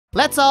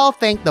Let's all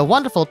thank the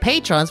wonderful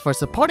patrons for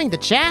supporting the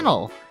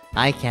channel.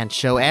 I can't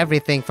show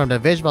everything from the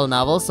visual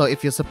novel, so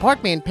if you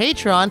support me in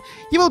Patreon,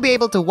 you will be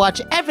able to watch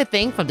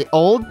everything from the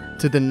old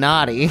to the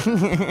naughty.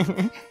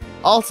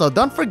 Also,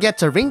 don't forget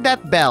to ring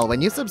that bell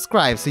when you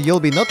subscribe so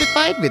you'll be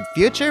notified with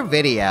future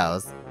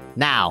videos.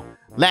 Now,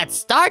 let's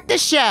start the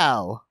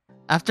show!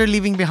 After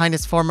leaving behind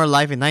his former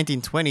life in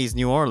 1920s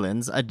New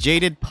Orleans, a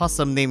jaded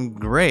possum named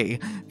Gray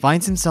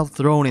finds himself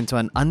thrown into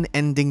an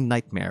unending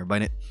nightmare by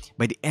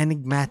the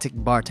enigmatic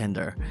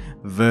bartender,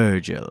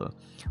 Virgil.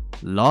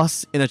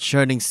 Lost in a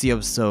churning sea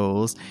of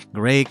souls,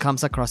 Gray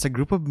comes across a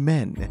group of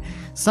men,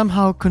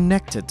 somehow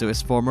connected to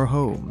his former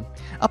home,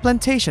 a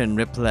plantation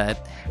replete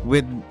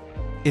with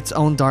its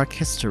own dark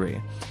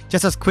history.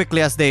 Just as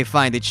quickly as they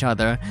find each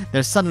other,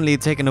 they're suddenly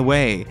taken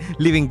away,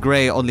 leaving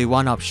Gray only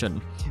one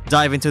option: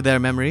 dive into their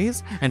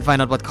memories and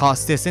find out what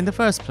caused this in the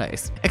first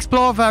place.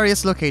 Explore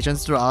various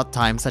locations throughout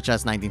time, such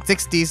as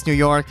 1960s New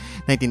York,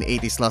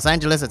 1980s Los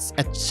Angeles,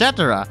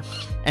 etc.,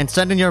 and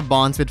strengthen your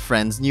bonds with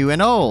friends new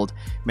and old.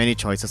 Many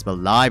choices will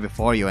lie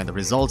before you and the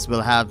results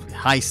will have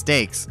high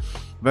stakes.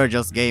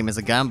 Virgil's game is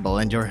a gamble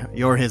and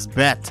you're his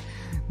bet.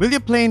 Will you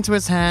play into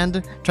his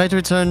hand, try to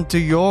return to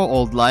your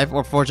old life,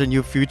 or forge a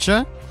new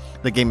future?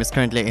 The game is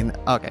currently in...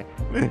 okay.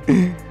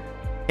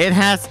 It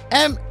has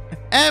M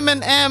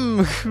and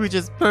M, which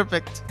is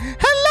perfect.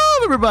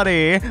 Hello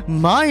everybody!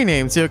 My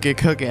name's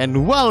UkeKooki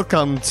and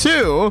welcome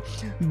to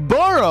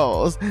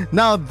Burrows!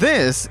 Now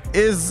this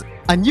is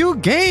a new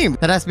game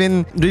that has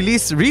been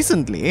released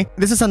recently.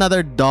 This is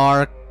another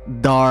dark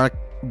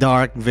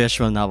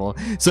visual novel.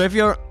 So if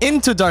you're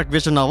into dark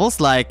visual novels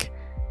like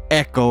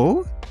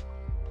Echo,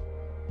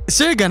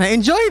 so you're gonna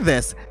enjoy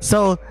this.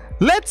 So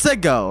let's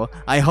go.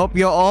 I hope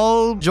you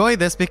all enjoy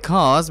this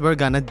because we're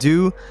gonna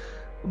do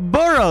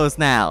Burrows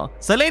now.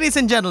 So ladies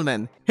and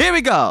gentlemen, here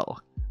we go.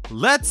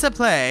 Let's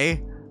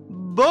play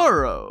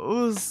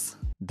Burrows.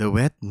 The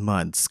wet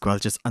mud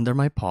squelches under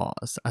my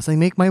paws as I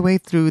make my way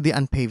through the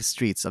unpaved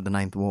streets of the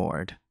Ninth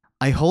Ward.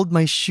 I hold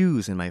my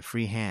shoes in my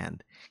free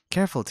hand,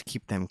 careful to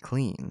keep them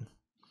clean.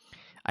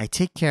 I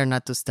take care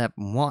not to step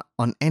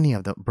on any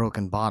of the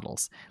broken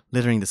bottles,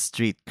 littering the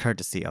street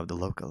courtesy of the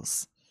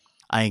locals.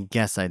 I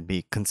guess I'd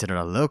be considered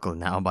a local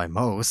now by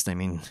most. I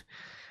mean,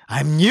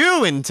 I'm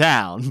new in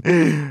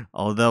town,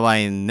 although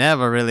I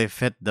never really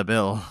fit the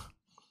bill.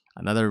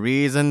 Another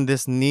reason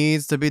this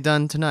needs to be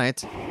done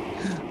tonight.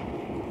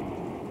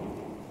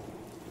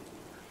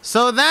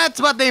 So that's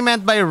what they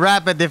meant by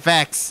rapid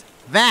effects.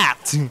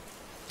 That!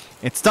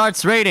 It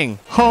starts raining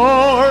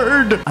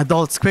hard.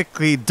 Adults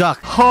quickly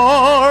duck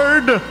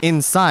hard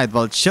inside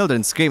while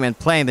children scream and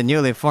play in the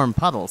newly formed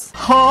puddles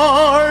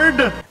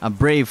hard. A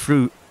brave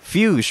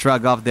few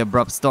shrug off the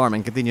abrupt storm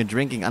and continue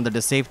drinking under the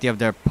safety of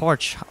their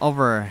porch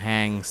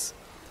overhangs.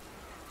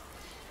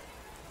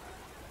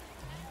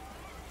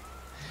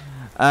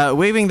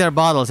 Waving their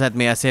bottles at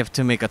me as if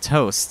to make a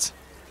toast.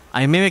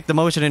 I mimic the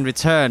motion in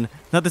return,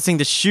 noticing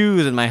the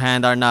shoes in my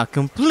hand are now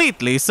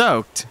completely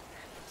soaked.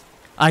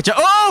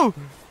 Oh!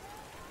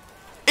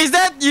 Is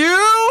that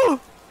you?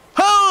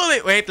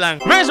 Holy... wait lang.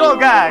 Visual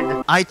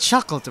gag! I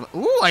chuckled to...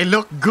 ooh, I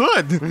look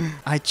good!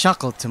 I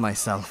chuckled to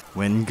myself.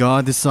 When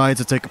God decides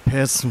to take a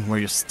piss where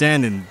you're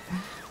standing,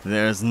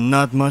 there's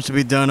not much to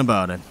be done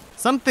about it.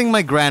 Something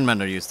my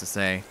grandmother used to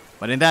say.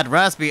 But in that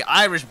raspy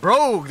Irish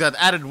brogue that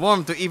added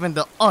warmth to even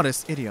the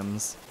oddest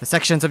idioms. The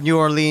sections of New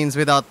Orleans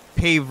without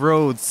paved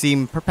roads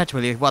seem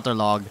perpetually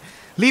waterlogged,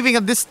 leaving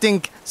a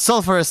distinct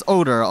sulfurous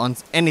odor on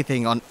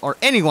anything or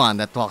anyone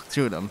that walked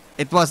through them.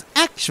 It was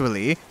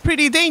actually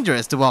pretty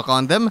dangerous to walk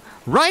on them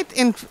right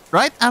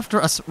after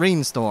a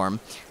rainstorm.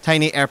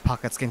 Tiny air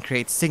pockets can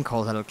create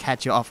sinkholes that'll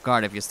catch you off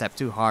guard if you step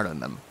too hard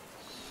on them.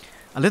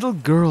 A little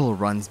girl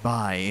runs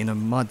by in a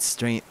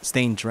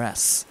mud-stained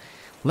dress,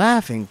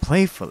 laughing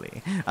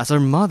playfully as her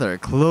mother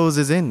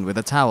closes in with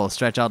a towel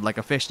stretched out like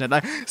a fishnet,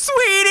 like,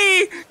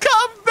 "Sweetie,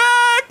 come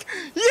back!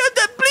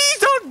 Please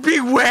don't be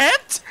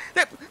wet!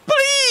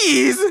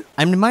 Please!"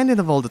 I'm reminded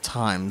of all the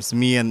times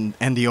me and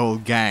the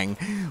old gang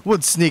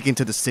would sneak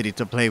into the city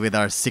to play with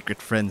our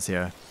secret friends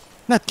here,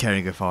 not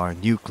caring if our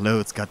new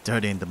clothes got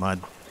dirty in the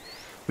mud.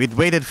 We'd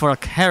waited for a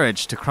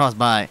carriage to cross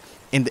by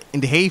in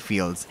the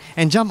hayfields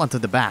and jump onto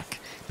the back,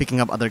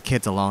 picking up other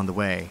kids along the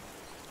way.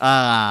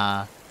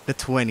 The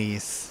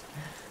 20s.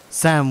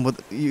 Sam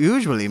would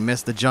usually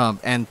miss the jump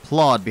and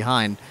plod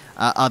behind,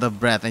 out of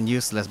breath and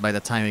useless by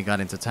the time we got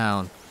into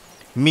town.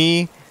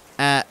 Me,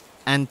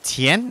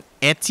 Etienne,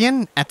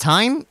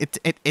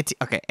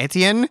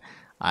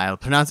 I'll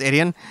pronounce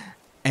Etienne,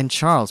 and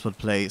Charles would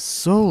play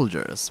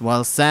soldiers,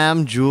 while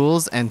Sam,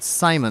 Jules, and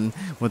Simon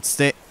would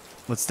stay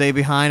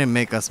behind and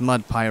make us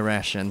mud pie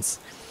rations.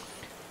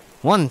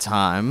 One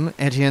time,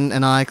 Etienne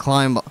and I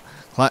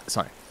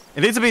sorry,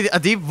 it needs to be a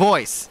deep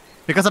voice,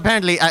 because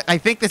apparently I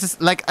think this is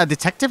like a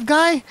detective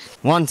guy.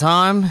 One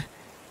time,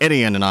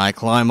 Etienne and I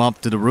climbed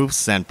up to the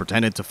roofs and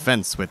pretended to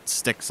fence with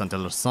sticks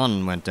until the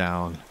sun went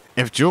down.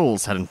 If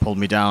Jules hadn't pulled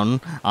me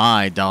down,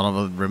 I doubt I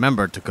would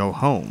remember to go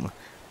home.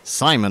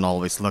 Simon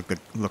always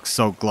looked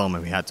so glum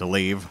when we had to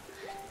leave.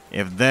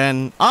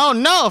 Oh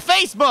no,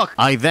 Facebook!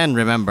 I then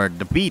remembered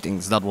the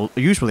beatings that will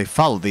usually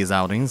follow these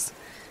outings.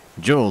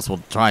 Jules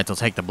would try to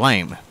take the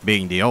blame,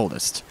 being the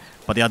oldest,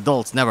 but the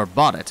adults never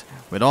bought it.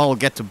 We'd all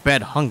get to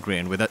bed hungry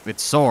and with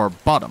sore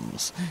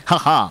bottoms.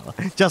 Haha,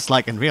 just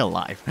like in real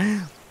life.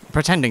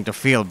 Pretending to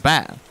feel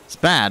bad,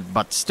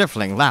 but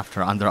stifling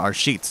laughter under our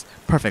sheets,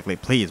 perfectly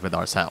pleased with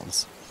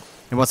ourselves.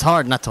 It was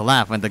hard not to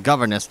laugh when the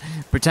governess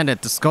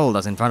pretended to scold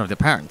us in front of the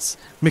parents,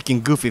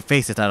 making goofy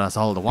faces at us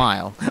all the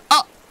while.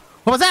 Oh!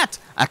 What was that?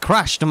 A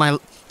crash to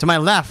my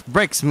left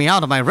breaks me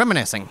out of my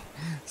reminiscing.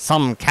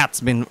 Some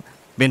cat's been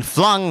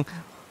flung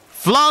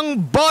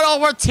board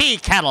over tea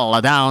kettle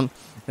down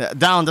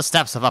the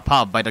steps of a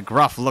pub by the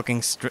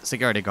gruff-looking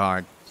security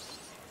guard.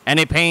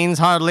 Any pains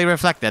hardly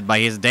reflected by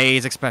his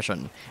dazed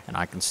expression, and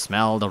I can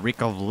smell the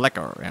reek of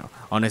liquor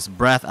on his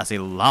breath as he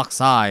locks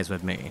eyes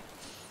with me.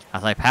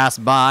 As I pass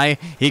by,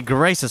 he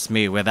graces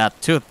me with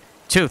that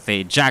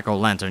toothy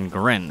jack-o'-lantern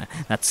grin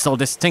that's so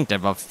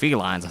distinctive of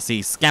felines as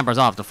he scampers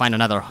off to find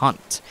another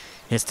hunt.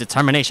 His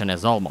determination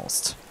is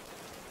almost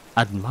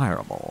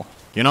admirable.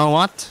 You know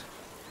what?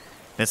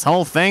 This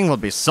whole thing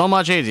would be so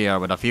much easier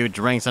with a few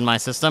drinks in my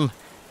system.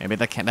 Maybe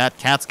that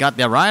cat's got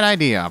the right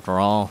idea after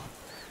all.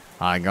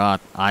 I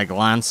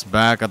glanced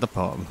back at the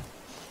pub.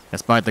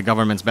 Despite the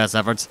government's best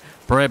efforts,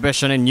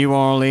 prohibition in New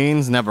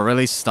Orleans never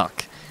really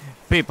stuck.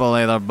 People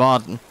either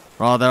brought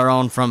their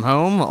own from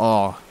home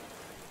or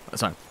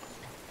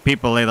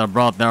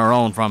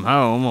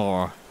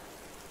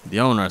the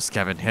owners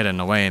kept it hidden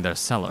away in their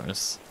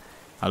cellars.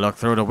 I look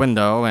through the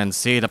window and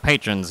see the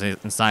patrons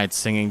inside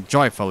singing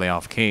joyfully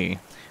off key,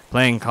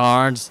 playing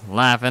cards,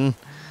 laughing.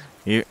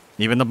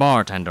 Even the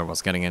bartender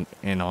was getting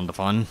in on the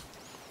fun.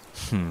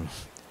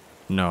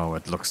 No,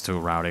 it looks too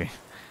rowdy.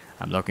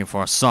 I'm looking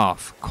for a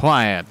soft,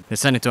 quiet,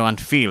 descending to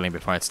unfeeling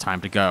before it's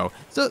time to go.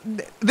 So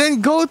then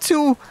go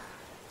to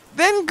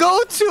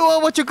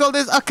what you call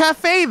this, a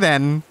cafe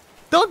then.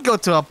 Don't go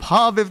to a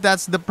pub if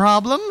that's the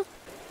problem.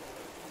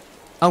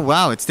 Oh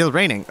wow, it's still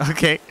raining.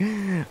 Okay.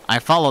 I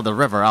follow the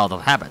river out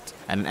of habit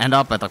and end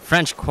up at the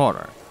French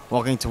Quarter,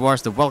 walking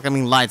towards the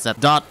welcoming lights that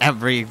dot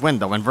every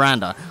window and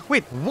veranda.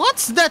 Wait,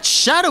 what's that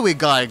shadowy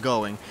guy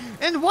going?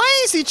 And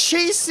why is he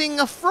chasing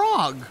a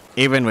frog?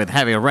 Even with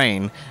heavy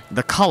rain,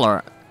 the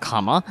color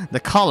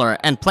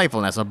and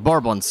playfulness of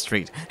Bourbon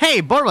Street.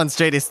 Hey, Bourbon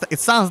Street, it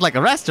sounds like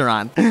a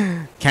restaurant.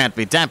 Can't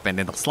be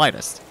dampened in the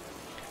slightest.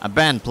 A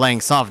band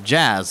playing soft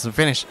jazz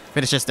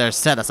finishes their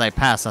set as I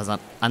pass as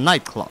a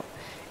nightclub.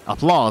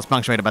 Applause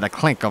punctuated by the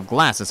clink of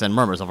glasses and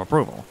murmurs of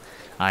approval.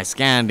 I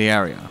scan the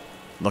area,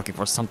 looking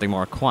for something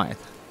more quiet,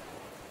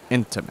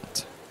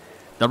 intimate.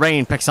 The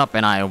rain picks up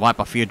and I wipe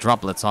a few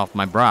droplets off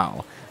my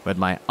brow with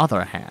my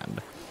other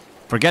hand,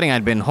 forgetting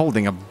I'd been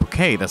holding a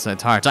bouquet this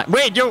entire time.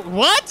 Wait,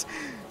 what?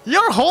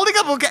 You're holding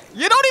a bouquet?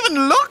 You don't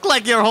even look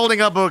like you're holding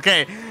a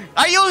bouquet.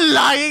 Are you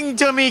lying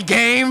to me,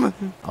 game?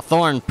 A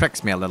thorn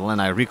pricks me a little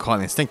and I recoil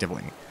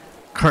instinctively,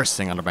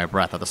 cursing under my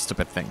breath at the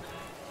stupid thing.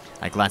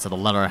 I glance at the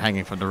letter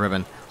hanging from the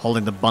ribbon,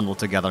 holding the bundle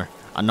together,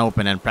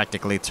 unopened and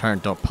practically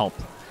turned to a pulp.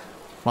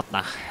 What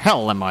the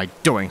hell am I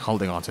doing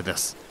holding on to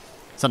this?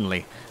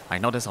 Suddenly, I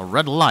notice a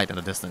red light in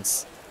the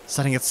distance,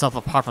 setting itself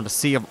apart from the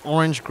sea of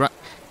orange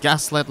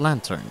gaslit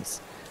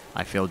lanterns.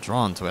 I feel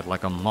drawn to it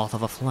like a moth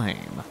of a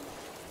flame.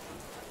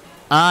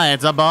 Ah,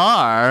 it's a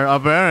bar,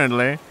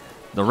 apparently.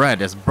 The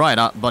red is bright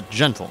but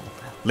gentle,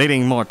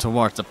 leading more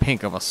towards the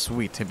pink of a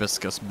sweet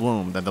hibiscus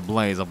bloom than the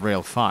blaze of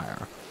real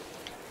fire.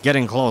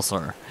 Getting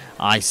closer,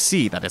 I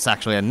see that it's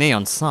actually a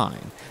neon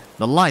sign,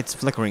 the lights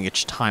flickering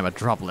each time a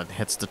droplet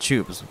hits the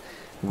tubes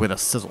with a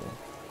sizzle.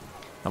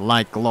 The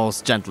light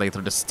glows gently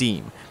through the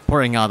steam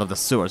pouring out of the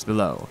sewers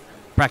below,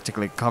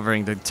 practically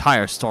covering the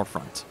entire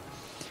storefront.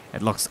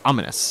 It looks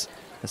ominous,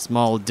 a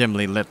small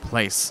dimly lit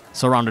place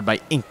surrounded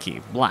by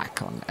inky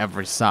black on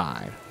every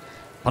side.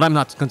 But I'm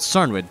not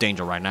concerned with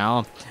danger right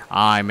now.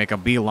 I make a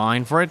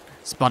beeline for it,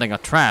 spotting a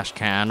trash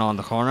can on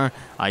the corner.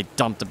 I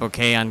dump the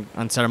bouquet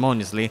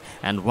unceremoniously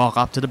and walk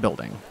up to the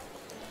building.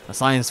 The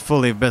sign is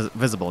fully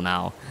visible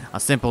now, a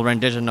simple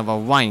rendition of a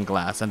wine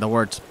glass and the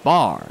words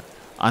bar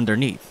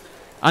underneath.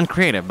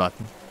 Uncreative but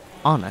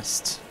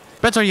honest.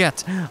 Better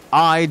yet,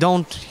 I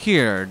don't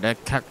hear the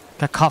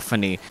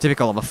cacophony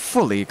typical of a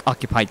fully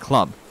occupied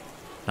club.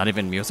 Not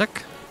even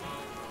music?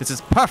 This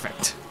is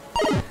perfect.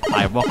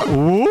 I walk.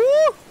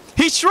 Ooh!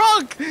 He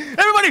shrunk!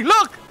 Everybody,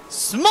 look!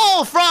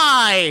 Small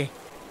fry!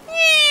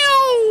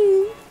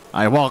 Ew!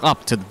 I walk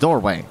up to the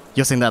doorway,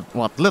 using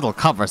what little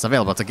cover is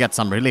available to get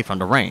some relief from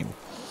the rain.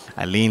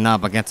 I lean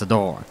up against the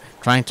door,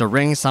 trying to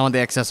wring some of the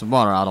excess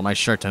water out of my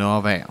shirt to no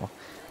avail.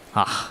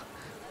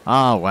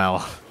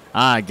 Well,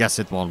 I guess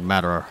it won't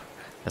matter.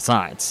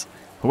 Besides,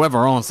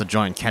 whoever owns the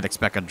joint can't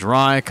expect a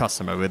dry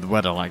customer with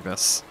weather like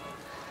this.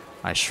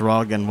 I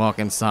shrug and walk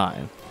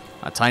inside,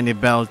 a tiny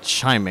bell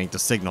chiming to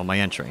signal my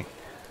entry.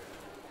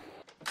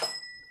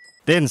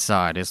 The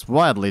inside is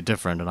wildly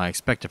different than I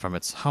expected from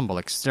its humble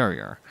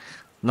exterior,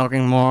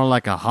 looking more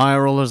like a high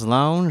roller's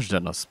lounge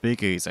than a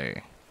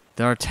speakeasy.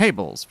 There are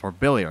tables for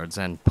billiards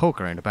and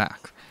poker in the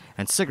back,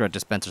 and cigarette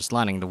dispensers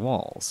lining the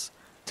walls.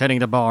 Tending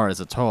the bar is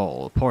a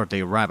tall,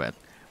 portly rabbit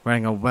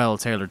wearing a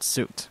well-tailored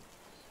suit.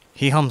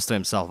 He hums to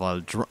himself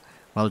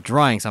while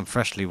drying some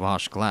freshly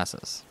washed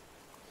glasses.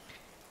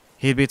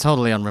 He'd be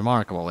totally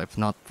unremarkable if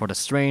not for the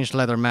strange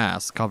leather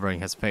mask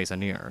covering his face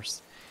and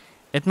ears.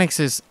 It makes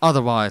his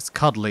otherwise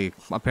cuddly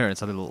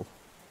appearance a little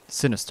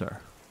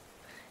sinister.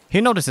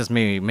 He notices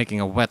me making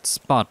a wet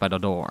spot by the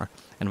door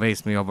and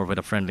waves me over with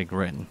a friendly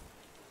grin.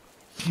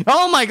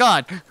 Oh my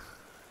god!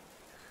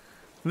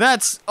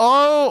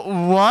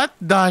 What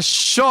the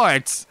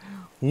shorts?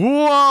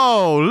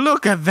 Whoa,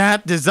 look at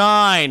that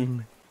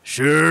design!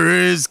 Sure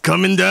is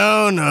coming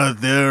down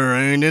out there,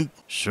 ain't it?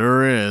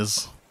 Sure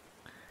is.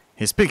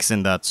 He speaks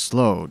in that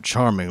slow,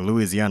 charming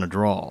Louisiana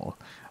drawl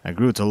I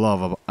grew to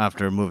love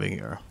after moving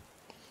here.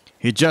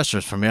 He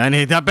gestures for me, and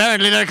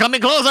apparently they're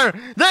coming closer!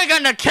 They're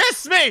gonna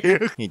kiss me!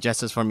 He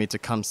gestures for me to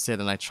come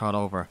sit, and I trot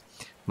over,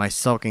 my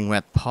soaking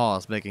wet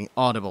paws making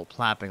audible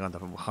plapping on the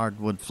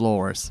hardwood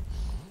floors.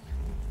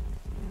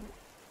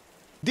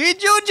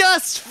 Did you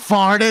just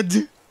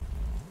farted?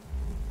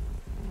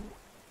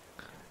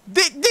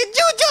 Did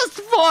you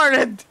just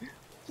farted?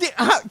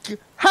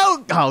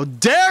 How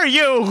dare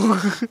you?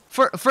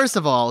 First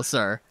of all,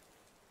 sir,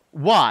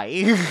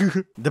 why?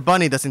 The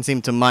bunny doesn't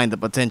seem to mind the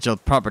potential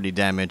property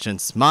damage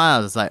and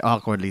smiles as I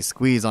awkwardly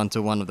squeeze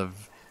onto one of the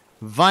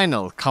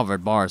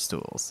vinyl-covered bar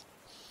stools.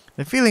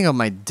 The feeling of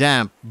my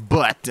damp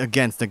butt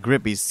against the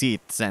grippy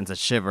seat sends a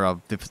shiver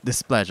of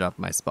displeasure up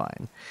my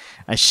spine.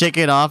 I shake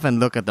it off and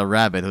look at the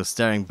rabbit who's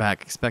staring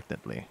back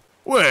expectantly.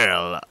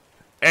 Well,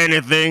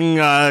 anything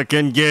I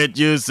can get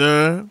you,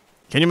 sir?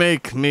 Can you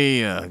make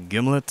me a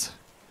gimlet?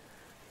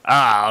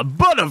 Ah,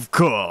 but of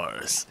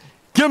course.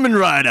 Coming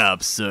right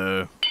up,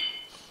 sir.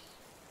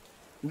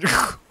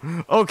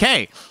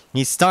 Okay.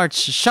 He starts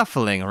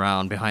shuffling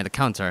around behind the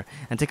counter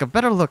and take a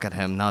better look at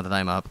him now that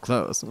I'm up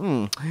close.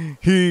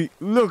 He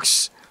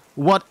looks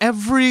what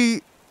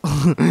every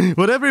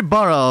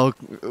Burrow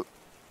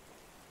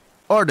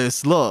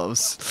artist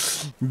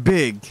loves.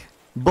 Big,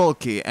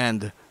 bulky,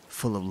 and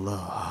full of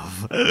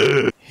love.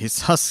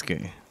 He's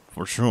husky,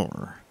 for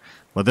sure.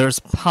 But there's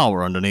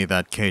power underneath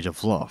that cage of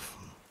fluff.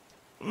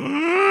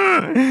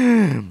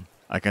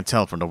 I can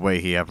tell from the way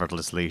he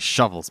effortlessly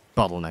shovels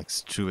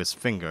bottlenecks through his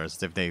fingers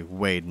as if they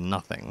weighed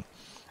nothing.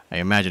 I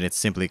imagine it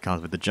simply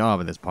comes with the job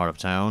in this part of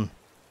town.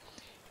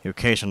 He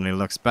occasionally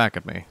looks back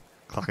at me,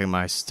 clocking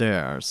my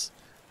stares.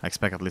 I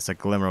expect at least a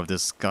glimmer of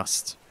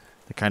disgust,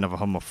 the kind of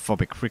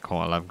homophobic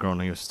recoil I've grown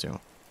used to.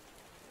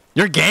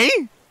 You're gay?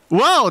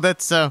 Whoa,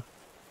 that's,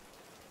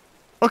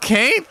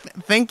 okay,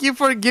 thank you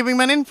for giving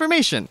me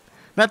information.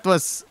 That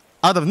was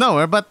out of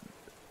nowhere, but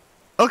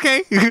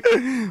okay.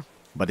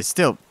 But he's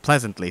still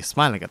pleasantly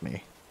smiling at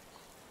me.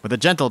 With a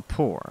gentle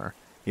pour,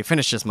 he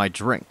finishes my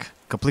drink,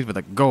 complete with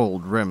a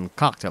gold-rimmed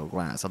cocktail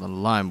glass and a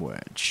lime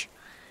wedge.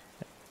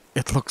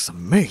 It looks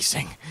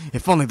amazing.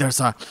 If only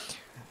there's a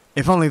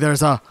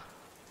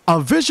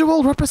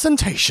visual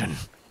representation.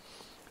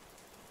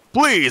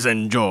 Please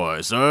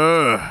enjoy,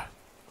 sir.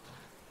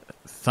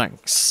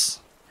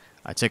 Thanks.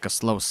 I take a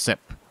slow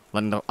sip,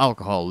 letting the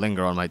alcohol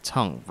linger on my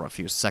tongue for a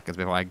few seconds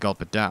before I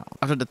gulp it down.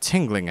 After the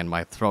tingling in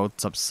my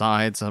throat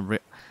subsides, I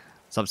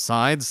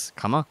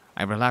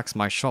relax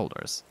my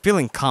shoulders,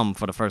 feeling calm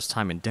for the first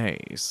time in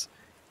days,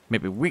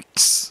 maybe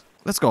weeks.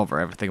 Let's go over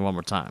everything one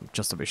more time,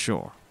 just to be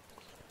sure.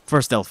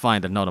 First, they'll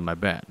find a note on my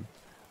bed.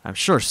 I'm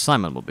sure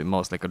Simon will be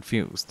mostly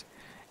confused.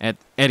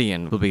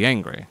 Etienne will be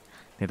angry.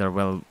 Neither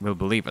will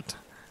believe it.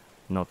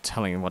 No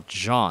telling what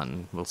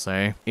Jean will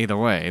say. Either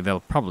way, they'll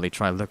probably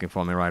try looking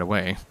for me right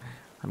away.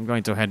 I'm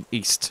going to head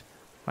east,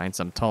 find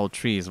some tall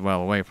trees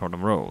well away from the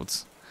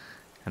roads.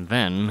 And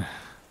then...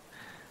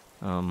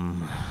 I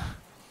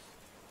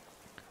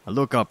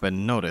look up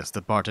and notice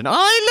the bartender... Oh,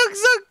 he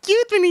looks so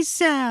cute when he's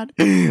sad!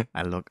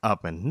 I look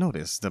up and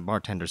notice the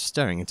bartender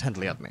staring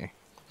intently at me.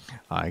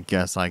 I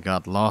guess I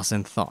got lost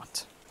in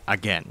thought.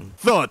 Again.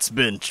 Thought's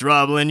been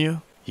troubling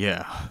you?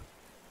 Yeah,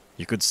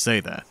 you could say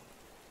that.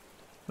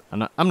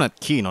 I'm not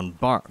keen on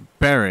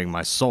bearing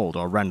my soul to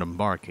a random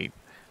barkeep,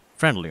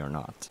 friendly or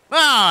not.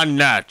 Ah,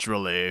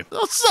 naturally.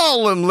 A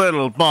solemn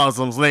little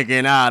possum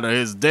sneaking out of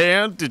his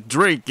den to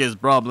drink his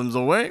problems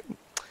away.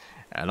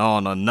 And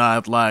on a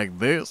night like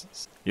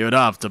this, you'd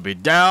have to be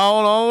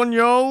down on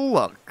your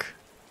luck.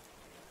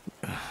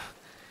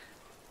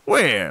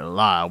 Well,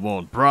 I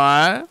won't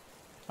pry.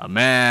 A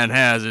man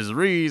has his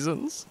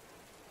reasons.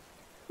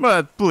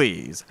 But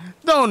please,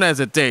 don't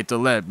hesitate to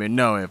let me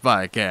know if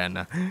I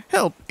can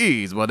help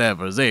ease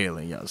whatever's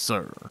ailing you,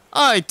 sir.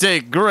 I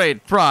take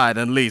great pride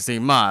in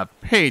leasing my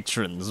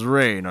patrons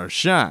rain or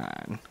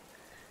shine.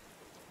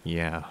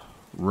 Yeah,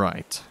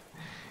 right.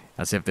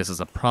 As if this is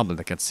a problem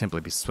that can simply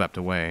be swept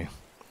away.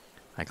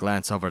 I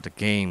glance over at the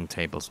game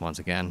tables once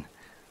again.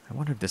 I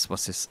wonder if this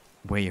was his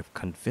way of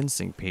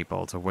convincing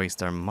people to waste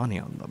their money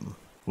on them.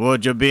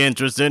 Would you be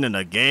interested in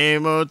a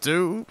game or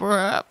two,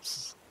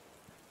 perhaps?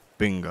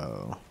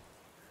 Bingo.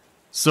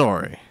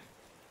 Sorry,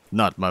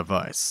 not my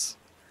vice.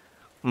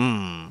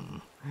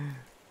 And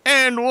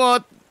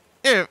what,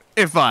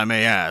 if I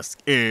may ask,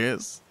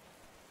 is...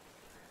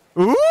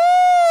 Ooh!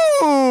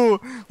 Ooh!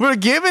 We're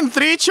given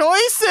 3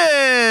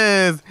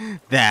 choices!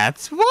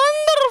 That's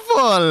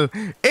wonderful!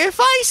 If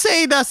I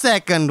say the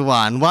second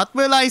one, what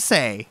will I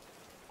say?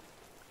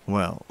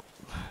 Well,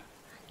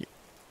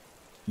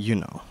 you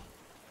know.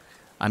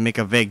 I make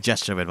a vague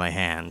gesture with my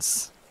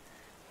hands.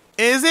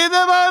 Is it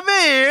about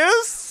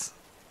this?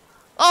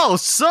 Oh,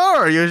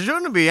 sir, you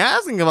shouldn't be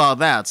asking about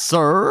that,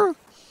 sir.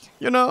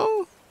 You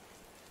know?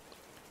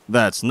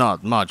 That's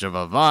not much of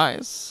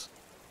advice.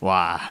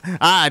 Why,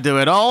 I do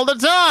it all the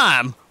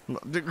time.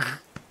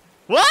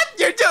 What?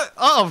 You're doing?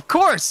 Oh, of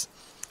course.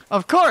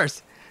 Of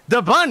course.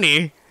 The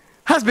bunny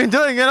has been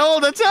doing it all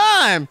the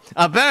time.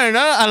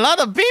 Apparently, a lot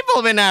of people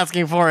have been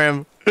asking for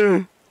him.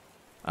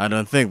 I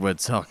don't think we're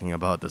talking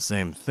about the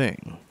same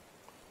thing.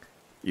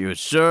 You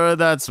sure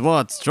that's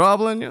what's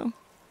troubling you?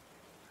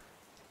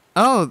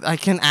 Oh, I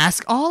can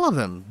ask all of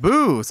them.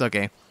 Booze.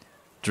 Okay.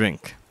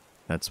 Drink.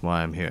 That's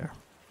why I'm here.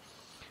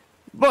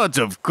 But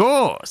of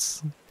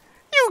course.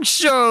 You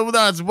sure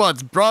that's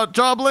what's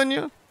troubling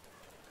you?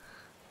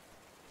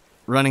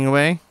 Running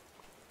away?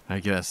 I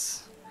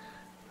guess.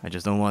 I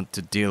just don't want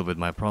to deal with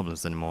my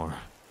problems anymore.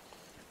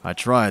 I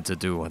tried to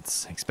do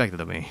what's expected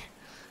of me.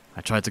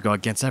 I tried to go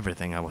against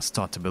everything I was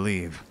taught to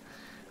believe.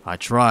 I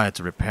tried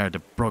to repair the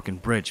broken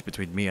bridge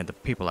between me and the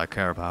people I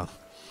care about.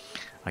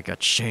 I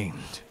got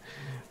shamed,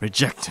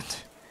 rejected,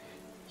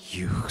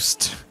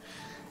 used.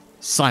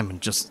 Simon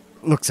just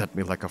looks at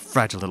me like a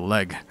fragile little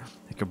egg.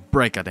 It could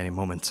break at any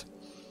moment.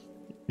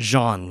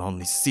 Jean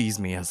only sees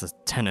me as a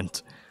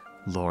tenant.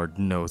 Lord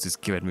knows he's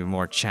given me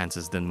more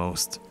chances than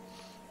most.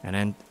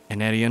 And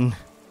Etienne,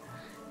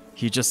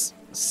 he just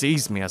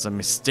sees me as a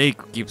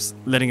mistake, keeps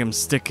letting him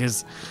stick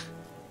his...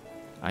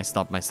 I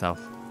stopped myself.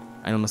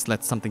 I almost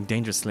let something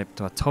dangerous slip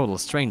to a total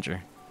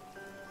stranger.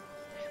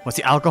 Was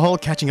the alcohol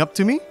catching up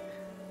to me?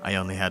 I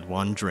only had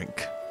 1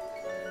 drink.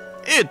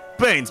 It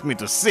pains me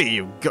to see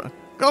you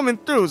coming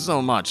through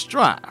so much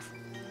strife.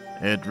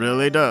 It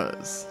really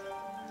does.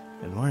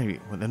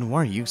 Then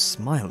why are you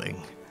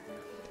smiling?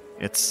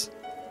 It's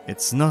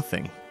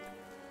nothing.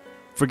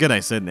 Forget I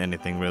said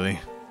anything, really.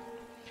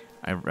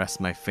 I rest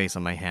my face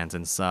on my hands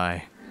and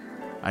sigh.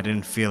 I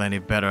didn't feel any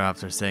better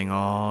after saying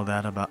all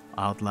that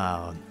out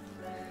loud.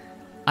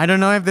 I don't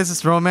know if this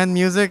is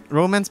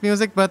romance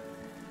music, but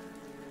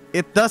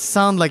it does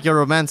sound like you're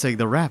romancing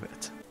the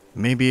rabbit.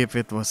 Maybe if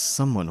it was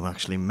someone who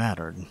actually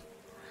mattered.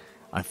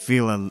 I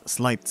feel a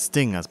slight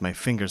sting as my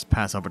fingers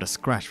pass over the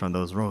scratch from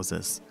those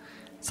roses.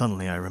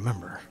 Suddenly I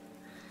remember.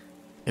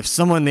 If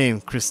someone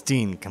named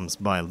Christine comes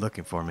by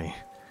looking for me,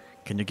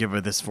 can you give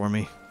her this for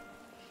me?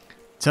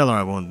 Tell her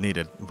I won't need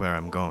it where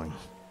I'm going.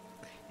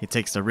 He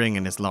takes the ring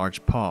in his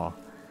large paw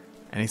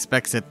and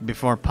inspects it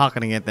before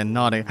pocketing it and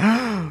nodding.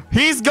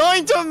 He's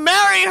going to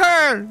marry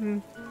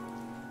her!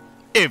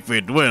 If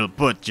it will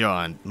put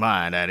your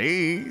mind at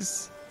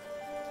ease.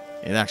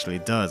 It actually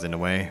does, in a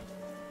way.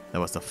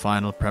 That was the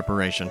final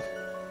preparation.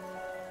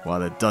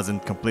 While it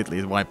doesn't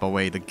completely wipe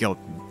away the guilt,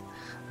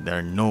 there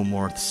are no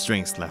more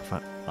strings left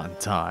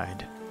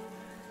untied.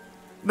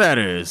 That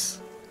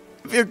is,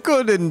 if you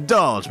could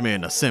indulge me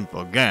in a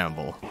simple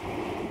gamble.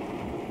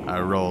 I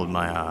rolled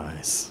my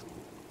eyes.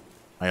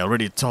 I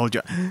already told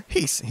you.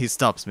 He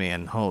stops me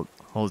and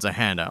holds a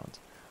hand out,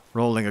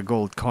 rolling a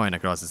gold coin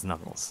across his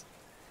knuckles.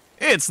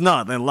 It's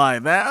nothing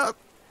like that.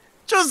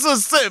 Just a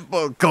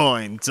simple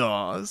coin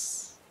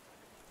toss.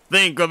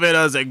 Think of it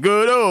as a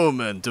good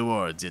omen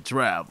towards your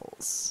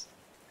travels.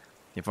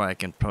 Before I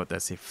can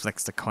protest, he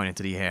flicks the coin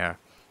into the air,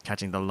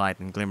 catching the light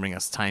and glimmering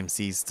as time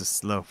ceases to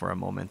slow for a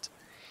moment.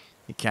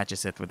 He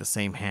catches it with the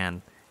same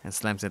hand and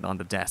slams it on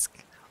the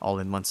desk, all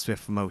in one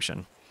swift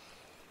motion.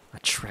 A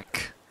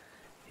trick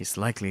he's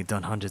likely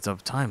done hundreds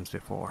of times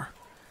before.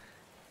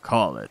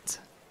 Call it.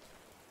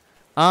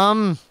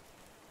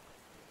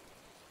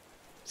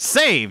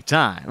 Save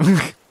time.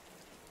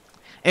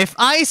 If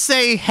I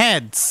say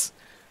heads,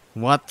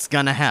 what's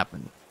gonna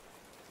happen?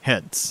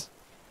 Heads.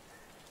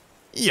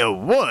 You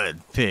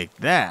would pick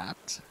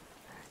that.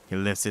 He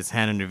lifts his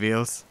hand and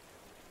reveals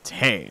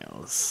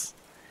tails.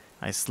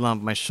 I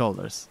slump my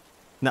shoulders.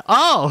 No,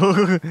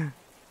 oh!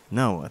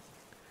 No, what?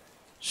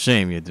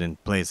 Shame you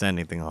didn't place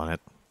anything on it.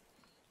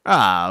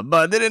 Ah,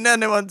 but didn't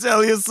anyone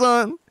tell you,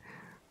 son?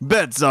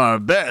 Bets are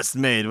best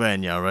made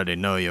when you already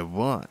know you've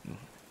won.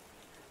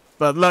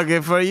 But lucky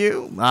for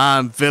you,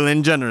 I'm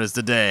feeling generous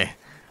today.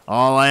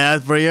 All I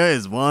ask for you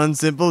is one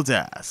simple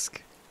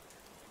task.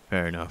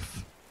 Fair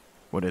enough.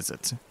 What is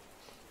it?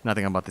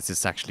 Nothing about this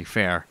is actually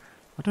fair.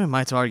 What am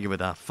I to argue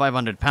with a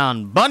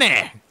 500-pound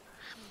bunny?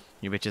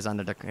 He reaches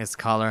under his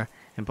collar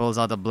and pulls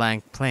out a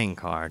blank playing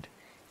card.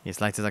 He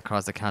slides it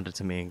across the counter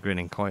to me,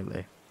 grinning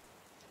coyly.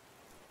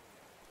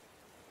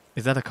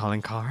 Is that a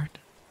calling card?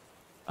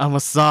 A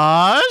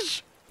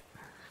massage?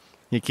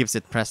 He keeps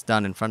it pressed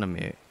down in front of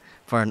me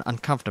for an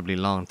uncomfortably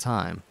long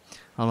time,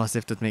 almost as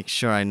if to make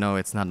sure I know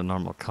it's not a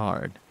normal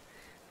card.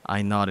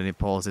 I nod and he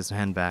pulls his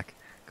hand back,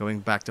 going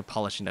back to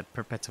polishing that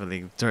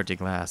perpetually dirty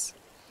glass.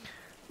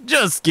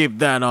 Just keep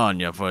that on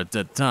you for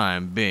the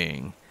time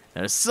being.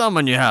 There's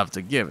someone you have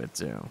to give it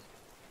to.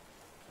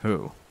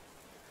 Who?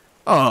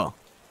 Oh,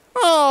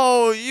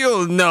 Oh,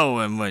 you'll know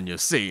him when you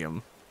see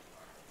him.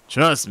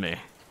 Trust me.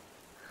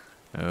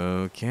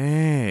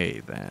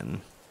 Okay,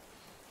 then.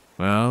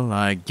 Well,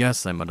 I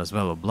guess I might as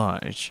well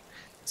oblige.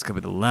 This could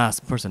be the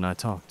last person I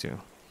talk to.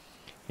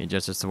 He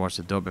gestures towards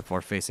the door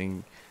before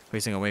facing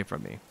away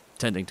from me,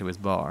 tending to his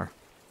bar.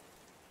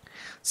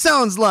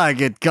 Sounds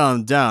like it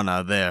calmed down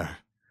out there.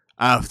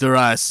 After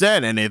I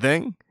said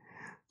anything,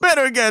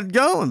 better get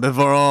going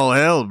before all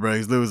hell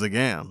breaks loose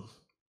again.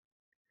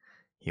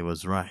 He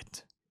was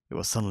right. It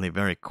was suddenly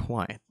very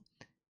quiet.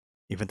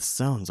 Even the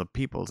sounds of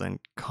people and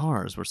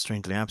cars were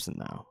strangely absent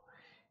now.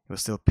 It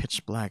was still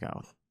pitch black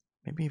out,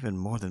 maybe even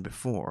more than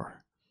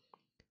before.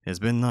 It's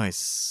been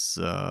nice,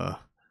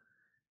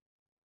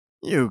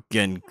 You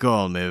can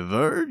call me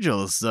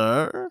Virgil,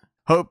 sir.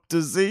 Hope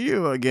to see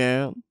you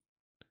again.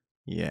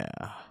 Yeah,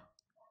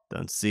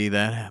 don't see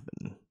that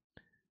happen.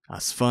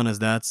 As fun as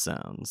that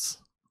sounds.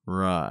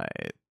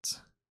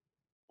 Right.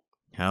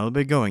 I'll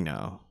be going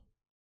now,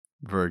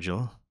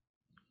 Virgil.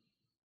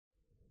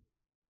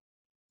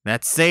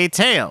 Let's say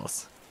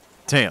tails.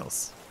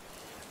 Tails.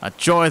 A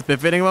choice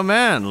befitting of a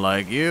man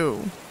like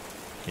you.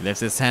 He lifts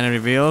his hand and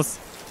reveals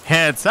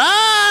heads.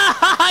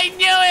 Ah! I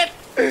knew it!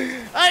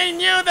 I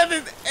knew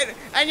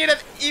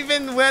that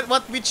even with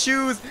what we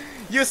choose,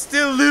 you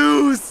still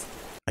lose.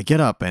 I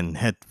get up and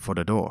head for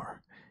the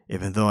door.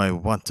 Even though I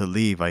want to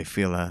leave, I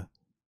feel a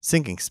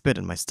sinking spit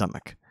in my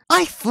stomach.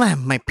 I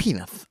slam my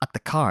penis at the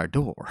car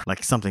door,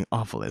 like something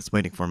awful is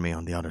waiting for me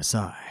on the other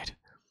side.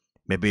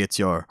 Maybe it's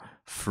your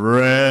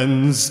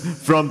friends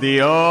from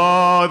the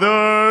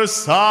other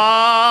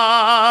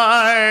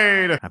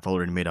side. I've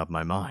already made up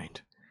my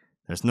mind.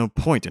 There's no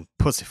point in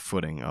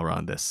pussyfooting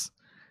around this.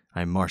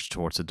 I march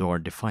towards the door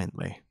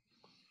defiantly.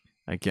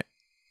 I get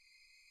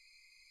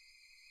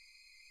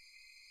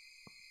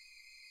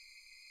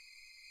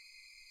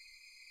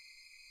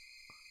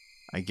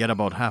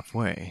about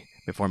halfway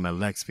before my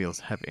legs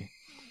feels heavy,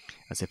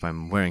 as if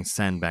I'm wearing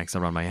sandbags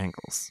around my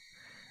ankles.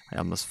 I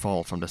almost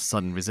fall from the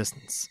sudden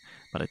resistance,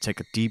 but I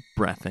take a deep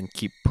breath and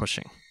keep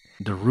pushing.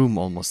 The room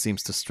almost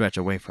seems to stretch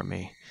away from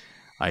me.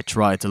 I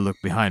try to look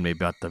behind me,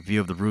 but the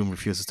view of the room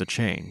refuses to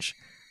change.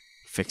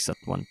 Fixed at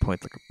one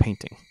point like a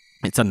painting.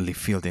 I suddenly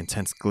feel the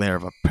intense glare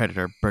of a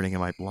predator burning in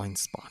my blind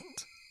spot.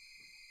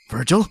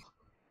 Virgil?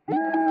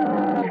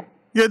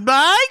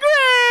 Goodbye,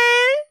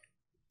 Gray!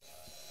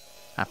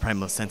 A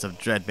primal sense of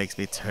dread makes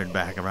me turn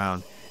back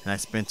around, and I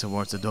sprint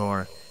towards the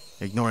door,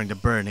 ignoring the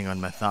burning on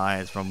my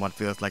thighs from what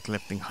feels like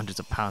lifting hundreds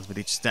of pounds with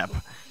each step.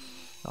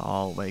 The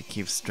hallway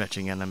keeps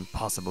stretching an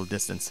impossible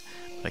distance,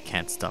 but I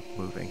can't stop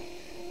moving.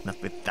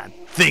 Not with that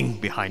thing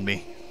behind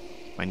me.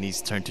 My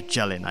knees turn to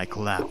jelly and I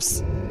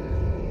collapse.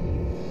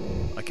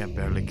 I can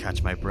barely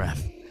catch my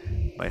breath.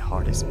 My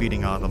heart is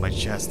beating out of my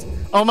chest.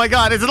 Oh my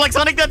god, is it like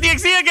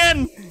Sonic.exe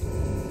again?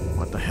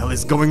 What the hell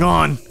is going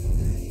on?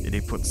 Did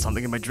he put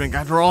something in my drink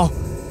after all?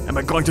 Am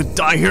I going to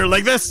die here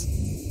like this?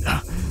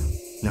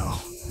 No,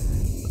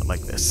 not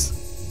like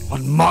this.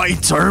 On my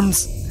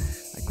terms?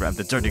 I grab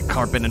the dirty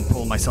carpet and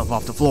pull myself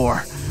off the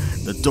floor.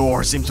 The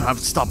door seems to have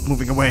stopped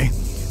moving away,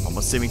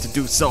 almost seeming to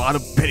do so out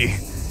of pity.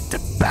 The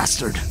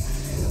bastard.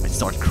 I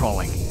start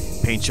crawling,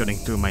 pain shooting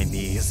through my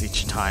knees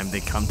each time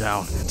they come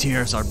down.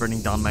 Tears are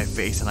burning down my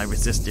face and I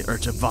resist the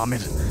urge to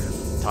vomit.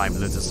 Time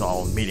loses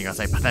all meaning as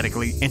I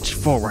pathetically inch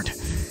forward.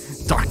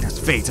 Darkness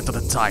fades into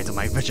the tide of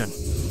my vision.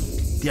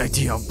 The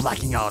idea of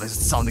blacking out is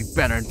sounding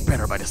better and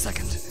better by the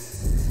second.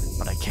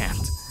 But I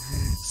can't.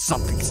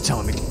 Something's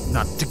telling me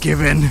not to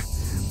give in.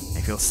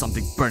 I feel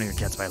something burning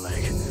against my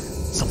leg.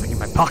 Something in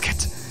my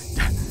pocket.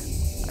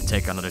 I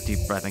take another deep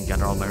breath and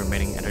gather all my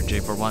remaining energy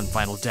for one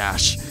final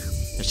dash.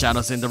 The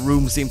shadows in the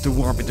room seem to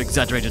warp into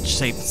exaggerated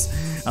shapes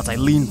as I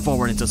lean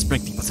forward into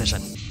sprinting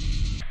position.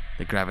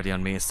 The gravity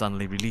on me is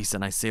suddenly released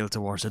and I sail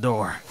towards the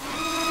door.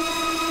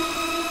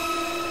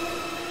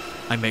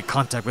 I make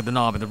contact with the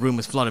knob and the room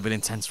is flooded with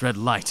intense red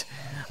light.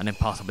 An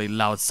impossibly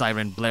loud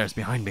siren blares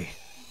behind me.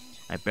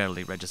 I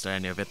barely register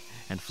any of it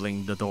and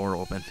fling the door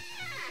open.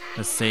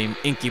 The same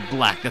inky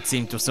black that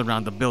seemed to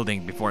surround the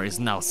building before is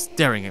now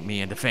staring at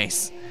me in the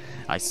face.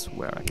 I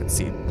swear I can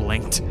see it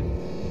blinked.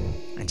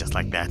 And just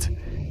like that,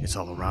 it's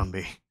all around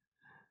me.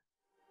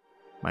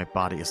 My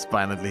body is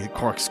violently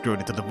corkscrewed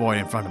into the void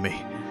in front of me.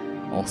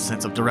 All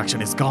sense of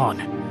direction is gone.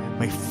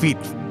 My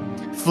feet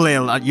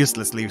flail out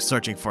uselessly,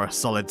 searching for a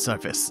solid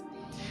surface.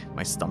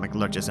 My stomach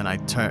lurches and I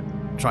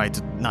try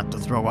not to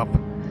throw up.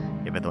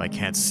 Even though I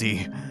can't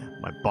see,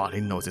 my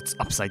body knows it's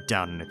upside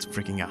down and it's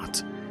freaking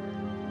out.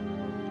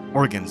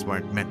 Organs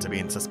weren't meant to be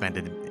in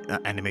suspended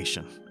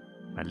animation.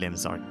 My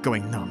limbs are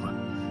going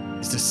numb.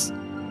 Is this...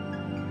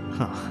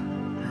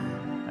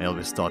 I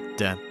always thought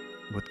death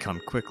would come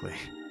quickly.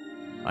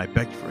 I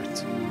begged for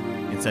it.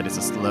 Instead, it's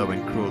a slow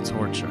and cruel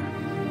torture,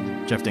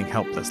 drifting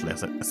helplessly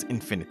as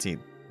infinity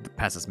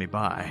passes me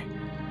by.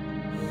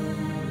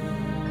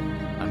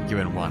 I'm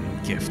given one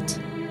gift.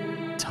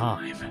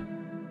 Time.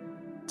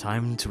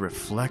 Time to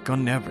reflect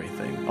on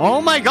everything. Oh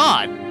my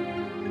god!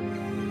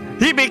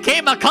 He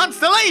became a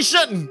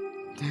constellation!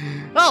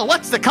 Oh,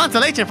 what's the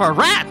constellation for a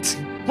rat?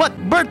 What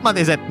birth month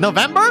is it?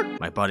 November?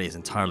 My body is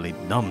entirely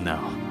numb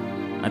now.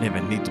 I don't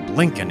even need to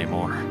blink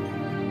anymore.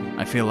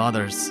 I feel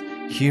others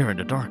here in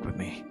the dark with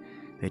me.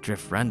 They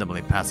drift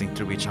randomly, passing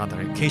through each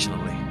other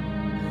occasionally.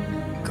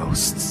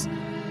 Ghosts.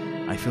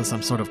 I feel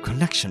some sort of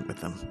connection with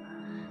them.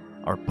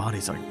 Our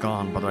bodies are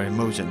gone, but our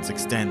emotions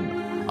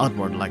extend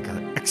outward like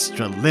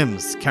extra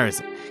limbs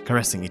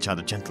caressing each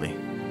other gently.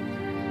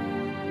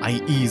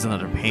 I ease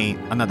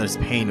another's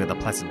pain with a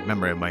pleasant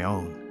memory of my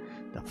own.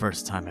 The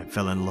first time I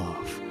fell in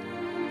love.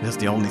 This is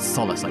the only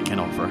solace I can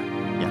offer.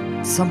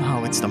 Yet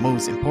somehow it's the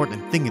most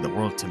important thing in the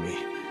world to me.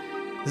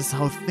 This is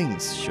how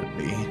things should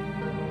be.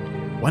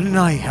 Why didn't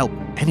I help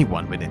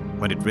anyone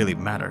when it really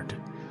mattered?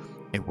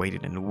 I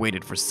waited and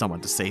waited for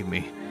someone to save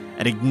me,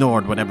 and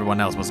ignored what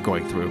everyone else was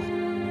going through.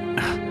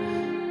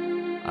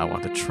 I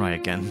want to try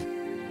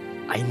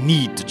again. I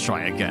need to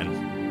try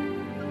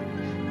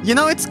again. You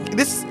know,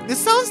 this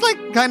sounds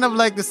like kind of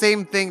like the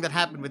same thing that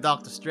happened with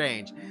Doctor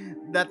Strange.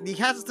 That he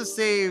has to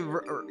say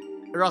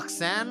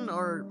Roxanne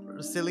or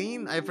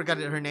Celine, I forgot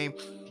her name,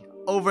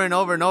 over and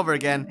over and over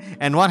again.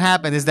 And what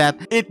happened is that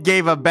it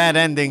gave a bad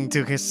ending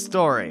to his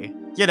story.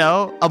 You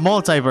know, a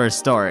multiverse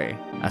story.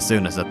 As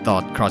soon as the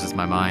thought crosses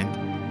my mind,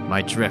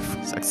 my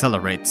drift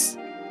accelerates.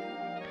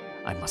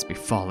 I must be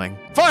falling.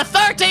 For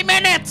 30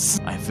 minutes!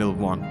 I feel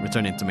warmth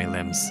returning to my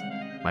limbs.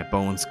 My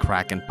bones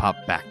crack and pop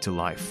back to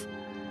life.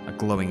 A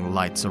glowing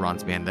light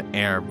surrounds me and the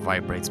air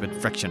vibrates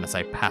with friction as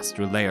I pass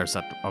through layers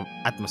of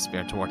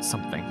atmosphere towards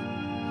something.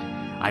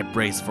 I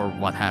brace for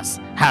what has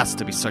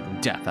to be certain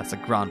death as the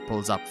ground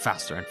pulls up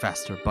faster and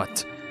faster,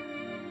 but...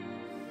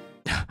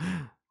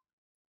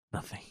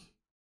 nothing.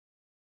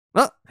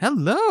 Oh,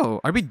 hello!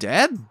 Are we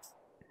dead?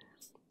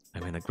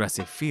 I'm in a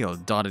grassy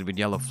field dotted with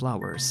yellow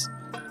flowers.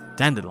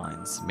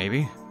 Dandelions,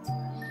 maybe?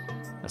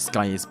 The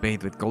sky is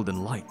bathed with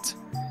golden light.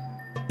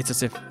 It's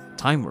as if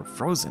time were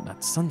frozen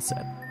at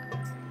sunset.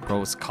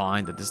 Crows caw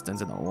in the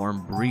distance and a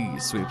warm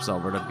breeze sweeps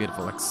over the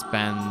beautiful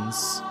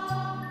expanse.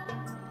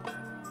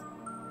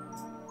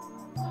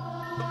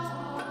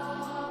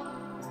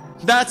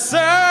 That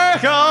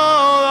circle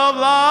of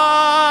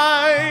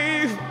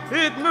life,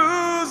 it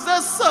moves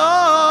us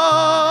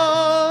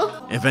all.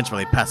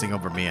 Eventually passing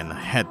over me and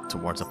head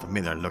towards a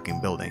familiar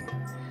looking building.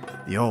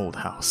 The old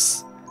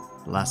house.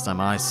 The last time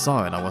I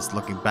saw it, I was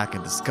looking back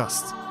in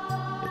disgust.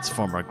 Its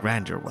former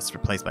grandeur was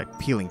replaced by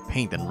peeling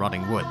paint and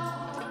rotting wood.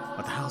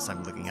 But the house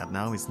I'm looking at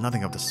now is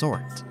nothing of the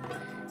sort.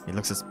 It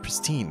looks as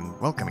pristine and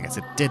welcoming as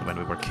it did when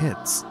we were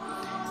kids.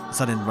 A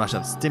sudden rush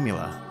of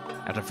stimuli,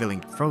 after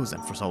feeling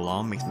frozen for so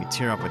long, makes me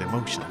tear up with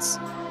emotions.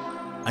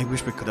 I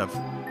wish we could have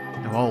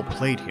all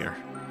played here,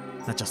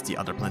 not just the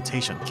other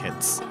plantation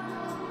kids.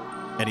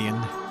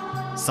 Edian,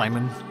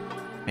 Simon,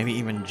 maybe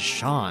even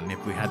Sean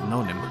if we had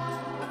known him.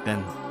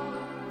 Then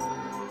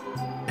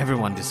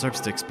everyone deserves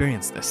to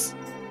experience this.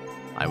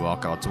 I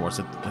walk out towards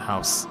the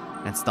house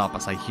and stop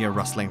as I hear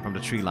rustling from the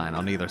tree line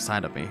on either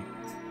side of me.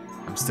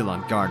 I'm still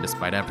on guard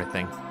despite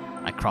everything.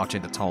 I crouch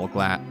in the tall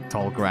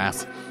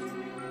grass,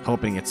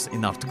 hoping it's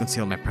enough to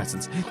conceal my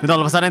presence. Then all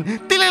of a sudden,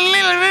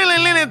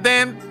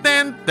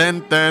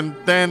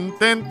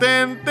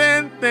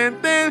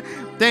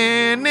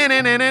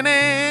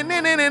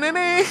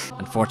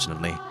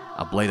 unfortunately,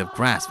 a blade of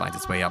grass finds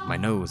its way up my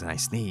nose and I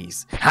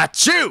sneeze.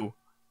 Achoo!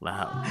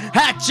 Loud.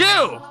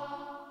 Achoo!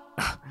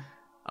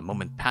 A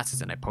moment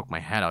passes and I poke my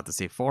head out to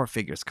see 4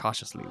 figures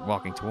cautiously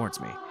walking towards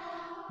me.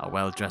 A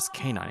well-dressed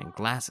canine in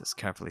glasses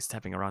carefully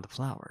stepping around the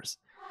flowers.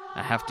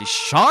 A hefty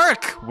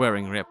shark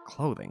wearing ripped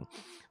clothing,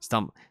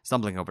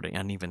 stumbling over the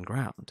uneven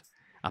ground.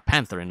 A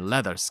panther in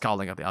leather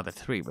scowling at the other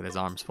 3 with his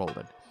arms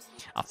folded.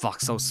 A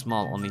fox so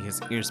small only his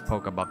ears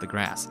poke above the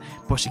grass,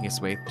 pushing his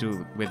way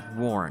through with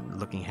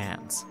worn-looking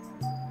hands.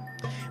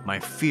 My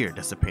fear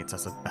dissipates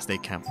as they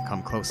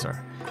come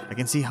closer. I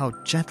can see how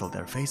gentle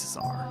their faces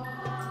are.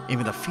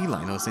 Even the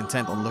feline who is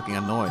intent on looking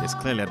annoyed is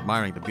clearly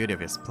admiring the beauty of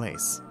his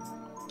place.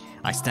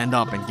 I stand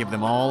up and give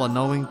them all a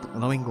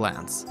knowing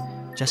glance,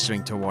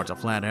 gesturing towards a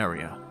flat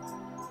area.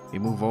 We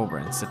move over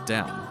and sit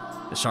down,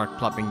 the shark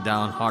plopping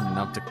down hard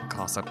enough to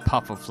cause a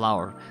puff of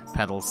flower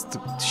petals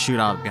to shoot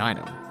out behind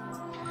him.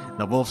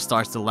 The wolf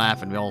starts to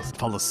laugh and we all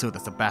follow suit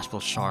as the bashful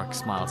shark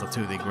smiles a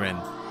toothy grin.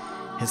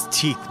 His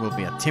teeth will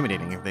be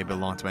intimidating if they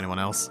belong to anyone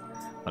else,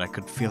 but I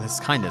could feel his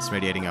kindness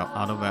radiating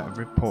out of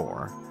every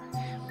pore.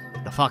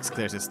 The fox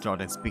clears his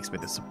throat and speaks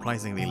with a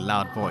surprisingly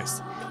loud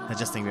voice,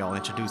 suggesting we all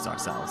introduce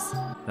ourselves.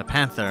 The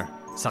panther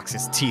sucks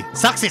his teeth.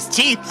 Sucks his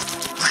teeth?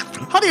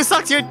 How do you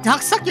suck your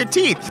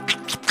teeth?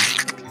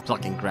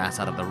 Plucking grass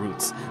out of the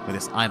roots with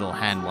his idle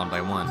hand one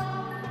by one.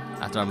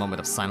 After a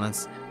moment of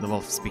silence, the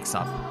wolf speaks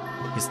up,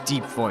 his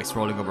deep voice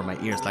rolling over my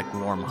ears like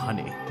warm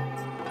honey.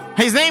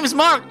 His name's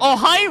Mark! Oh,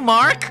 hi,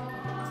 Mark!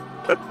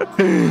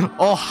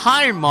 Oh,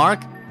 hi,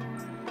 Mark!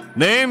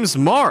 Name's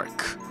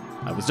Mark.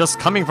 I was just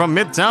coming from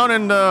Midtown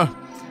and,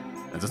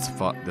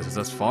 this is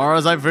as far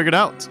as I've figured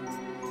out.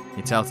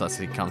 He tells us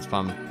he comes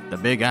from the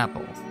Big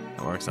Apple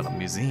and works at a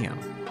museum.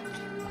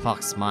 The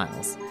fox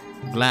smiles,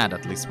 glad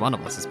at least one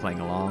of us is playing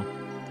along.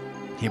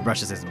 He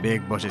brushes his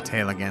big bushy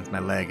tail against my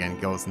leg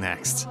and goes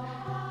next.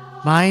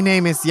 My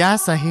name is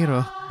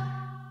Yasahiro,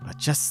 but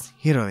just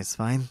Hiro is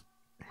fine.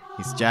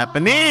 He's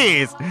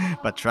Japanese,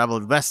 but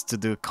traveled west to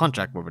do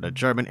contract work with a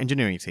German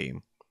engineering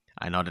team.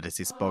 I nodded as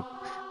he spoke,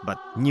 but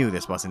knew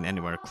this wasn't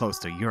anywhere close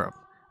to Europe,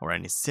 or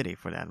any city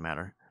for that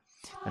matter.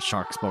 The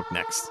shark spoke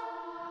next.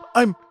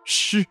 I'm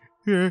He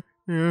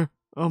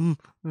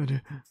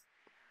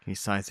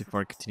sighs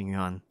before continuing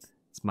on,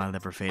 smile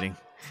never fading.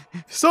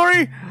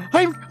 Sorry,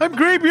 I'm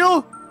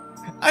Gabriel.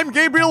 I'm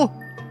Gabriel.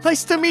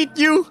 Nice to meet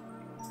you.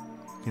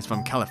 He's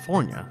from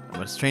California and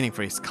was training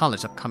for his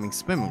college upcoming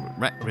swim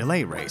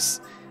relay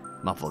race.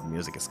 Muffled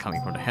music is coming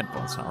from the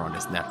headphones around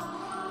his neck,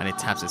 and he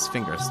taps his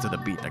fingers to the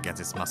beat against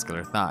his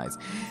muscular thighs.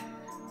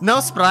 No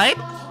Sprite?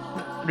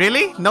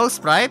 Really? No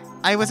Sprite?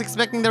 I was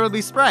expecting there would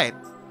be Sprite.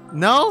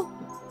 No?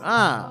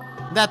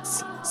 That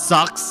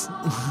sucks.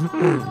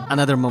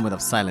 Another moment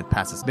of silence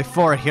passes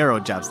before Hiro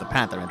jabs the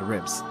panther in the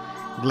ribs,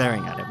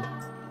 glaring at him.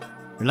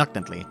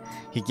 Reluctantly,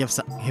 he gives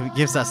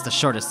us the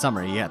shortest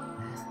summary yet,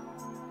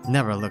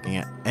 never looking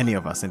at any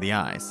of us in the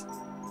eyes.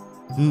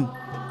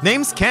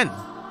 Name's Ken.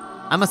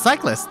 I'm a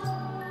cyclist.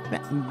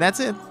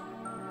 That's it.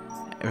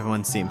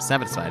 Everyone seems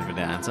satisfied with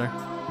the answer,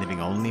 leaving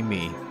only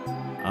me.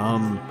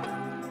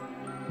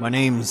 My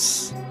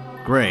name's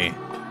Gray.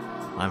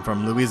 I'm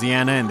from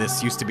Louisiana and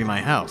this used to be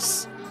my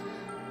house.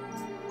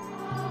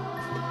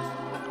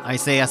 I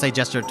say as I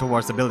gesture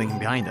towards the building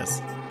behind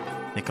us.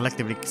 They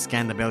collectively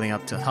scan the building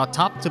up to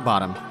top to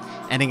bottom,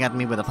 ending at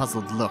me with a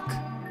puzzled look.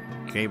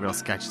 Gabriel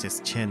scratched his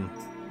chin.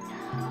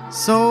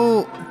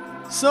 So,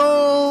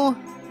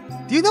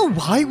 do you know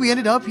why we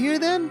ended up here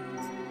then?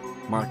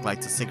 Mark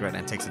lights a cigarette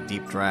and takes a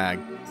deep drag,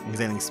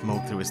 exhaling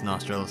smoke through his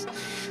nostrils.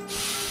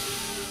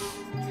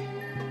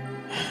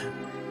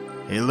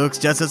 He looks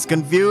just as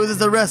confused as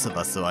the rest of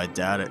us, so I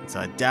doubt it.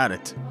 I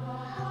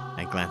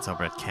glance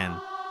over at Ken.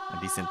 A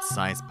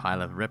decent-sized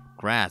pile of ripped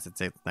grass that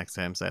sits next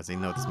to him, so as he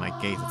notices my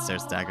gaze, it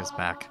stares daggers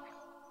back.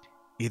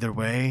 Either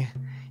way,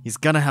 he's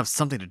gonna have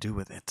something to do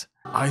with it.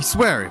 I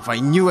swear, if I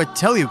knew, I'd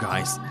tell you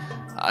guys.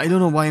 I don't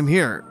know why I'm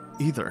here,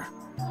 either.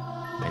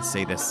 I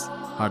say this,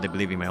 hardly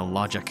believing my own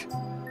logic.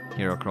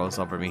 Hiro crawls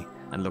over me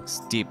and looks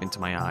deep into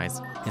my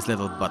eyes, his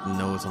little button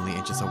nose only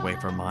inches away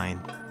from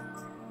mine.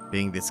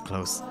 Being this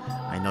close,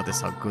 I notice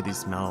how good he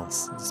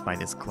smells,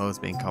 despite his clothes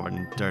being covered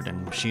in dirt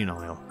and machine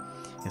oil.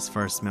 His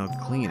fur smelled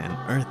clean and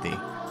earthy,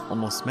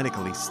 almost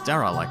medically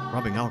sterile like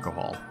rubbing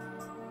alcohol.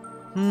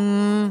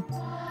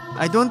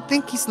 I don't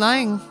think he's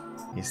lying.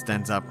 He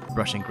stands up,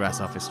 brushing grass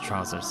off his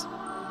trousers.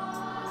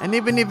 And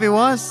even if he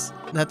was,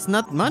 that's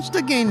not much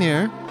to gain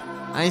here.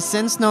 I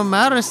sense no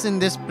malice in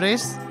this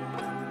place.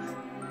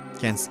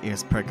 Ken's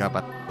ears perk up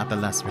at the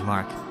last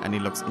remark, and he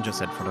looks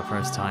interested for the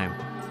first time.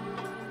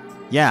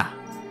 Yeah,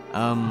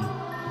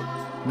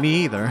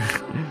 me either.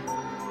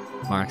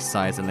 Mark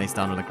sighs and lays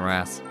down on the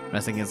grass,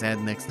 resting his head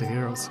next to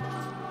Hiro's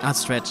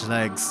outstretched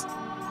legs.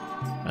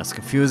 As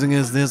confusing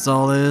as this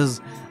all is,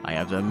 I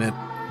have to admit,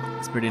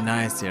 it's pretty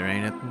nice here,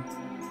 ain't it?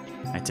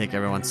 I take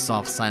everyone's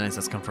soft silence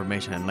as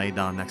confirmation and lay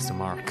down next to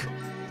Mark.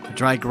 The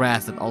dry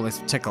grass that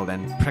always tickled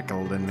and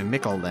prickled and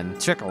mimickled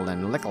and trickled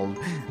and lickled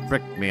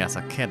pricked me as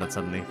a kid that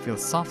suddenly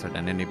feels softer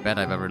than any bed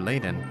I've ever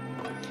laid in.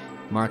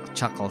 Mark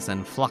chuckles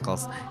and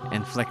fluckles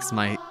and flicks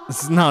my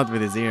snout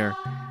with his ear.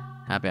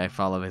 Happy I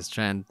follow his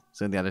trend,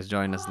 soon the others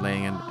join us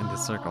laying in the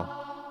circle.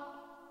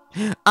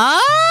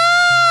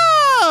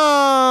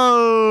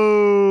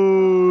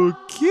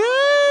 Okay!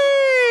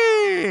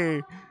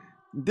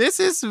 This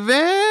is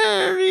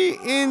very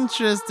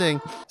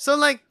interesting. So,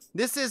 like,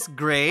 this is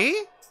Gray?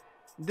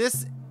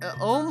 This,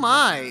 oh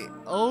my.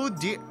 Oh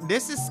dear.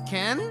 This is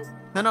Ken?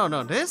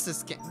 No, this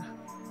is Ken.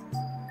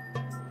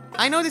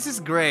 I know this is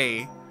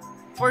Gray.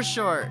 For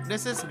sure.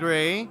 This is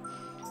Gray.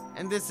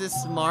 And this is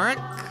Mark,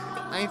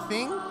 I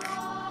think.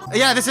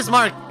 Yeah, this is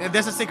Mark.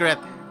 There's a cigarette.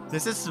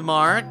 This is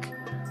Mark.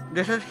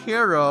 This is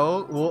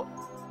Hiro.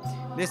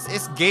 This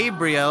is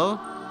Gabriel.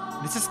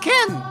 This is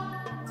Ken.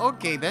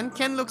 Okay, then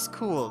Ken looks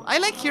cool. I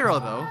like Hiro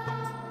though.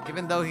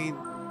 Even though he...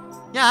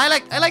 Yeah, I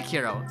like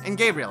Hiro. And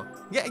Gabriel.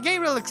 Yeah,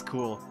 Gabriel looks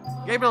cool.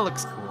 Gabriel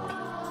looks cool.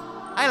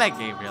 I like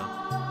Gabriel.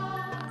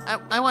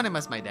 I want him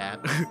as my dad.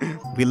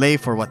 We lay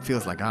for what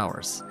feels like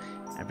hours.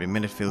 Every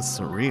minute feels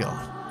surreal,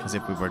 as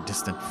if we were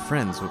distant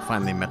friends who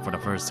finally met for the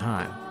first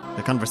time.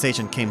 The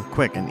conversation came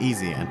quick and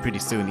easy, and pretty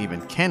soon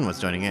even Ken was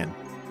joining in,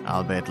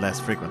 albeit less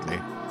frequently.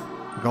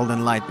 The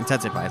golden light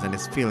intensifies and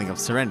this feeling of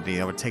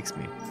serenity overtakes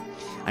me.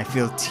 I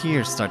feel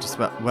tears start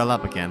to well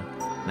up again,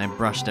 and I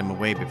brush them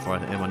away before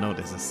anyone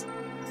notices.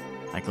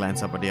 I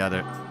glance up at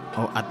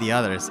the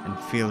others and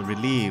feel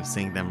relieved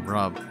seeing them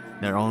rub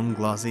their own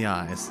glossy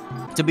eyes.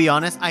 To be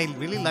honest, I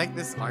really like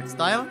this art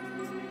style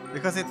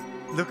because it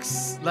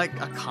looks like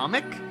a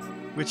comic,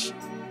 which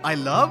I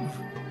love.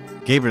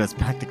 Gabriel is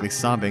practically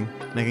sobbing,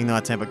 making no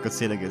attempt at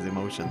concealing his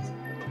emotions.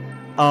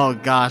 Oh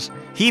gosh,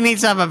 he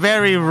needs to have a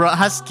very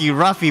husky,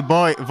 ruffy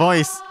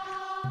voice.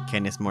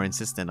 Ken is more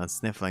insistent on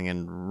sniffling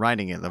and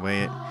riding it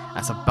away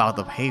as a bout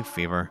of hay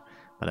fever,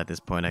 but at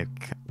this point I've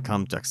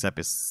come to accept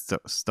his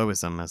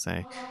stoicism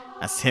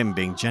as him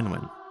being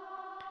genuine.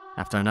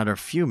 After another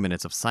few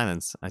minutes of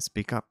silence, I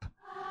speak up,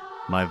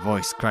 my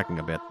voice cracking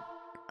a bit.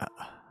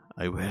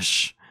 I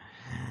wish.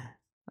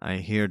 I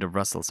hear the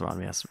rustles around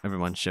me as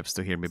everyone shifts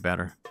to hear me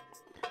better.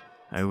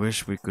 I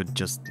wish we could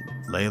just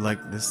stay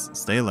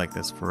like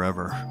this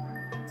forever.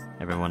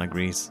 Everyone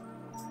agrees.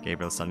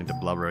 Gabriel's starting to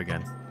blubber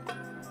again.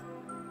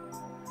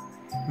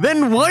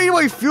 Then why do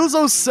I feel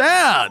so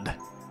sad?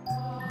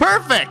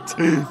 Perfect!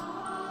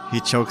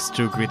 He chokes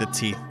through gritted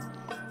teeth.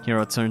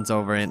 Hero turns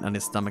over on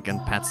his stomach and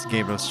pats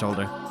Gabriel's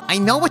shoulder. I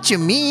know what you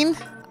mean!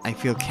 I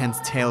feel Ken's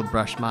tail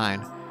brush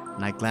mine,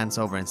 and I glance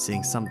over and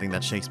seeing something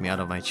that shakes me out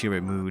of my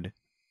cheery mood.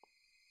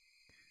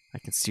 I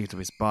can see through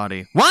his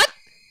body. What?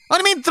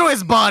 What do you mean through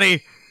his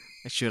body?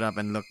 I shoot up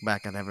and look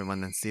back at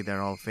everyone and see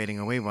they're all fading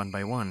away one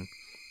by one.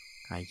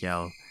 I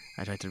yell.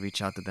 I try to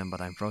reach out to them,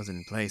 but I'm frozen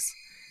in place.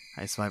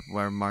 I swipe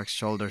where Mark's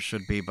shoulder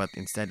should be, but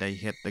instead I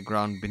hit the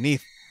ground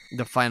beneath.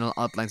 The final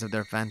outlines of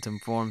their phantom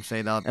forms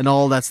fade out, and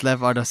all that's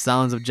left are the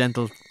sounds of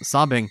gentle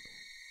sobbing.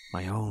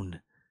 My own.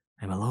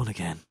 I'm alone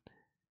again.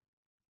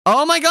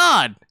 Oh my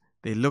god!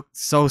 They looked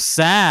so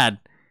sad.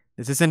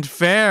 This isn't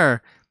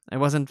fair. I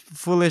wasn't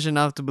foolish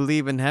enough to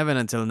believe in heaven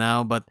until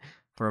now, but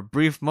for a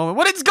brief moment,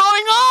 what is going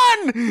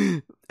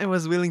on? I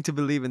was willing to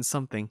believe in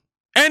something.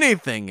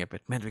 Anything, if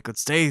it meant we could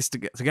stay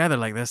together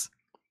like this.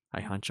 I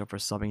hunch over,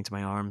 sobbing to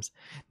my arms,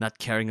 not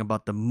caring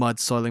about the mud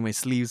soiling my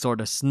sleeves or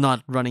the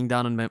snot running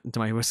down into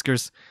my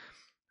whiskers.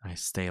 I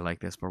stay like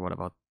this for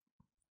about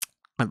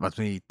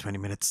maybe 20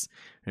 minutes,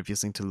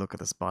 refusing to look at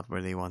the spot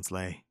where they once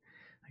lay.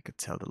 I could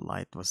tell the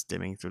light was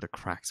dimming through the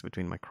cracks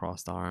between my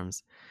crossed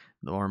arms.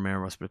 The warm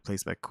air was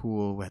replaced by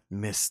cool, wet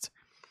mist.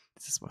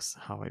 This was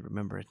how I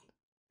remember it.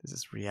 This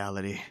is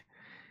reality.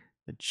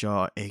 The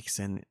jaw aches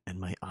and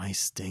my eyes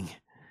sting.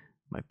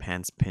 My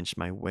pants pinch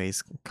my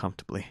waist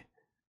comfortably.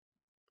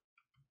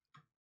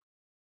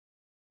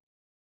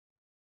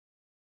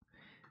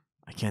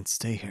 I can't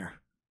stay here.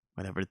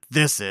 Whatever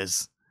this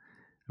is.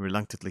 I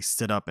reluctantly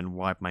stood up and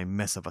wiped my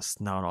mess of a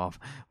snout off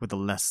with the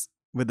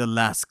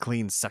last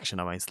clean section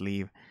of my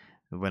sleeve.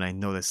 When I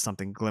noticed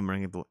something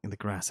glimmering in the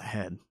grass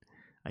ahead,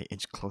 I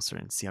inch closer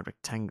and see a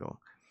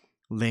rectangle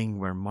laying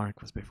where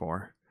Mark was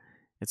before.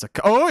 It's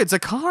a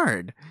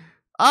card.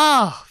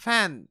 Oh,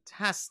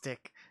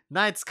 fantastic.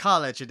 Knights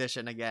College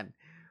edition again.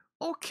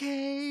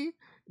 Okay.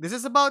 This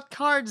is about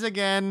cards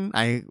again.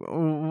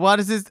 What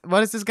is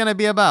this gonna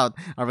be about?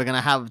 Are we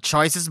gonna have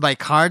choices by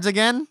cards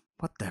again?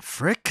 What the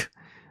frick?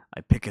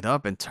 I pick it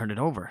up and turn it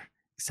over,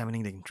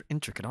 examining the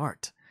intricate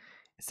art.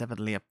 It's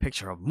evidently a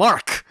picture of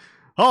Mark.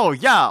 Oh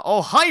yeah,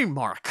 oh hi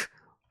Mark.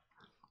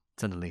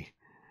 Suddenly,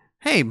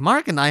 hey,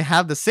 Mark and I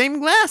have the same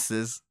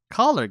glasses.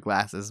 Collar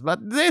glasses, but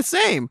they're the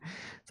same.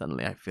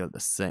 Suddenly I feel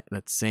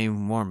that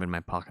same warmth in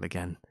my pocket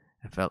again.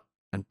 I felt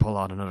and pull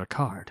out another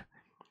card.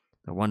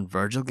 The one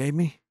Virgil gave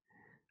me?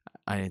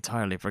 I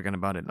entirely forgot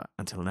about it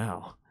until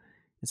now.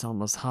 It's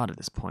almost hot at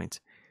this point,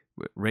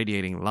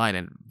 radiating light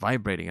and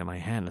vibrating in my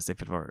hand as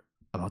if it were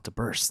about to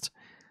burst.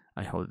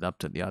 I hold it up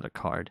to the other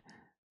card.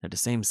 They're the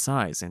same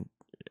size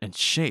and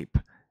shape,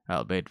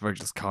 albeit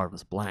Virgil's card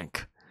was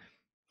blank.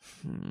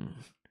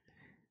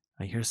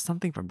 I hear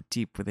something from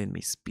deep within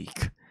me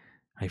speak.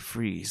 I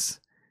freeze.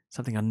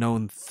 Something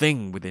unknown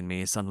thing within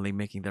me is suddenly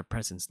making their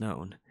presence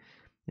known.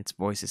 Its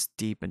voice is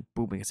deep and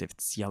booming as if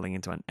it's yelling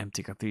into an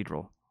empty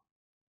cathedral.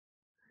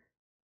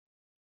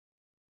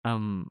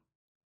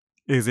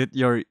 Is it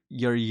your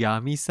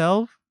Yami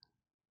self?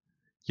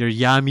 Your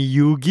Yami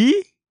Yugi?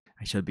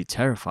 I should be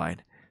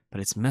terrified, but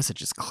its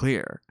message is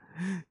clear.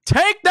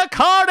 Take the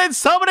card and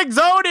summon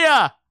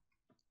Exodia!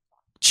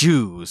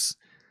 Choose.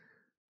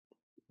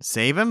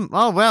 Save him?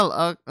 Oh,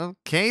 well,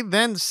 okay,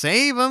 then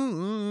save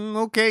him.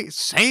 Okay,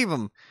 save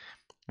him.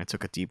 I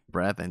took a deep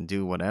breath and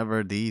do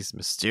whatever these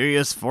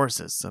mysterious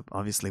forces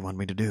obviously want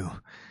me to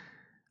do.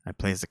 I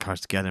place the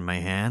cards together in my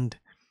hand.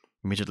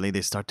 Immediately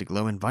they start to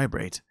glow and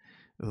vibrate.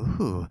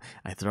 Ooh,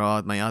 I throw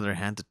out my other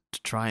hand to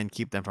try and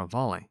keep them from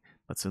falling,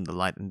 but soon the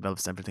light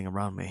envelops everything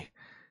around me.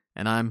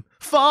 And I'm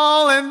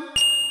falling,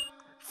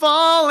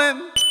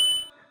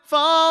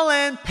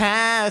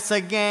 pass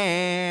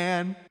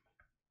again.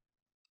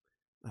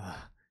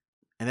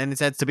 And then it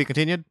says to be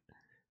continued.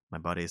 My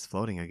body is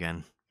floating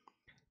again.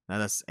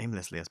 Not as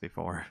aimlessly as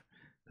before.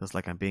 Feels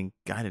like I'm being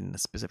guided in a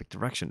specific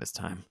direction this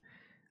time.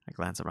 I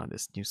glance around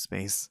this new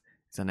space.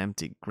 It's an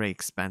empty, gray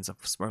expanse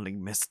of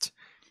swirling mist.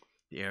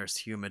 The air is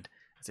humid,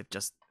 as if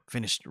just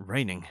finished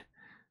raining.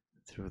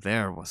 Through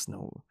there was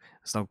no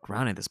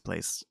ground in this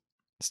place.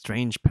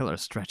 Strange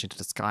pillars stretch into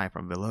the sky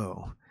from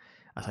below.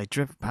 As I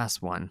drift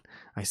past one,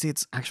 I see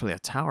it's actually a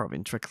tower of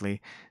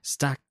intricately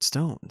stacked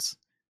stones,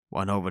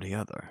 one over the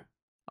other,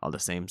 all the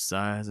same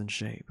size and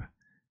shape.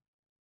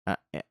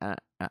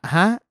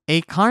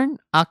 Acorn?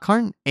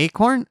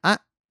 Acorn?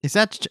 Is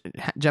that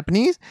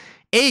Japanese?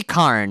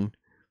 Acorn!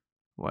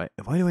 Why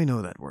do I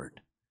know that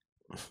word?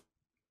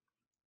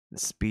 The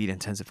speed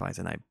intensifies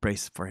and I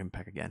brace for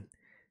impact again,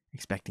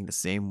 expecting the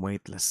same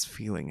weightless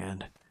feeling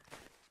and...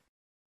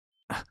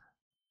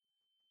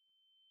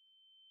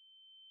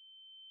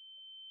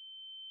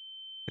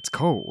 It's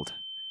cold.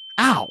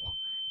 Ow!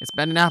 It's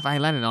bad enough I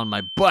landed on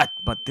my butt,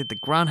 but did the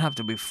ground have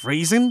to be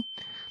freezing?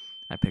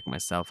 I pick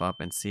myself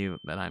up and see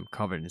that I'm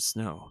covered in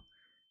snow.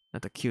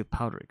 Not the cute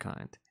powdery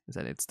kind.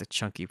 Instead, it's the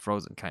chunky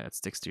frozen kind that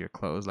sticks to your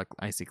clothes like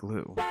icy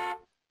glue.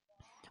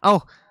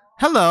 Oh,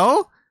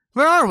 hello!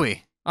 Where are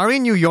we? Are we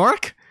in New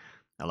York?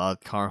 A loud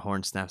car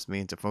horn snaps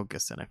me into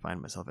focus, and I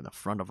find myself in the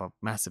front of a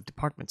massive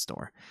department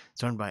store,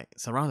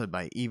 surrounded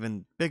by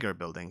even bigger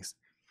buildings.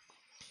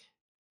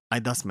 I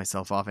dust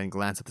myself off and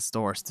glance at the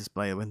store's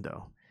display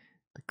window.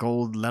 The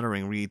gold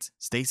lettering reads,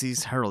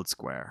 Stacy's Herald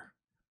Square.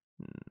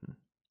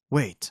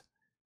 Wait,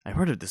 I've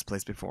heard of this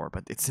place before,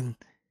 but it's in...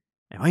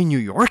 Am I in New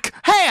York?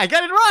 Hey, I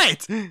got it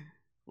right!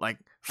 Like,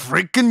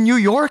 freaking New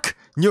York?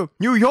 New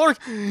York?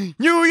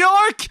 New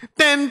York!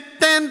 Dun,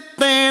 dun,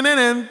 dun,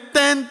 dun,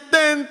 dun,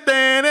 dun,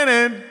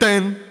 dun,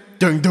 dun,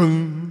 dun,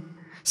 dun.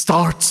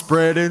 Start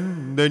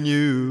spreading the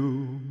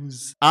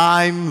news.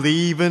 I'm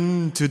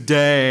leaving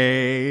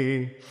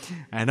today.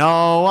 And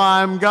oh,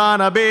 I'm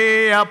gonna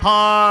be a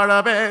part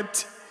of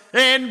it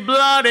in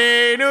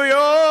bloody New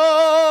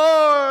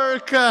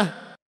York.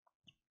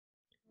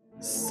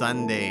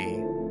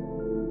 Sunday,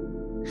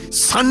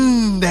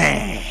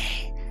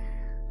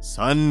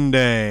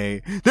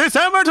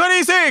 December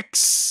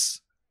 26th.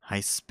 I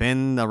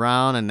spin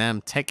around and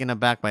am taken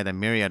aback by the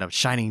myriad of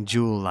shining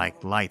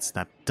jewel-like lights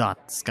that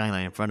dot the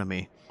skyline in front of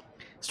me,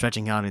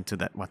 stretching out into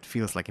that what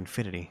feels like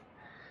infinity.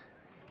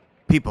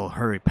 People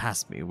hurry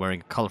past me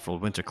wearing colorful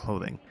winter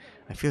clothing.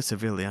 I feel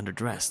severely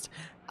underdressed.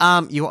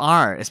 You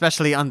are,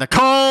 especially on the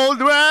cold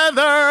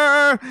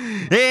weather,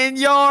 in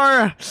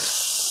your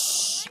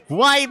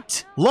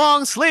white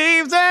long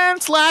sleeves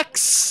and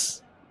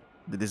slacks.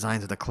 The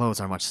designs of the clothes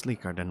are much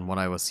sleeker than what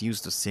I was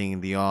used to seeing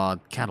in the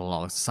odd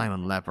catalogs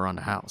Simon left around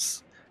the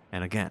house.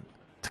 And again,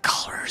 the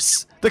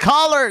collars! The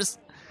collars!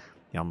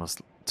 They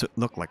almost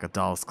look like a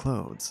doll's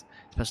clothes,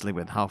 especially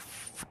with how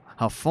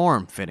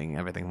form-fitting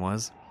everything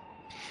was.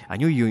 I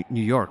knew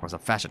New York was a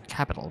fashion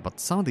capital, but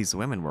some of these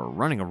women were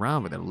running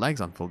around with their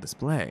legs on full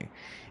display,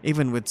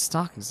 even with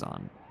stockings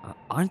on.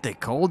 Aren't they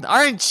cold?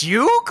 Aren't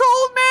you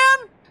cold,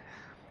 man?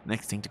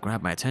 Next thing to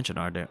grab my attention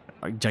are the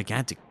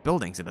gigantic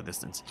buildings in the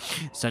distance,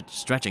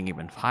 stretching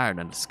even higher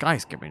than the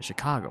skyscraper in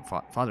Chicago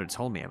Father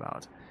told me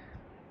about.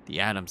 The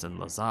Adams and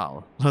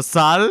LaSalle.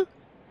 LaSalle?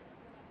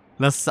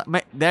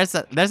 There's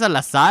a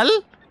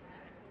LaSalle?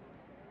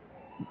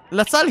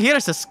 LaSalle here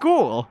is a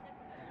school.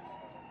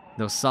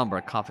 Those somber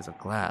coffins of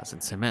glass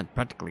and cement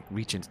practically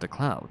reach into the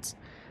clouds,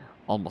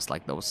 almost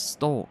like those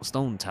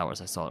stone towers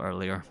I saw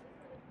earlier.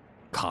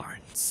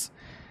 Cairns.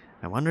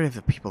 I wonder if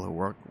the people who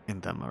work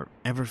in them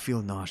ever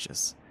feel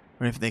nauseous,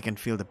 or if they can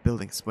feel the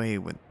building sway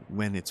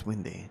when it's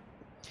windy.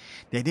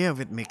 The idea of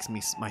it makes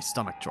my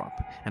stomach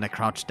drop, and I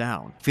crouch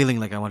down, feeling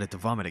like I wanted to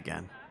vomit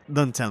again.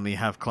 Don't tell me you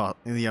have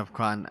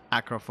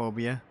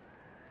acrophobia.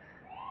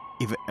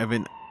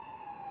 Even...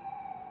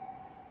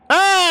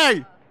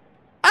 Hey!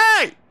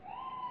 Hey!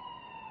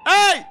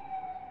 Hey!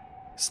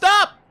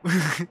 Stop!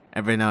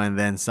 Every now and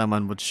then,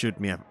 someone would shoot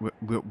me a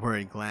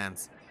worried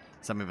glance.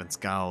 Some even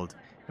scowled.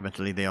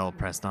 Eventually, they all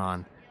pressed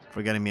on,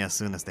 forgetting me as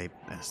soon as they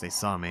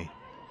saw me.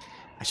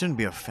 I shouldn't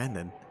be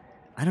offended.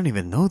 I don't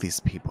even know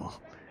these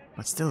people.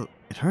 But still,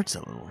 it hurts a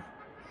little.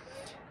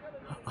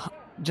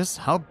 Just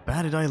how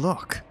bad did I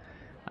look?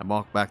 I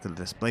walk back to the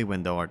display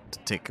window to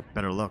take a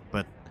better look,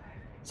 but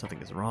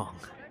something is wrong.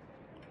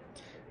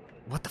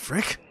 What the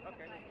frick?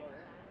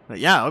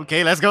 Yeah,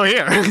 okay, let's go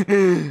here.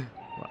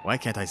 Why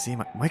can't I see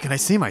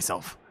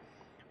myself?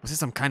 Was this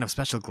some kind of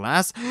special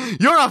glass?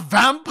 You're a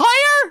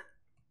vampire?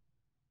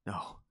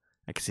 No,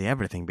 I can see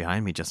everything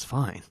behind me just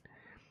fine.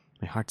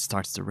 My heart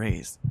starts to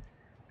race.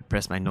 I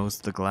press my nose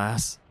to the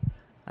glass.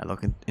 I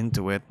look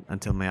into it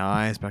until my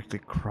eyes practically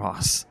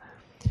cross.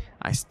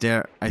 I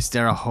stare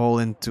a hole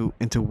into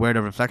where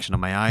the reflection of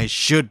my eyes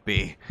should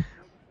be.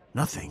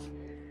 Nothing.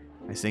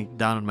 I sink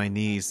down on my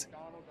knees,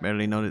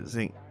 barely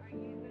noticing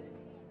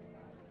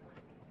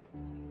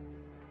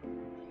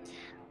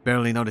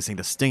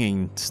the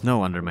stinging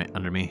snow under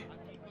me.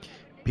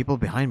 People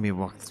behind me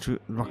walk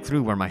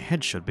through where my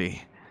head should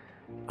be.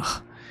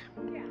 Ugh,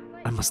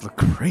 I must look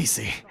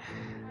crazy.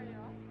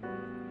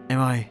 Am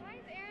I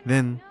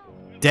then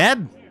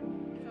dead?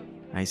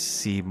 I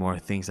see more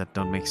things that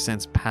don't make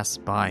sense pass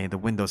by in the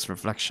window's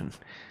reflection.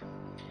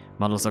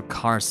 Models of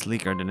cars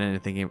sleeker than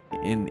anything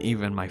in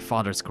even my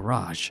father's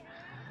garage.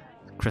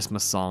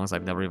 Christmas songs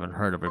I've never even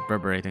heard of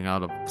reverberating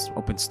out of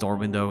open store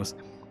windows.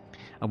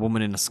 A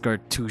woman in a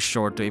skirt too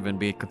short to even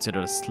be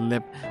considered a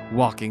slip,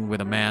 walking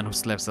with a man who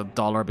slips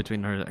 $1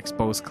 between her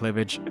exposed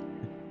cleavage.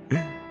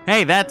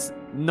 Hey, that's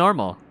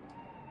normal.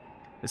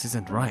 This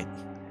isn't right.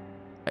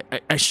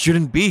 I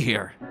shouldn't be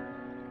here.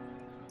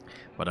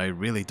 But I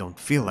really don't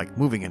feel like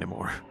moving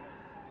anymore.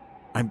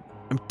 I'm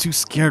too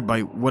scared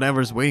by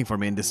whatever's waiting for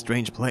me in this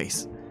strange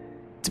place.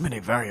 Too many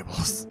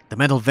variables. The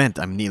metal vent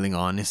I'm kneeling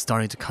on is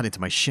starting to cut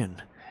into my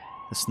shin.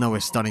 The snow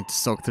is starting to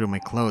soak through my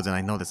clothes, and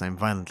I notice I'm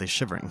violently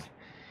shivering.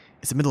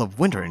 It's the middle of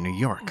winter in New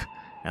York,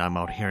 and I'm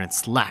out here in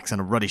slacks and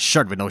a ruddy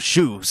shirt with no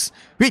shoes.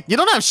 Wait, you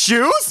don't have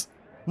shoes?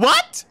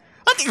 What?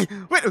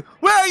 Wait,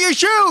 where are your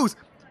shoes?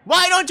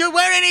 Why don't you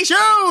wear any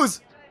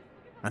shoes?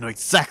 I know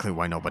exactly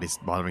why nobody's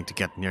bothering to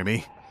get near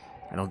me.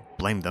 I don't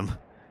blame them.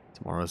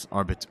 Tomorrow's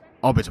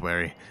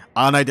obituary.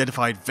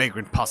 Unidentified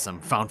vagrant possum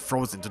found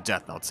frozen to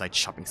death outside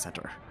shopping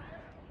center.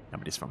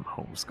 Nobody's from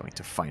home's going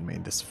to find me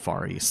in this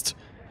Far East.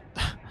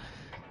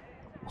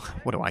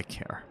 What do I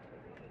care?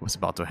 I was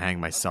about to hang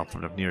myself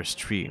from the nearest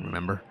tree,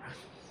 remember?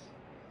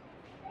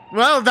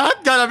 Well,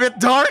 that got a bit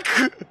dark!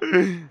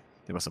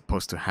 It was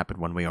supposed to happen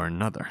one way or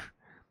another.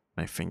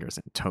 My fingers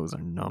and toes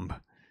are numb.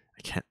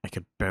 I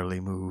could barely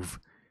move.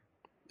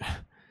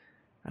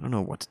 I don't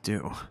know what to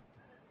do.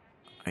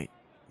 I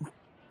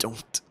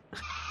don't.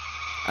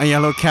 A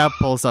yellow cab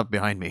pulls up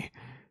behind me,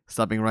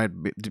 stopping right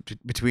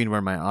between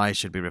where my eyes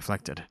should be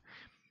reflected.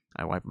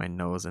 I wipe my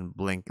nose and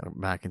blink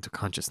back into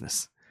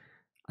consciousness.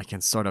 I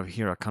can sort of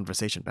hear a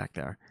conversation back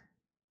there.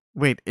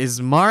 Wait,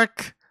 is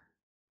Mark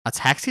a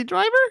taxi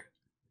driver?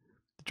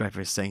 The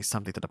driver is saying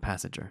something to the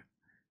passenger.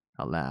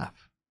 I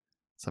laugh.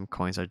 Some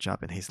coins are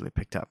dropped and hastily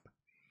picked up.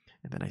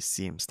 And then I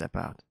see him step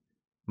out.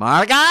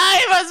 Mark,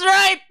 I was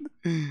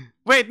right!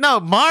 Wait, no,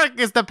 Mark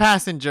is the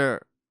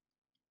passenger.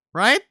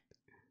 Right?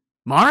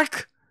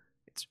 Mark?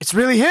 It's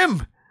really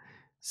him!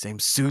 Same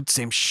suit,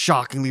 same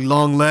shockingly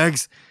long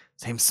legs,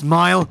 same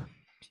smile.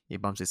 He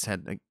bumps his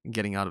head,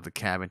 getting out of the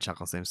cab, and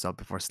chuckles to himself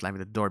before slamming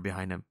the door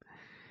behind him.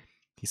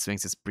 He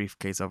swings his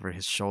briefcase over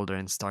his shoulder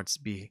and starts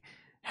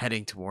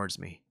heading towards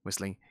me,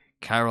 whistling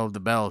Carol of the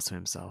Bells to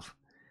himself.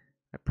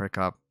 I perk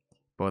up,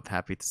 both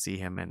happy to see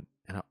him and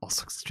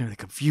also extremely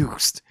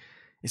confused.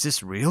 Is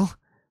this real?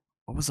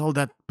 What was all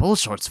that pull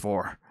shorts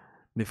for?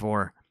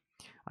 Before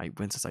I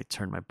wince as I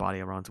turn my body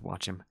around to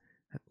watch him,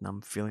 that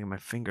numb feeling in my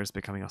fingers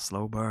becoming a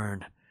slow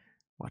burn.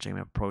 Watching him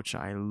approach,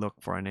 I look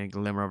for any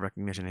glimmer of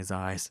recognition in his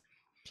eyes.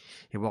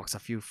 He walks a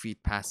few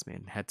feet past me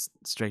and heads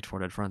straight for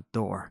the front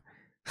door.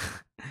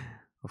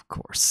 Of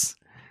course.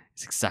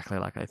 It's exactly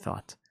like I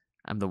thought.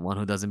 I'm the one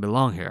who doesn't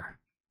belong here.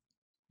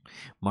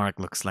 Mark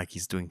looks like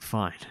he's doing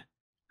fine.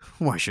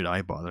 Why should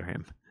I bother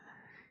him?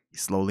 He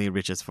slowly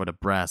reaches for the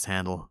brass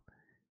handle.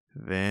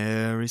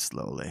 Very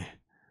slowly.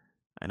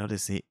 I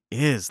notice he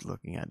is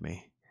looking at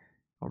me,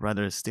 or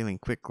rather stealing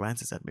quick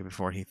glances at me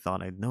before he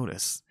thought I'd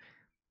notice.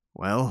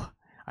 Well,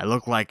 I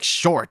look like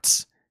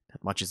shorts.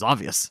 That much is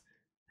obvious.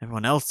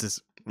 Everyone else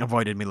has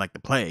avoided me like the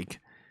plague.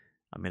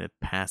 A minute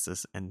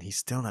passes, and he's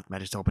still not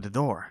managed to open the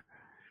door.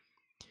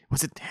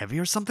 Was it heavy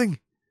or something?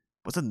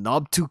 Was the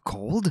knob too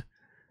cold?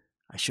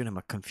 I shoot him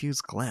a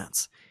confused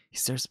glance. He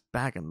stares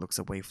back and looks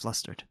away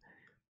flustered.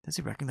 Does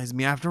he recognize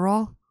me after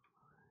all?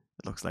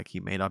 It looks like he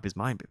made up his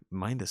mind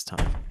this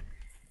time.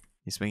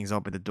 He swings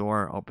open the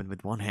door, open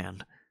with one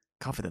hand,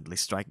 confidently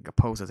striking a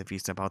pose as if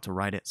he's about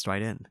to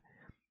stride in.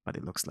 But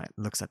he looks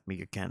at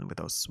me again with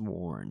those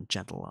worn,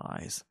 gentle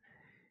eyes.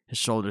 His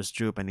shoulders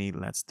droop and he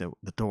lets the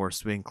door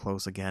swing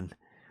close again.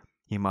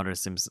 He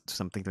mutters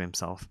something to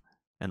himself,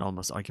 and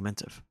almost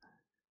argumentative.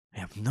 I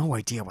have no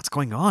idea what's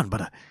going on,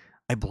 but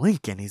I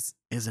blink and he's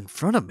in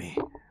front of me.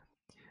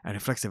 I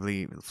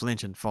reflexively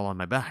flinch and fall on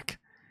my back.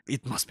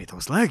 It must be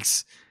those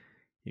legs.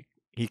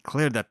 He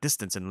cleared that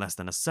distance in less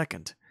than a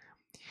second.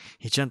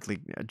 He gently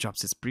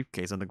drops his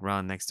briefcase on the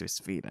ground next to his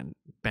feet and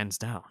bends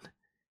down,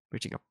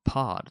 reaching a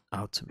paw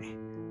out to me.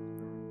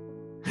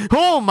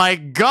 Oh my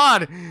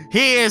god!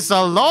 He is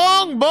a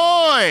long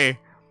boy!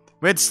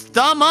 With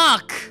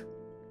stomach!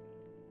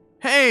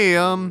 Hey,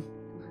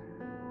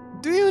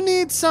 do you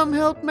need some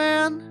help,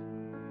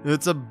 man?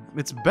 It's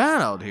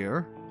bad out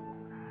here.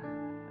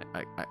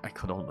 I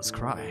could almost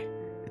cry.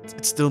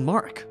 It's still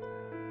Mark.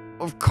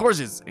 Of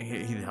course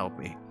he'd help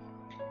me.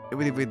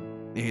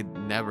 We'd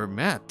never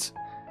met.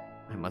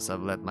 I must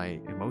have let my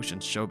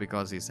emotions show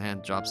because his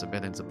hand drops a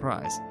bit in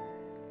surprise.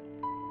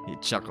 He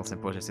chuckles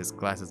and pushes his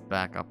glasses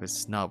back up his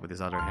snout with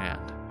his other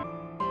hand.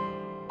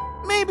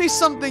 Maybe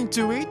something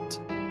to eat?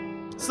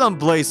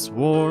 Someplace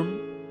warm?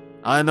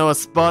 I know a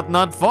spot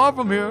not far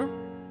from here.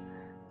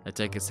 I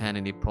take his hand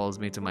and he pulls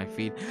me to my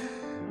feet.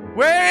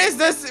 Where is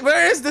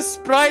the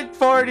Sprite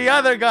for the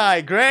other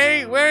guy,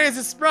 Gray? Where is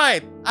the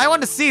Sprite? I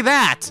want to see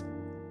that!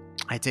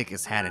 I take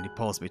his hand and he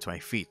pulls me to my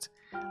feet.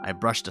 I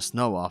brush the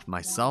snow off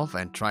myself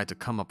and try to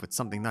come up with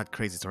something not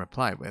crazy to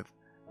reply with.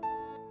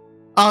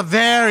 Oh,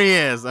 there he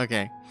is!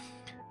 Okay.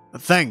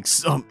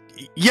 Thanks.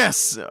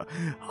 Yes!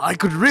 I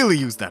could really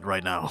use that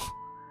right now.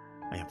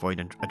 I avoid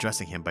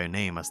addressing him by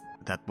name as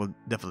that will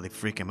definitely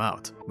freak him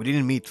out. We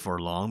didn't meet for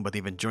long, but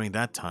even during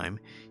that time,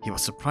 he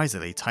was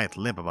surprisingly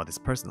tight-lipped about his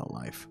personal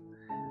life.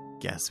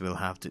 Guess we'll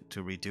have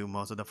to redo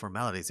most of the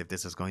formalities if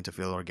this is going to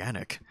feel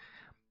organic.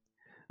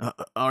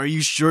 Are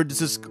you sure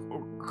this is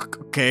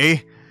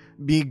okay?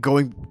 Me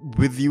going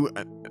with you,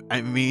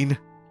 I mean...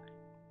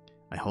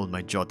 I hold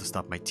my jaw to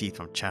stop my teeth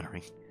from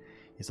chattering.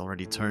 He's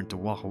already turned to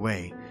walk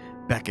away,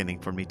 beckoning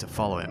for me to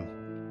follow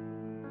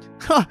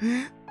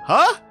him.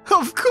 Huh?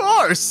 Of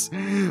course!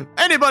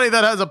 Anybody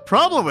that has a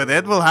problem with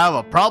it will have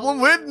a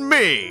problem with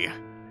me!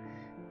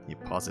 He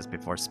pauses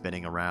before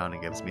spinning around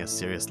and gives me a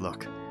serious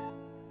look.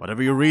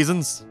 Whatever your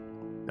reasons,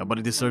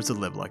 nobody deserves to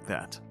live like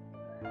that.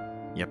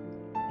 Yep,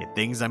 he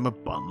thinks I'm a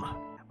bum.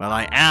 Well,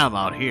 I am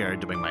out here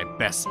doing my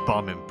best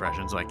bum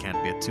impression, so I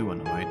can't be too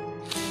annoyed.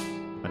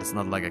 But it's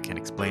not like I can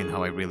explain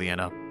how I really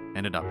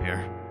ended up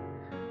here.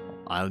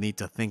 I'll need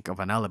to think of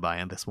an alibi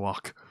on this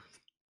walk.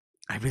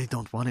 I really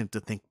don't want him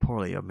to think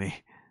poorly of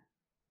me.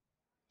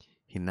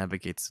 He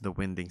navigates the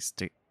winding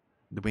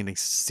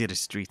city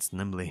streets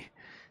nimbly,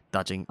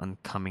 dodging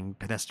oncoming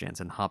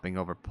pedestrians and hopping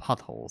over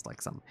potholes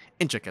like some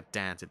intricate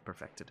dance it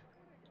perfected.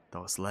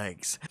 Those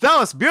legs.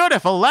 Those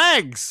beautiful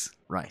legs!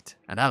 Right,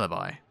 an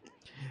alibi.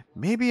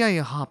 Maybe I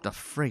hopped a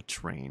freight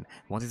train,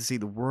 wanted to see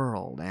the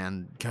world,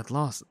 and got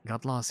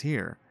lost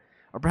here.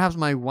 Or perhaps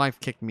my wife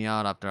kicked me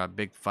out after a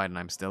big fight and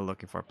I'm still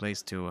looking for a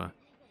place to,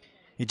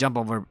 He jumped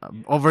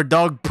over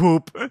dog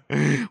poop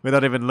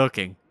without even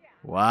looking.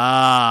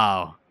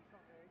 Wow.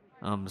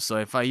 So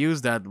if I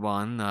use that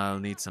one, I'll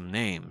need some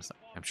names.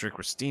 I'm sure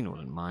Christine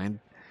wouldn't mind.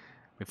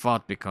 We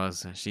fought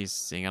because she's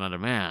seeing another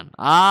man.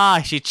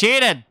 Ah, she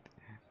cheated!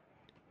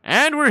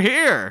 And we're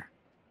here!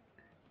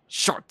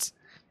 Short!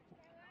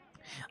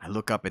 I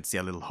look up and see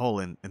a little hole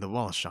in the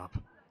wall shop.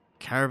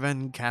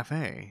 Caravan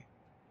Cafe.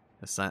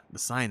 The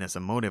sign has a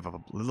motif of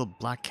a little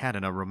black cat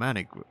in a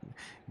romantic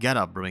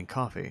get-up brewing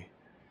coffee.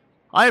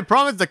 I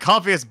promise the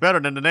coffee is better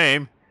than the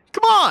name.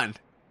 Come on!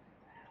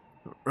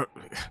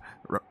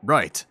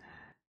 Right.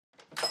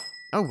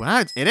 Oh,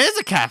 wow, it is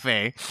a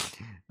cafe!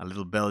 A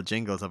little bell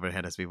jingles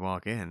overhead as we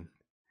walk in.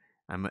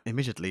 I'm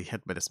immediately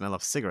hit by the smell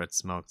of cigarette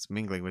smoke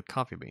mingling with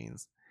coffee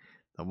beans.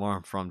 The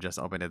warmth from just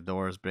opening the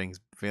doors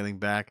brings feeling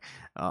back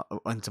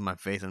onto my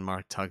face, and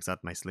Mark tugs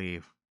at my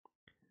sleeve.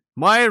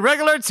 My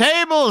regular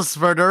tables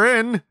further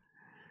in!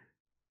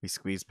 We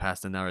squeeze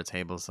past the narrow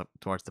tables up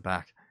towards the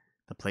back.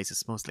 The place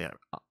is mostly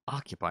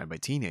occupied by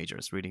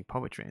teenagers reading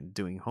poetry and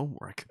doing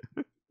homework.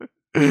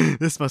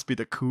 This must be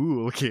the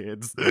cool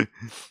kids.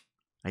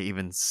 I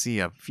even see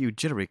a few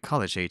jittery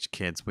college-age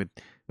kids with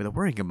a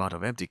worrying amount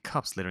of empty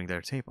cups littering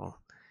their table.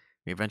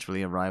 We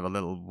eventually arrive at a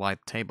little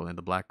white table in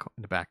the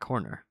back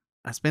corner.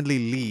 A spindly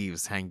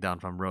leaves hang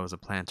down from rows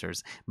of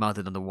planters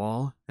mounted on the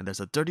wall, and there's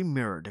a dirty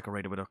mirror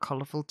decorated with a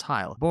colorful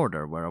tile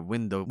border where a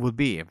window would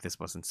be if this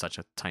wasn't such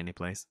a tiny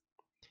place.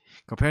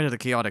 Compared to the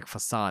chaotic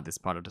facade, this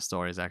part of the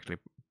store is actually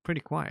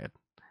pretty quiet.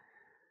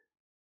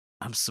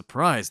 I'm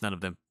surprised none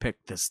of them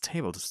picked this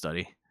table to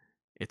study.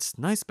 It's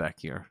nice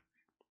back here.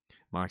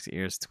 Mark's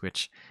ears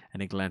twitch,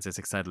 and he glances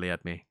excitedly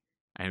at me.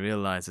 I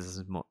realize this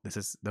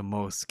is the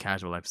most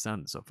casual I've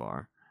sounded so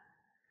far.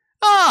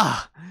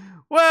 Ah!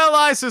 Well,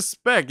 I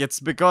suspect it's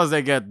because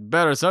they get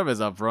better service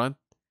up front.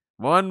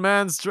 One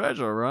man's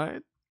treasure,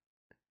 right?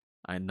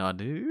 I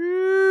nod.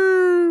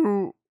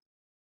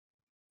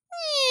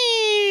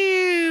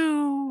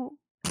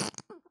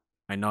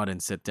 I nod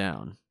and sit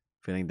down,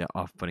 feeling the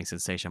off-putting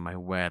sensation of my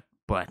wet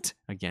butt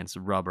against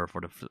rubber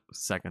for the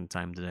second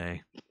time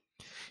today.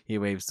 He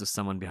waves to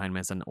someone behind me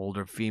as an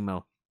older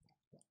female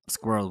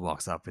squirrel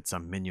walks up with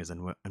some menus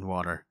and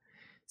water.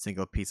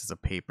 Single pieces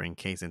of paper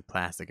encased in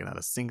plastic and not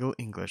a single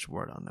English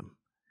word on them.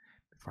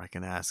 Before I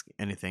can ask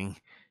anything,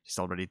 she's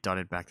already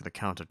darted back to the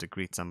counter to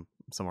greet some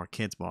more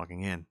kids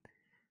walking in.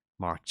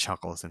 Mark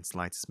chuckles and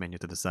slides his menu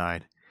to the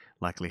side,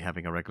 likely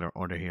having a regular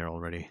order here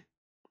already.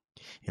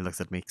 He looks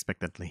at me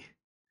expectantly.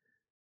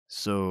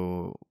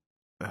 So,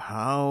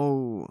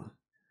 how...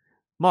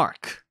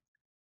 Mark.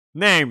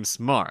 Name's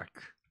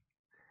Mark.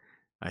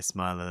 I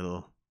smile a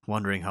little,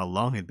 wondering how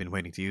long he'd been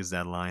waiting to use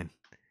that line.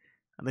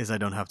 At least I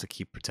don't have to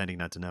keep pretending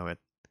not to know it.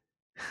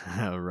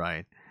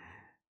 Right.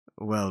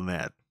 Well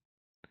met.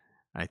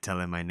 I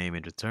tell him my name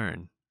in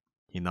return.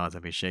 He nods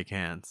and we shake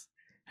hands,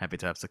 happy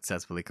to have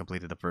successfully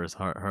completed the first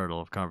hurdle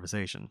of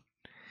conversation.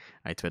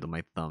 I twiddle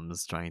my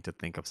thumbs, trying to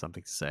think of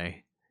something to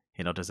say.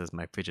 He notices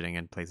my fidgeting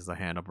and places a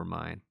hand over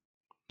mine.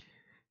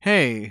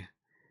 Hey,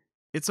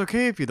 it's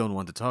okay if you don't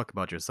want to talk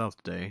about yourself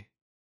today.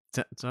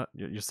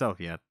 Yourself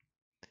yet.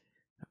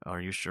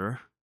 Are you sure?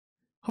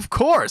 Of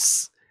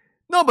course!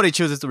 Nobody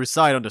chooses to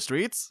reside on the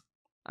streets.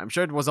 I'm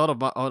sure it was out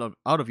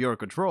of your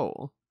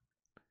control.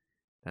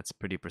 That's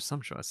pretty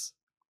presumptuous,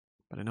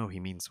 but I know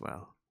he means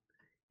well.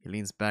 He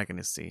leans back in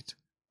his seat,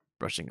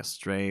 brushing a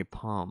stray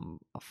palm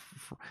of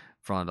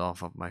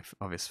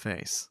his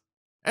face.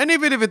 And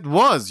even if it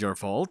was your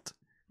fault,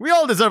 we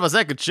all deserve a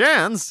second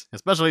chance,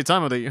 especially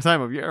time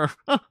of year.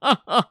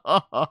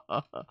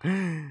 I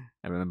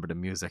remember the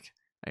music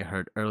I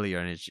heard earlier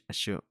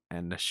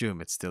and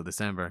assume it's still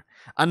December.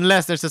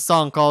 Unless there's a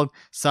song called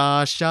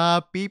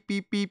Sasha beep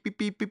beep beep beep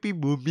beep beep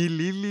beep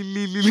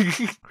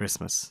boop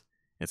Christmas.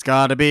 It's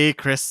gotta be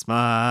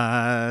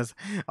Christmas,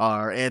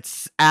 or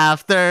it's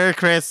after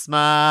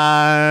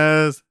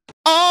Christmas.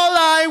 All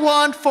I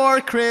want for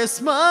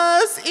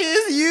Christmas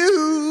is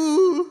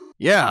you.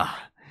 Yeah,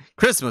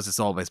 Christmas is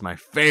always my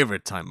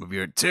favorite time of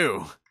year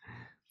too.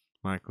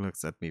 Mark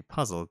looks at me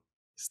puzzled,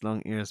 his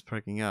long ears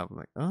perking up. I'm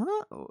like,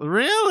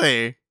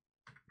 really?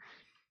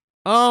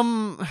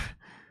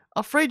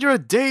 Afraid you're a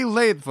day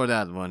late for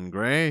that one,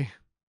 Gray.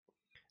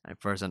 I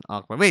force an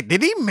awkward... Wait,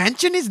 did he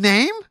mention his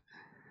name?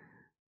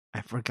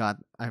 I forgot.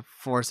 I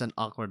force an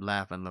awkward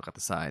laugh and look at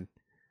the side.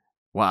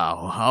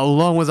 Wow, how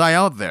long was I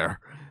out there?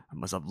 I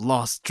must have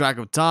lost track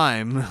of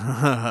time.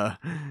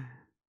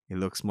 He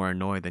looks more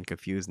annoyed than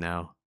confused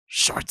now.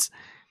 Shorts!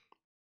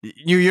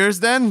 New Year's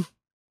then?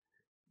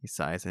 He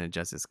sighs and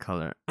adjusts his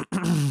color.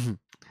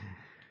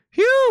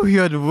 Phew, you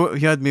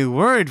had me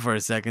worried for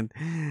a second.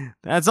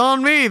 That's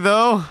on me,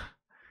 though.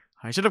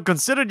 I should have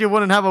considered you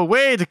wouldn't have a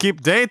way to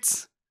keep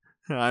dates.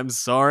 I'm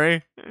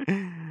sorry.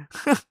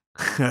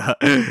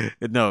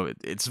 No,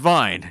 it's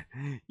fine.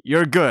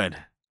 You're good.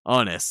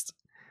 Honest.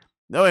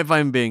 Though if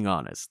I'm being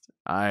honest,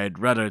 I'd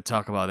rather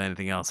talk about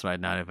anything else right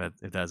now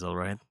if that's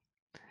alright.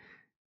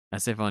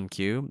 As if on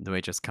cue, the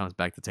waitress comes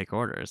back to take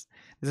orders.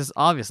 This is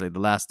obviously the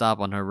last stop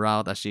on her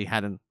route as she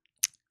hadn't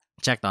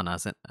checked on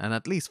us in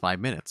at least 5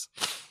 minutes.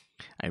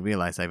 I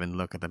realize I haven't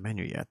looked at the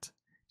menu yet.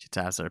 She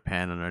taps her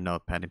pen on her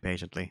notepad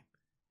impatiently.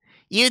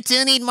 You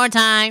two need more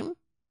time.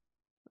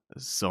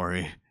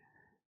 Sorry.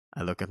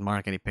 I look at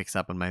Mark and he picks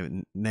up on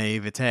my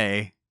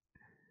naivete.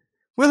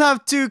 We'll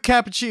have 2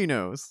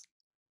 cappuccinos.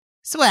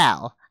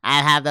 Swell.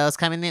 I'll have those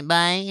coming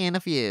by in a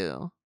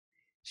few.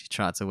 She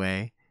trots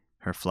away,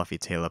 her fluffy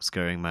tail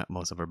obscuring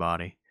most of her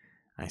body.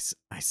 I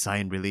sigh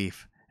in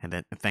relief and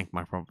then thank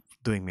Mark for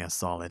doing me a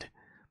solid.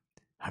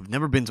 I've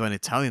never been to an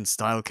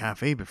Italian-style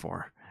cafe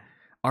before.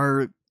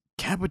 Are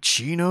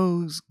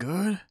cappuccinos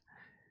good?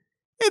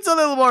 It's a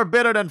little more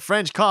bitter than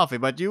French coffee,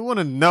 but you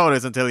wouldn't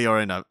notice until you're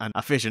an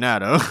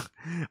aficionado.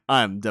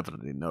 I'm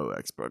definitely no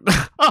expert.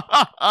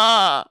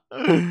 I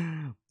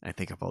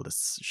think of all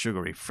this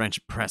sugary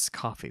French press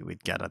coffee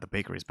we'd get at the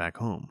bakeries back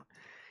home,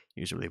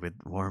 usually with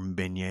warm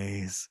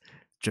beignets,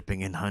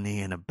 dripping in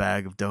honey and a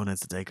bag of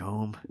donuts to take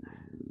home.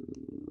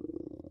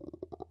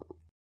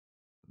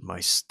 My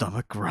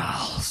stomach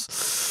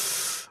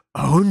growls.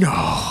 Oh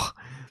no!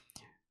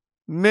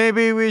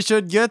 Maybe we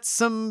should get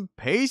some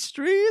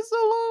pastries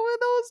along with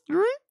those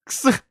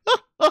drinks?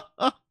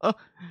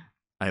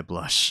 I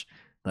blush.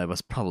 I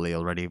was probably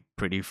already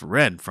pretty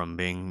red from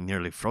being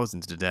nearly frozen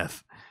to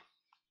death.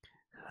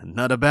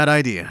 Not a bad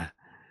idea.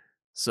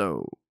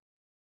 So,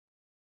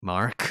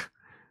 Mark?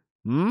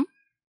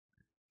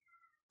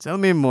 Tell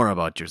me more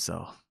about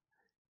yourself.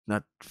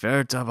 Not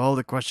fair to have all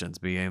the questions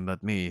be aimed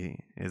at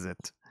me, is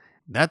it?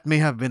 That may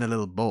have been a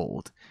little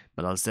bold,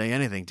 but I'll say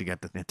anything to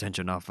get the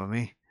attention off of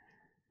me.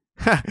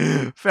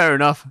 Fair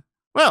enough.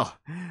 Well,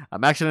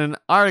 I'm actually an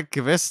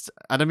archivist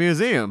at a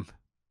museum.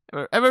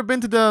 Ever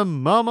been to the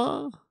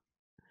MoMA?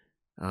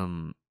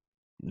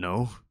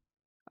 No.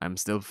 I'm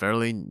still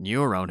fairly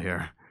new around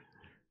here.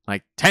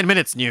 Like 10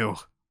 minutes new.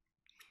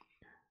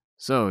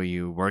 So,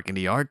 you work in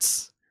the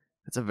arts?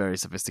 It's a very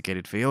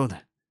sophisticated field,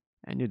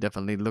 and you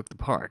definitely look the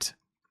part.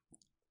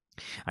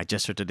 I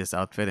gesture to this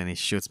outfit and he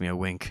shoots me a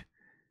wink.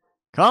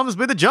 Comes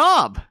with the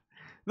job!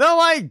 Though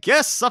I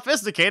guess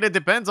sophisticated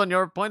depends on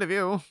your point of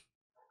view.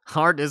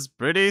 Art is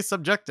pretty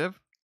subjective.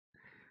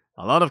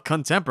 A lot of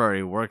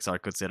contemporary works are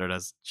considered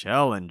as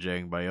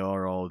challenging by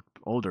your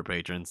older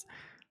patrons.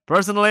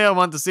 Personally, I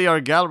want to see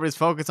our galleries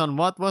focus on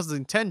what was the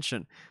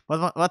intention,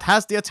 what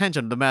has the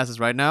attention of the masses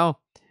right now,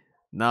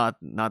 not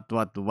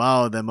what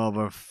wowed them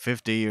over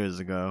 50 years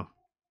ago.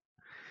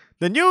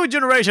 The new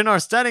generation are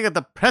standing at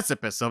the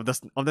precipice of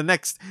the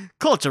next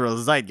cultural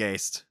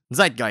zeitgeist.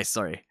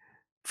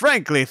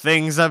 Frankly,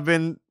 things have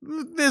been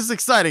this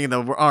exciting in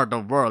the art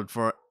of world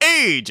for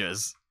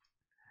ages.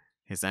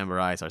 His amber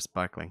eyes are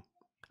sparkling.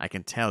 I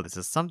can tell this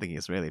is something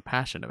he's really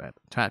passionate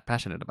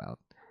about.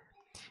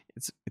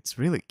 It's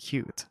really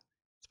cute,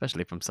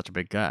 especially from such a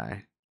big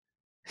guy.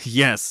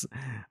 Yes,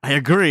 I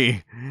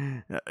agree.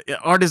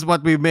 Art is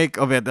what we make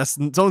of it. That's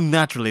so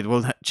naturally it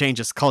will change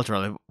as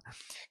culture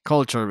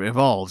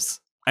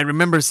evolves. I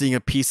remember seeing a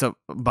piece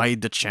by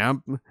the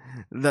Champ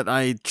that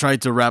I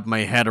tried to wrap my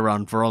head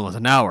around for almost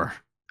an hour.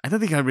 I don't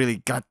think I really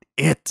got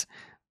it,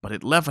 but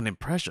it left an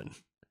impression.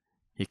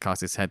 He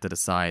cocks his head to the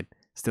side,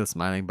 still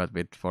smiling but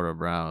with furrowed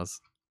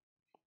brows.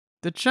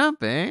 The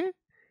Champ, eh?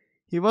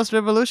 He was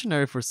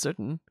revolutionary for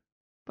certain,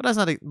 but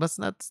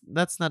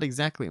that's not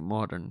exactly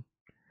modern.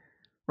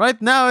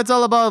 Right now, it's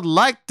all about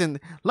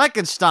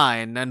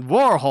Liechtenstein and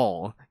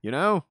Warhol, you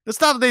know? The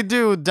stuff they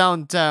do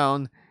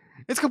downtown.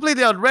 It's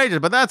completely outrageous,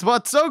 but that's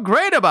what's so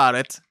great about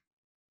it.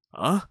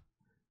 Huh?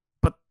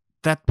 But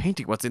that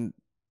painting was in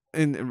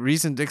a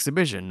recent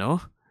exhibition,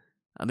 no?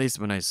 At least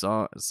when I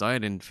saw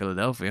it in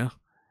Philadelphia.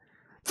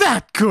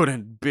 That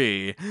couldn't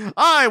be!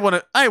 I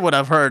would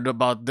have heard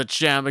about the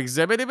Champ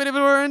exhibit even if it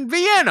were in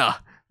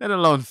Vienna, let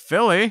alone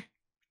Philly.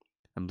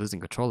 I'm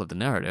losing control of the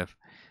narrative.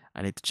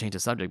 I need to change the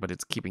subject, but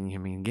it's keeping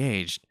him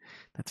engaged.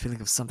 That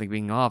feeling of something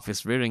being off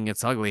is rearing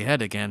its ugly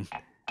head again.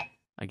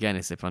 Again,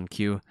 as if on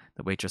cue,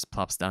 the waitress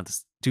plops down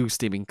 2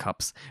 steaming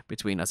cups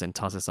between us and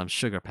tosses some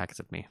sugar packets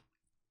at me.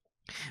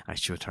 I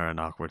shoot her an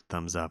awkward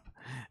thumbs up,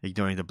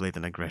 ignoring the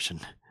blatant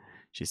aggression.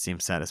 She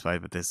seems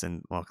satisfied with this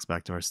and walks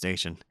back to her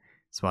station,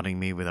 swatting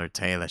me with her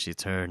tail as she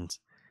turns.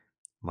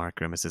 Mark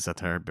grimaces at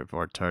her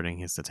before turning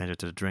his attention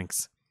to the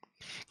drinks,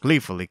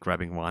 gleefully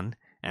grabbing one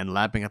and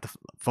lapping at the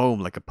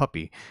foam like a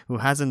puppy who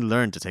hasn't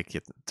learned to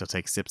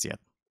take sips yet.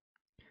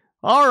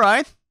 All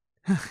right,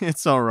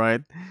 it's all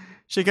right.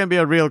 She can be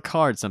a real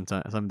card some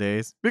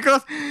days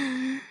because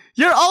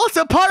You're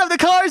also part of the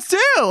cars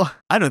too!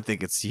 I don't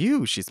think it's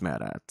you she's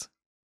mad at.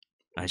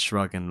 I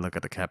shrug and look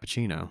at the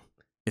cappuccino.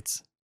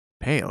 It's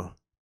pale.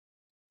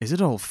 Is it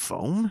all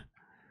foam?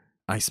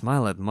 I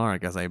smile at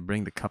Mark as I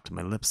bring the cup to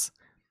my lips,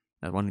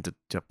 not wanting to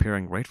appear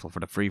ungrateful for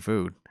the free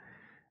food.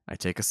 I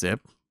take a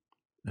sip.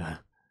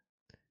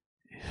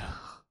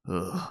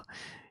 Ugh,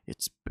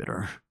 it's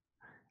bitter.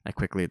 I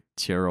quickly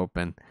tear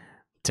open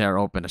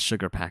a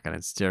sugar packet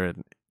and stir it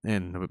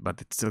in,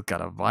 but it's still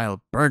got a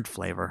vile burnt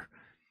flavor.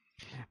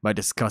 My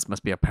disgust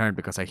must be apparent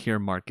because I hear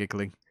Mark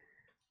giggling.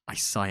 I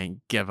sigh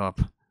and give up,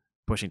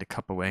 pushing the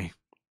cup away.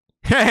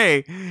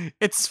 Hey,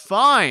 it's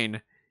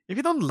fine. If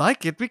you don't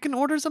like it, we can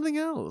order something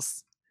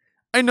else.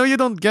 I know you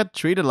don't get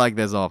treated like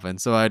this often,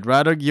 so I'd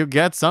rather you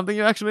get something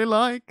you actually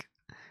like.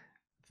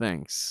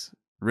 Thanks.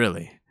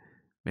 Really.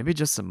 Maybe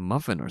just a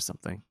muffin or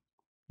something.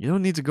 You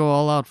don't need to go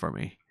all out for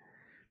me.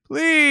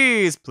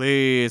 Please,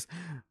 please.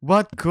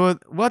 What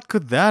could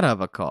that have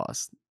a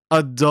cost?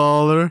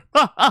 $1?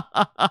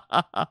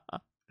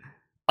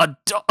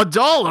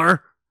 $1?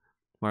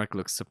 Mark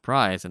looks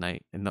surprised, and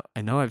I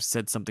know I've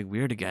said something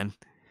weird again.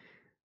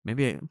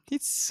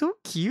 He's so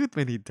cute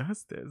when he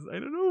does this. I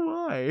don't know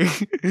why.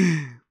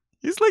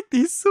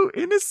 He's so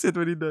innocent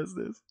when he does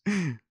this.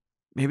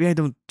 Maybe I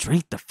don't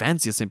drink the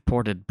fanciest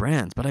imported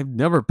brands, but I've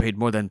never paid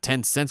more than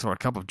 10 cents for a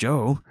cup of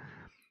Joe.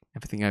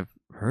 Everything I've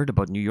heard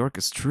about New York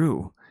is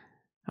true.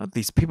 How do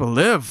these people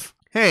live?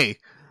 Hey,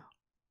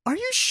 are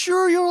you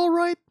sure you're all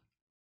right?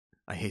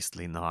 I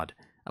hastily nod,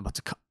 about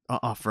to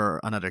offer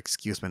another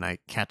excuse when I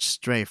catch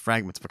stray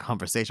fragments of a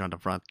conversation on the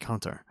front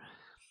counter.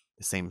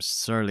 The same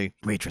surly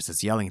waitress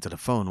is yelling into the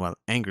phone while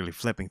angrily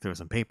flipping through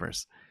some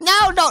papers.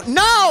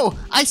 No!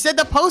 I said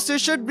the poster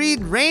should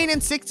read Rain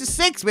in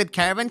 66 with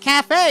Caravan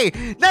Cafe,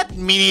 not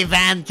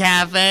Minivan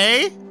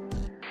Cafe.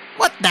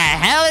 What the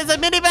hell is a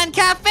Minivan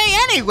Cafe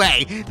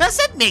anyway? Does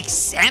it make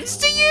sense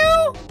to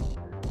you?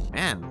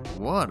 Man,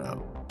 what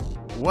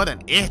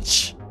an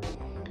itch.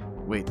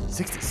 Wait,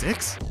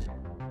 66?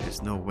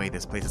 There's no way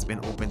this place has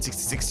been open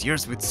 66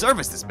 years with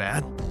service this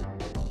bad.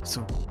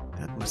 So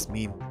that must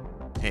mean...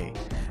 Hey,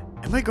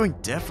 am I going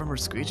deaf from her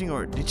screeching,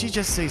 or did she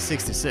just say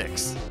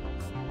 66?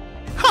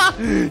 Ha!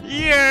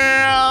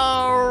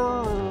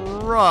 Yeah,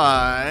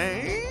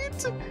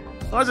 right.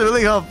 Hard to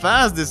believe how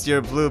fast this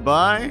year flew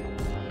by.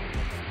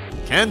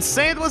 Can't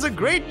say it was a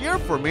great year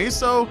for me,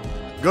 so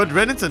good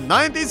riddance to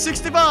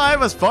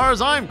 1965 as far as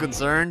I'm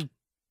concerned.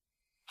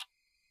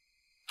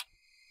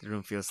 The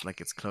room feels like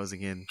it's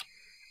closing in.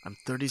 I'm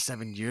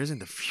 37 years in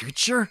the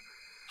future?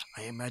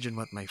 I imagine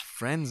what my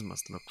friends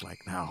must look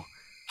like now.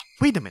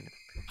 Wait a minute.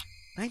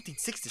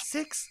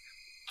 1966?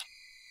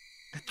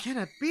 That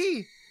cannot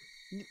be.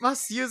 You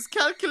must use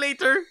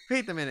calculator.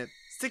 Wait a minute.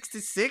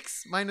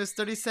 66 minus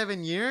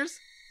 37 years?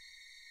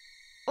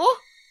 Oh!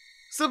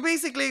 So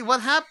basically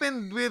what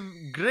happened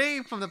with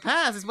Gray from the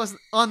past was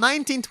on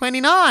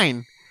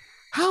 1929.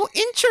 How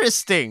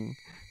interesting.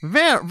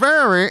 Very,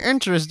 very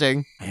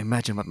interesting. I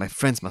imagine what my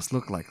friends must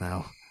look like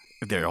now.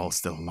 If they're all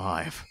still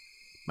alive.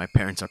 My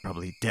parents are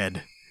probably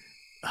dead.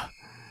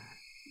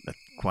 That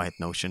quiet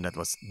notion that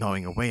was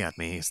gnawing away at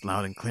me is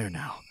loud and clear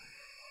now.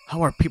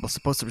 How are people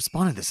supposed to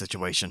respond in this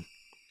situation?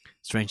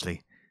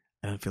 Strangely,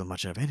 I don't feel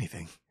much of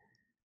anything.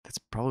 That's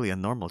probably a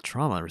normal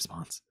trauma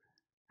response.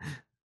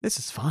 This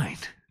is fine.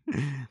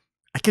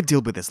 I can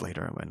deal with this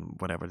later when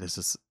whatever this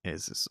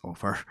is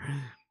over.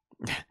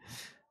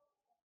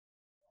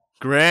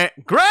 Gray!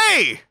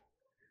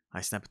 I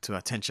snap to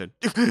attention.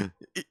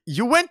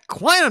 You went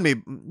quiet on me.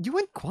 You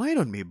went quiet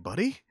on me,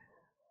 buddy.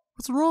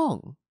 What's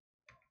wrong?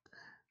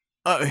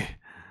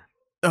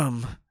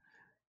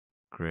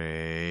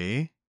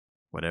 Gray,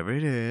 whatever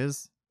it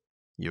is,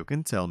 you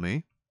can tell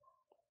me.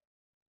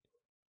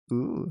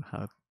 Ooh,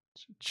 how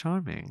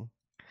charming.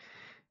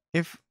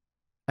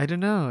 I don't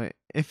know.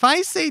 If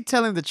I say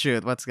tell him the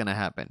truth, what's gonna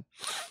happen?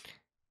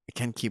 I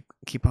can't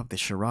keep up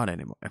this charade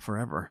anymore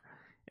forever.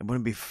 It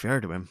wouldn't be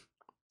fair to him.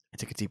 I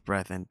take a deep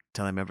breath and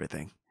tell him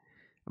everything.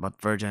 About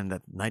Virgin and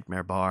that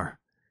nightmare bar.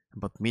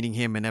 About meeting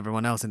him and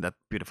everyone else in that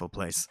beautiful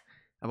place.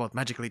 About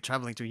magically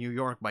traveling to New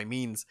York by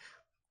means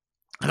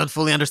I don't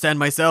fully understand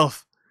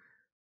myself.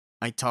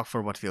 I talk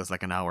for what feels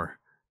like an hour,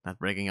 not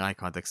breaking eye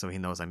contact so he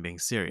knows I'm being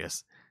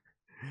serious.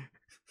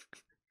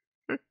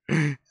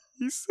 He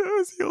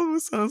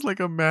almost sounds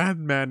like a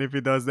madman if he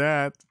does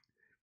that.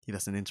 He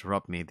doesn't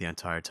interrupt me the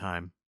entire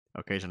time.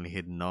 Occasionally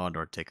he'd nod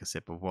or take a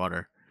sip of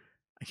water.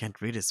 I can't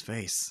read his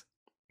face.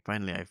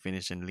 Finally, I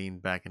finish and lean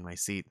back in my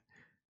seat.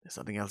 There's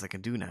nothing else I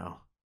can do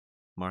now.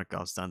 Mark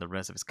gulps down the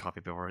rest of his coffee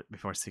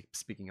before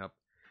speaking up.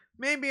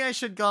 Maybe I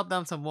should gulp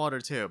down some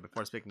water too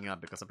before speaking up,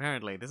 because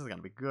apparently this is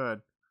gonna be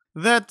good.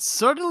 That's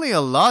certainly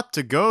a lot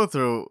to go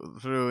through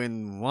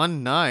in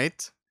one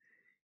night.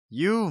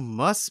 You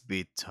must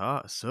be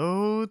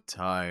so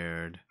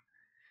tired.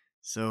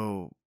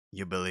 So,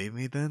 you believe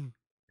me then?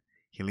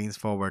 He leans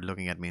forward,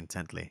 looking at me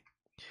intently.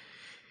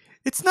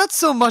 It's not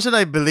so much that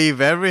I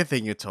believe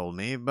everything you told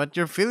me, but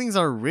your feelings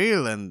are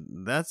real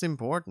and that's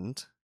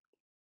important.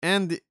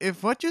 And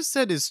if what you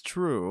said is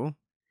true,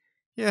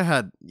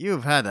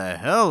 You've had a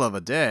hell of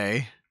a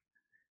day.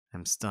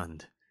 I'm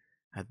stunned.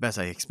 At best,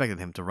 I expected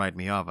him to write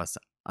me off as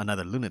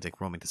another lunatic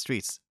roaming the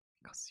streets.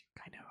 Because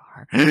you kind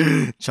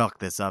of are. Chalk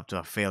this up to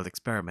a failed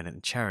experiment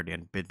in charity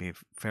and bid me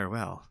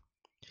farewell.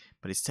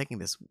 But he's taking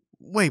this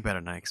way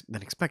better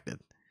than expected.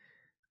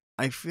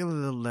 I feel a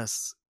little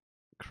less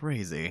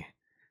crazy.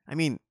 I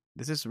mean,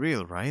 this is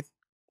real, right?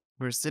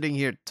 We're sitting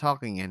here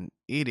talking and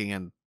eating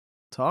and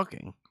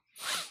talking.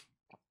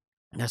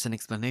 There's an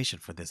explanation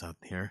for this out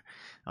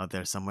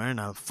there somewhere,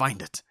 and I'll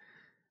find it.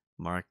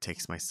 Mark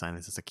takes my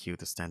silence as a cue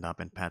to stand up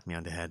and pat me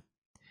on the head,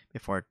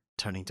 before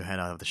turning to head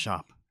out of the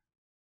shop.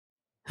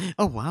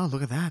 Oh wow,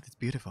 look at that, it's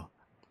beautiful.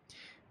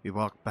 We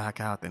walk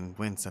back out and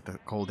wince at the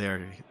cold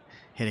air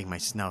hitting my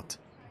snout.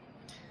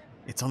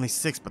 It's only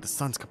 6, but the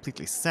sun's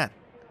completely set.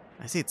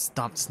 I see it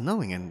stopped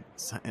snowing and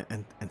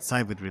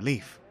sigh with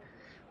relief.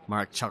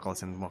 Mark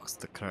chuckles and walks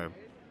the curb,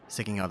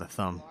 sticking out a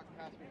thumb.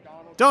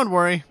 Don't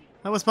worry,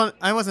 I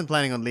wasn't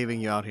planning on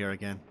leaving you out here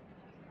again.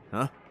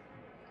 Huh?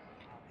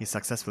 He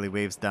successfully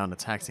waves down the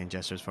taxi and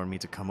gestures for me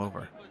to come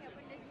over.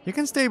 You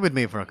can stay with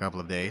me for a couple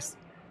of days.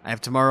 I have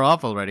tomorrow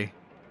off already.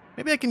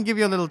 Maybe I can give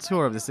you a little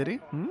tour of the city,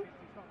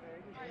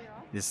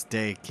 This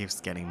day keeps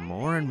getting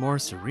more and more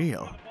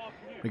surreal.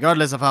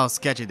 Regardless of how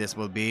sketchy this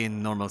will be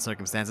in normal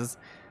circumstances,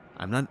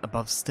 I'm not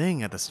above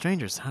staying at a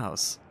stranger's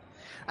house.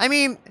 I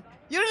mean,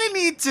 you really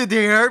need to,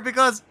 dear,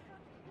 because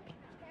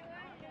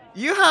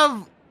you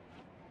have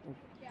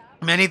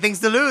many things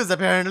to lose,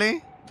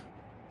 apparently.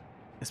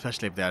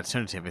 Especially if the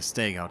alternative is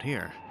staying out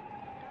here.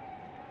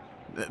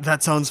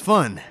 That sounds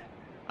fun.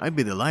 I'd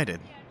be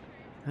delighted.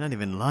 I'm not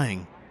even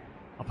lying.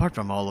 Apart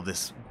from all of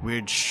this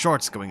weird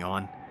shorts going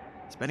on,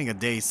 spending a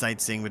day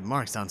sightseeing with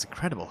Mark sounds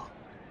incredible.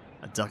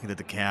 I duck into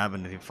the cab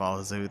and he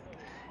follows suit.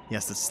 He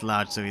has to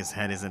slouch so his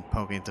head isn't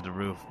poking into the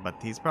roof,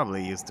 but he's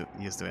probably used to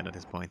it at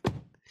this point.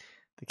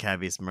 The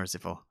cabbie is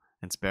merciful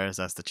and spares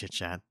us the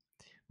chit-chat,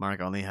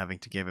 Mark only having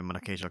to give him an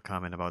occasional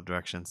comment about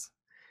directions.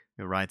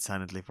 We ride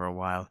silently for a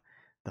while,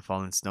 the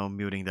fallen snow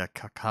muting the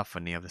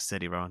cacophony of the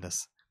city around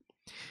us.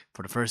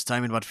 For the first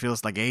time in what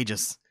feels like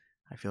ages,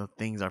 I feel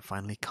things are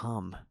finally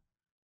calm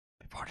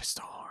before the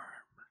storm.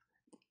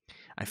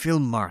 I feel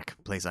Mark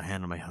place a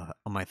hand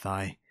on my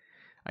thigh.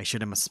 I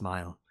shoot him a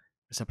smile,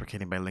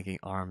 reciprocating by linking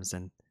arms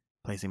and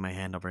placing my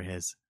hand over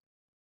his.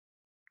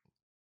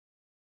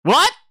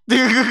 What?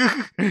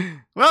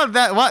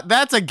 Well,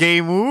 that's a gay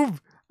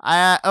move.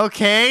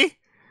 Okay.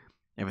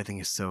 Everything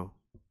is so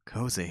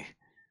cozy.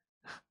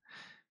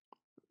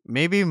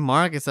 Maybe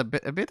Mark is a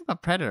bit of a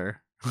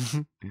predator.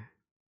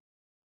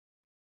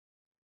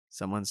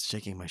 Someone's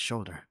shaking my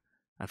shoulder.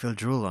 I feel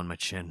drool on my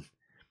chin.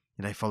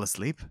 Did I fall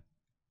asleep?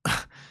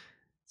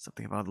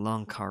 Something about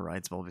long car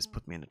rides will always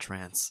put me in a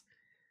trance.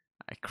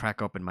 I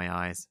crack open my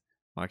eyes.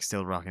 Mark's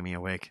still rocking me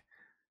awake.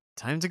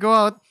 Time to go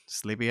out,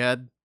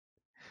 sleepyhead.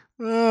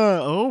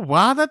 Oh,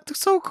 wow, that's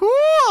so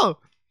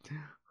cool!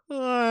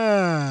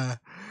 I'm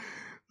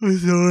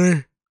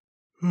sorry.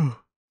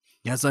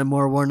 Guess I'm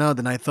more worn out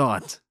than I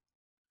thought.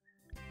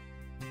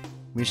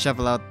 We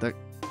shuffle out the...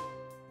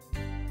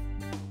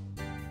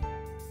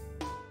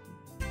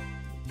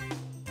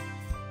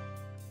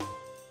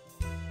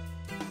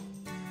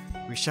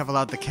 We shovel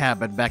out the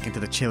cab and back into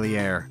the chilly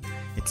air.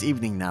 It's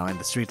evening now and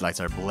the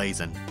streetlights are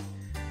blazing.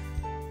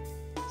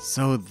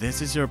 So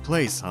this is your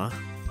place, huh?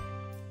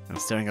 I'm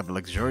staring at the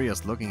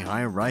luxurious-looking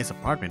high-rise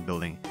apartment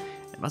building.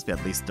 It must be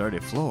at least 30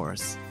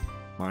 floors.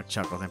 Mark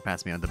chuckles and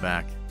pats me on the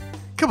back.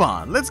 Come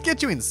on, let's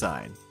get you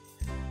inside.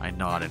 I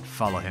nod and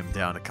follow him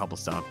down the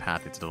cobblestone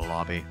path into the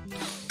lobby.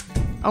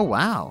 Oh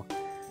wow!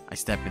 I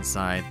step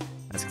inside.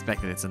 As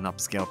expected, it's an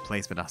upscale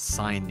place with a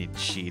sign-in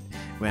sheet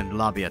and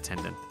lobby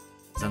attendant.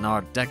 It's an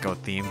Art Deco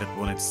theme that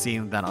wouldn't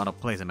seem that out of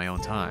place in my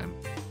own time.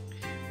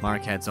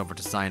 Mark heads over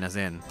to sign us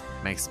in,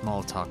 makes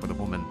small talk with a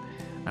woman.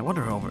 I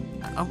wander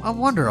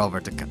over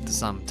to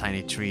some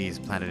tiny trees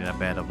planted in a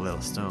bed of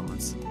little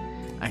stones.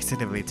 I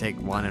accidentally take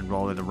one and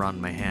roll it around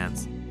my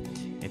hands.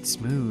 It's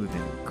smooth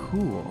and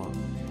cool.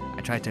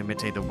 I try to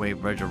imitate the way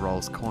Virgil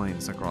rolls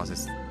coins across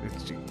his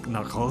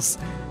knuckles,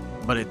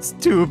 but it's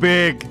too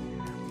big.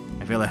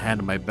 I feel a hand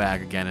on my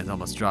back again and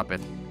almost drop it.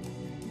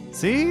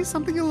 See?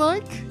 Something you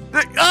like?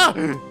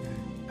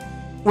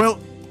 Well,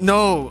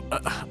 no,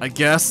 I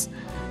guess.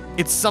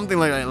 It's something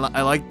like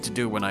I like to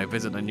do when I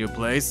visit a new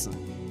place.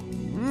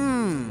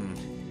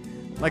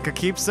 Like a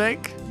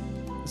keepsake?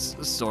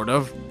 Sort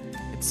of.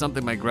 It's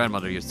something my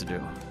grandmother used to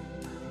do.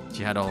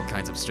 She had all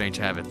kinds of strange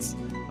habits.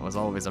 There was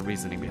always a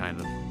reasoning behind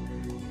them.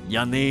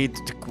 You need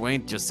to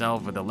acquaint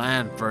yourself with the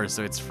land first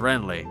so it's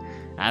friendly.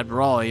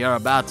 After all, you're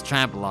about to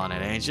trample on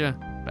it, ain't you?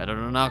 Better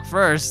to knock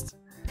first.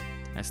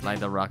 I slide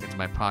the rock into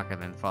my pocket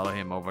and follow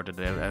him over to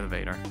the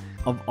elevator.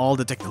 Of all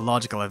the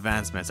technological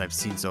advancements I've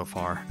seen so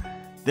far,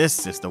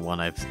 this is the one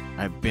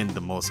I've been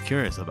the most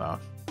curious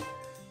about.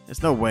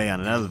 There's no way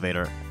an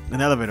elevator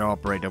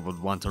operator would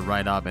want to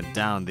ride up and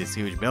down these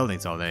huge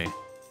buildings all day.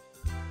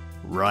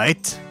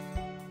 Right?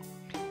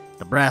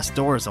 The brass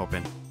doors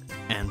open,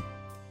 and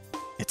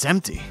it's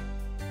empty.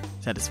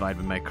 Satisfied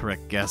with my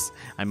correct guess,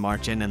 I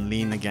march in and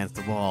lean against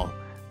the wall.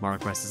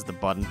 Mark presses the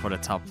button for the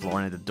top floor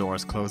and the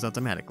doors close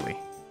automatically.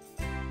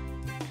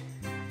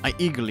 I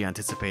eagerly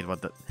anticipate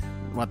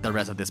what the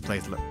rest of this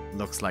place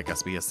looks like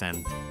as we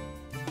ascend.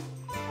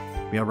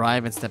 We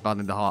arrive and step out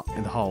in the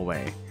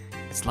hallway.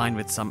 It's lined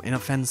with some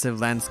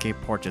inoffensive landscape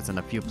portraits and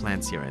a few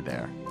plants here and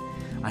there.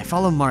 I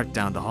follow Mark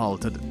down the hall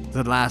to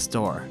the last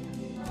door,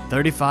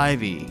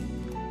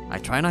 35E. I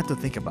try not to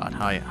think about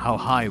how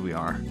high we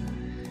are.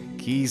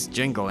 Keys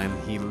jingle and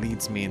he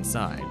leads me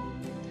inside.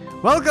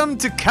 Welcome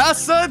to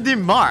Casa de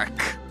Mark.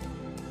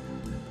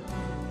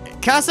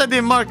 Casa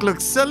de Mark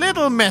looks a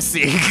little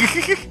messy.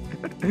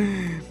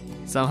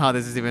 Somehow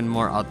this is even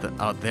more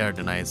out there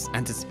than I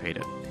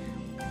anticipated.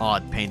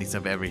 Odd paintings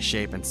of every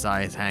shape and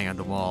size hang on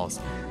the walls.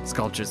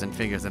 Sculptures and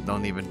figures that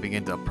don't even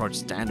begin to approach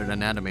standard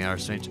anatomy are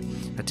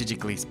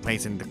strategically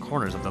placed in the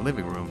corners of the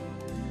living room.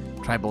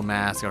 Tribal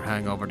masks are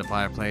hung over the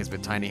fireplace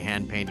with tiny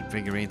hand-painted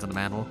figurines on the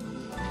mantel.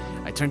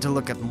 I turn to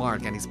look at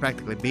Mark and he's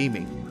practically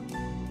beaming.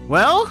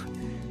 Well,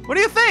 what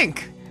do you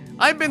think?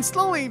 I've been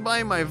slowly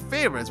buying my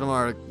favorites from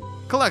our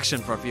collection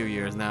for a few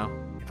years now.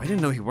 If I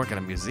didn't know he worked at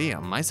a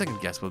museum, my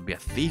second guess would be a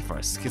thief or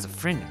a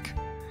schizophrenic.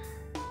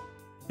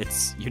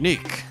 It's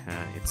unique.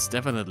 It's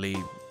definitely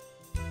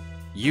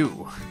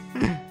you.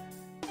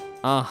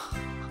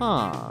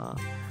 Uh-huh.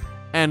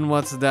 And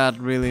what's that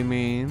really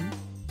mean?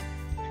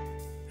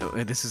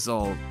 This is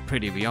all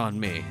pretty beyond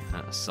me.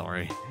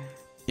 Sorry.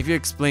 If you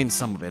explained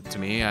some of it to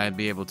me, I'd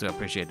be able to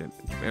appreciate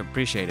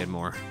it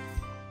more.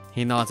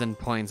 He nods and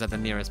points at the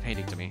nearest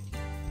painting to me.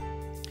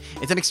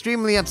 It's an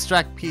extremely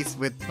abstract piece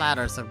with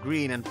platters of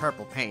green and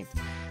purple paint.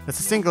 There's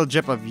a single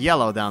drip of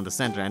yellow down the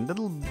center and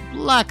little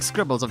black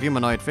scribbles of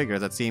humanoid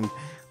figures that seem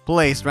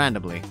placed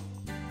randomly.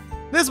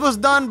 This was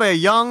done by a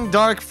young,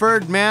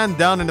 dark-furred man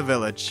down in the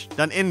village.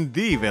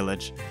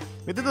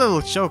 We did a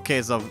little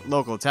showcase of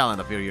local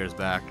talent a few years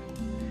back.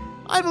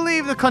 I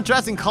believe the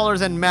contrasting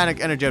colors and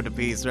manic energy of the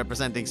piece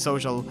representing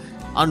social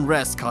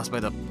unrest caused by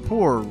the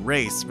poor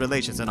race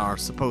relations in our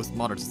supposed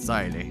modern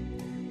society.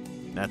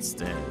 That's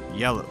the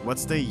yellow.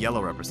 What's the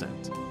yellow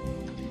represent?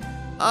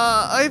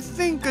 I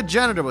think a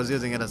janitor was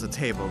using it as a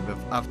table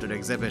after the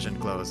exhibition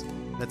closed.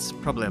 That's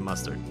probably a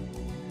mustard.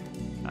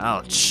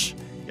 Ouch.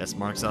 Guess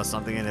Mark saw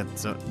something in it,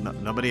 so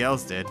nobody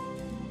else did.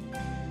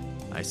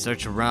 I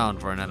search around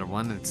for another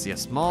one and see a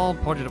small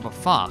portrait of a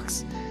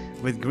fox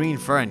with green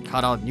fur and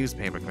cut-out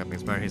newspaper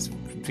clippings where his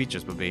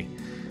features would be.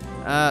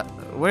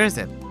 Where is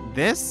it?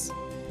 This?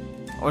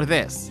 Or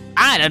this?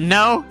 I don't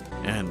know!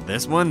 And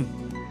this one?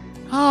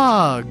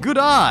 Ah, good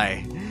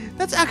eye!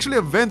 That's actually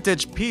a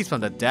vintage piece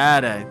from the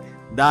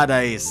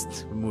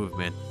Dadaist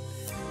movement.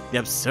 The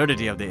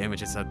absurdity of the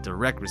image is a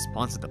direct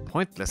response to the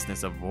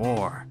pointlessness of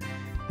war.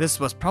 This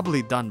was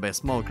probably done by a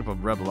small group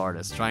of rebel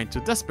artists trying to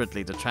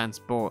desperately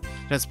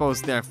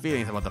transpose their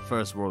feelings about the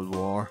First World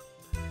War.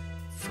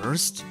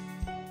 First?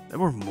 There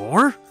were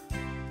more?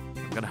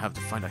 I'm gonna have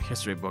to find a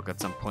history book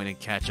at some point and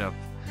catch up.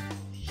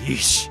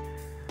 Yeesh.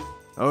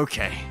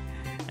 Okay,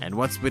 and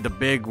what's with the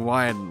big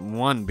wide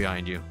one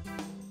behind you?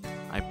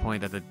 I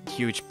point at the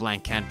huge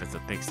blank canvas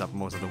that takes up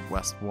most of the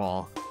west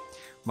wall.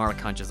 Mark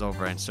hunches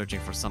over and searching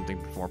for something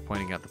before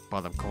pointing at the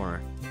bottom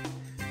corner.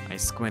 I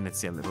squint and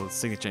see a little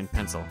signature in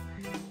pencil.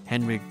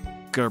 Henry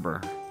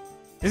Gerber.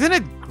 Isn't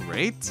it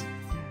great?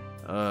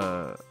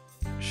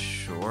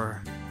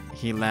 Sure.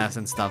 He laughs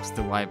and stops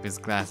to wipe his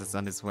glasses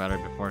on his sweater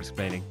before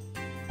explaining.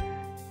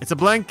 It's a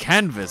blank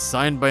canvas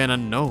signed by an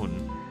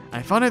unknown.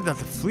 I found it at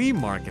the flea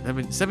market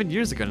 7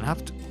 years ago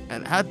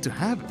and had to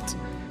have it.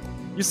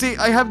 You see,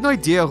 I have no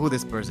idea who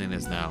this person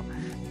is now.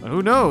 But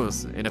who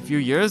knows? In a few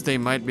years, they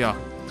might be a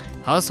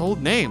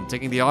household name,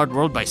 taking the art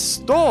world by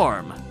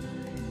storm.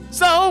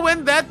 So,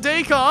 when that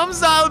day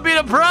comes, I'll be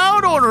the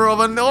proud owner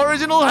of an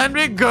original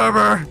Henry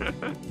Gerber.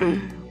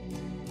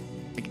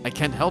 I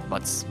can't help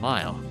but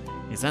smile.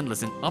 His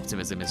endless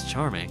optimism is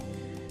charming.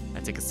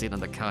 I take a seat on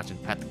the couch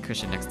and pat the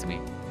cushion next to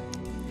me.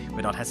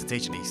 Without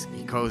hesitation,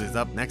 he cozies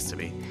up next to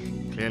me,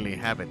 clearly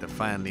happy to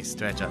finally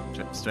stretch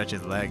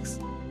his legs.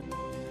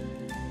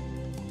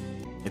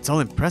 It's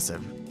all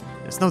impressive.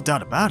 There's no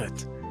doubt about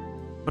it.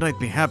 But I'd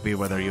be happy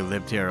whether you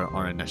lived here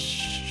or in a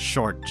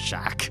short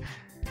shack.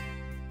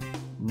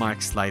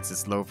 Mark slides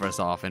his loafers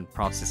off and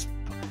props his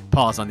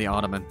paws on the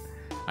ottoman.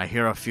 I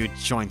hear a few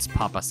joints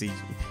pop as he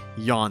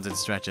yawns and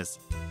stretches,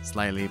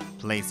 slightly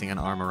placing an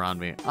arm around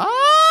me.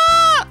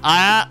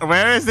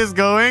 Where is this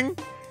going?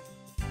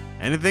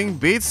 Anything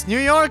beats New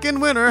York in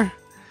winter.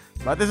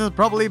 But this is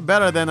probably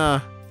better than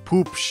a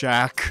poop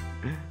shack.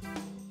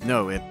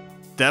 No, it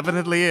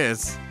definitely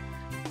is.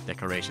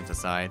 Decorations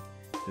aside,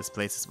 this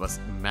place was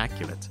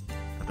immaculate.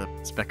 Not a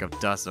speck of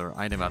dust or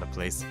item out of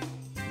place.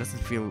 It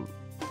doesn't feel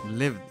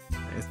lived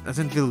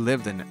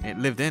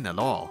in at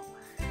all.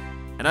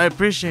 And I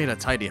appreciate a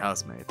tidy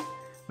housemate.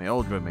 My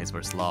old roommates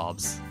were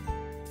slobs.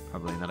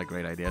 Probably not a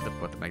great idea to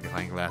put the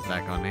magnifying glass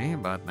back on me,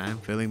 but I'm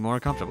feeling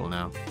more comfortable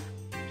now.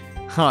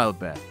 I'll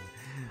bet.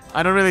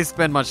 I don't really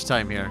spend much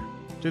time here.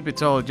 Truth be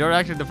told, you're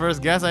actually the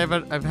first guest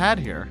I've had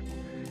here.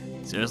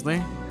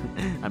 Seriously?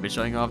 I've been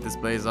showing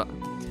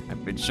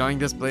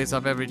this place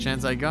off every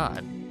chance I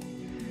got.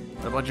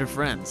 What about your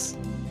friends?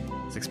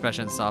 His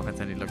expression softens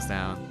and he looks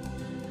down.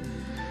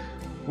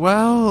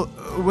 Well,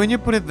 when you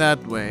put it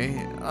that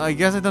way, I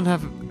guess I don't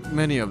have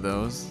many of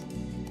those.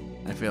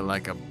 I feel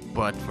like a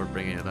butt for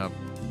bringing it up.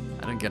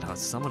 I don't get how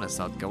someone as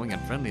outgoing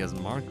and friendly as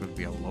Mark would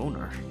be a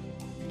loner.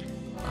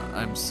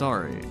 I'm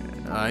sorry.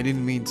 I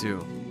didn't mean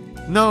to.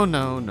 No.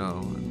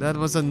 That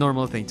was a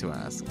normal thing to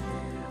ask.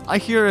 I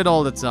hear it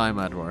all the time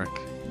at work.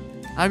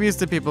 I'm used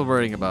to people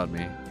worrying about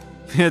me.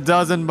 It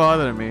doesn't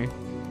bother me.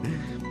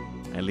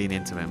 I lean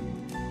into him.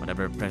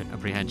 Whatever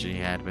apprehension he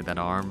had with that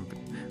arm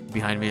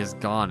behind me is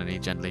gone, and he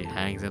gently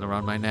hangs it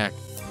around my neck.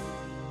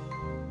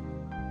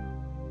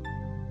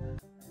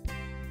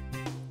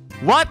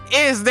 What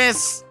is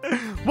this?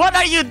 What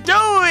are you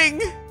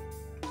doing?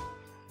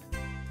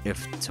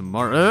 If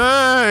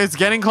tomorrow... it's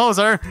getting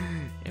closer.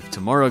 If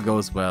tomorrow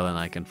goes well and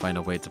I can find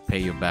a way to pay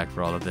you back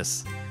for all of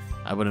this,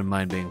 I wouldn't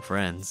mind being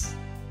friends.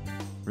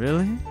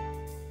 Really?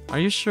 Are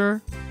you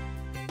sure?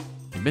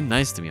 You've been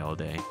nice to me all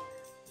day.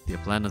 Do you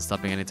plan on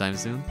stopping anytime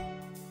soon?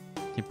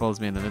 He pulls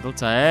me in a little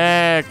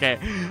tight.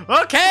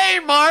 Okay,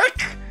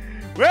 Mark!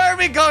 Where are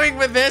we going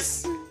with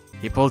this?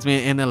 He pulls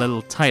me in a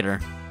little tighter.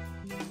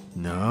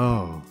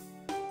 No,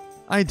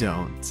 I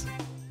don't.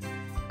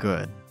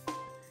 Good.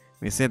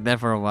 We sit there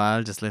for a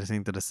while, just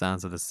listening to the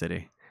sounds of the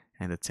city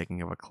and the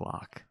ticking of a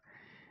clock.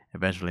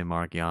 Eventually,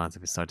 Mark yawns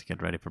and we start to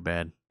get ready for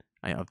bed.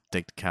 I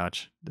uptake the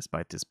couch,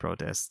 despite his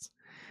protests.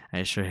 I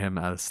assure him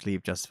I'll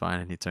sleep just fine,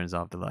 and he turns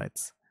off the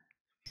lights.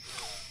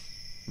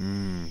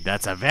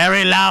 That's a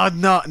very loud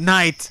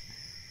night.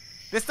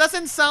 This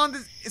doesn't sound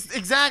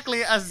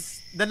exactly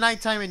as the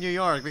nighttime in New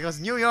York, because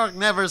New York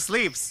never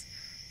sleeps.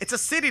 It's a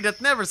city that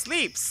never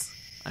sleeps.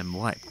 I'm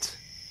wiped.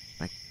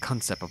 My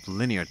concept of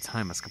linear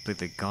time has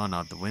completely gone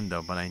out the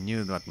window, but I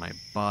knew that my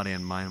body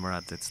and mind were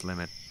at its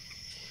limit.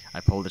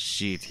 I pulled the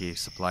sheet he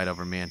supplied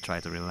over me and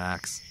tried to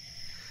relax.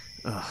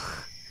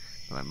 Ugh,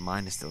 but my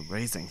mind is still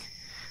racing.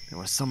 There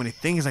were so many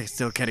things I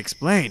still can't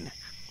explain.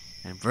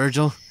 And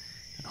Virgil,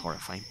 that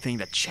horrifying thing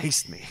that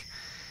chased me.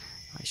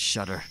 I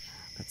shudder.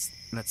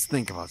 Let's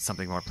think about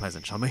something more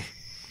pleasant, shall we?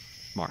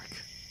 Mark.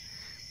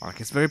 Mark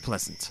is very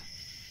pleasant.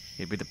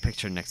 He'd be the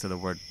picture next to the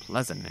word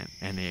pleasant in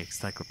any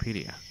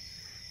encyclopedia.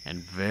 And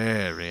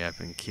very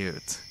effing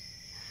cute.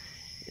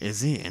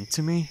 Is he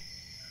into me?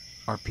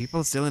 Are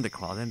people still in the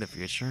closet in the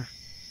future?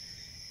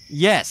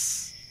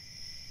 Yes.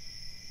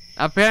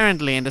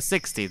 Apparently in the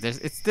 60s,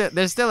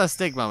 there's still a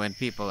stigma when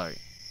people are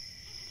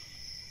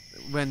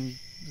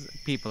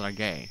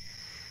gay.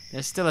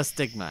 There's still a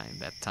stigma in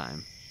that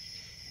time.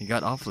 He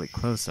got awfully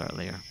close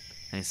earlier,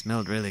 and he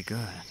smelled really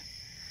good.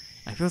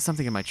 I feel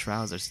something in my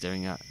trousers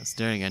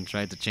staring and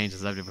tried to change the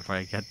subject before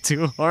I get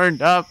too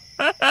horned up.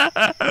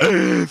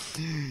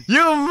 You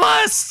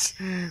must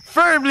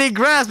firmly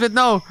grasp it.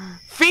 No,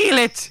 feel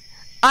it.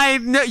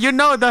 You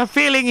know the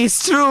feeling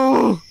is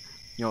true.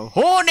 You're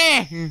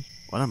horny.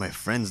 What are my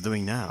friends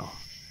doing now?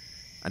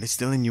 Are they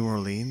still in New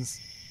Orleans?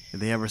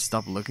 Did they ever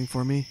stop looking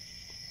for me?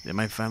 Did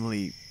my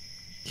family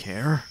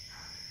care?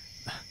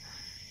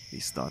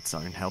 These thoughts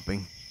aren't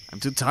helping. I'm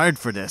too tired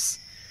for this.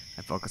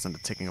 I focus on the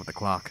ticking of the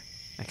clock.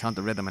 I count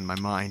the rhythm in my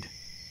mind.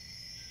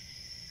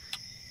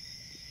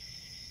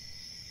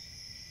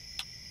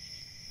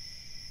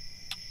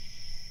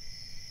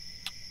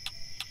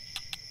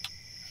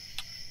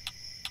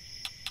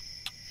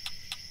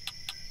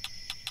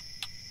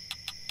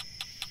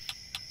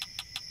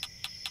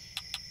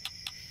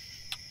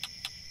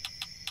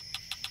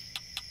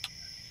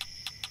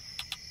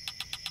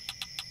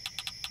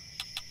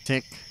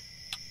 Tick,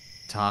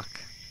 tock,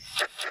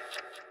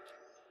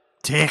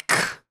 tick.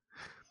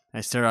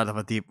 I stare out of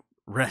a deep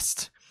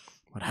rest.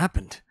 What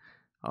happened?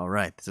 All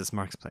right, this is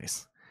Mark's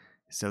place.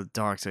 It's still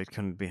dark, so it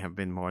couldn't have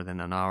been more than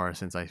an hour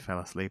since I fell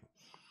asleep.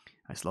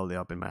 I slowly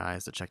open my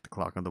eyes to check the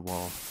clock on the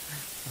wall.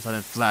 A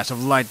sudden flash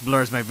of light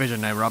blurs my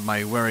vision. I rub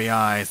my weary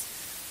eyes.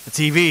 The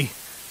TV.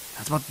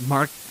 That's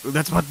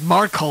what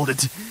Mark called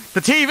it. The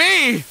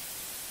TV.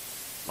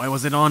 Why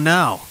was it on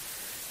now?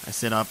 I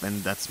sit up,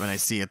 and that's when I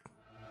see it.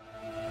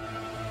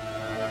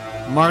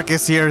 Mark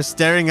is here,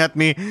 staring at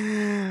me.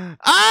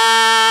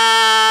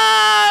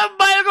 Ah!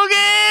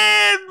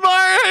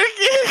 Mark!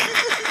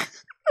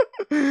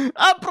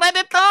 A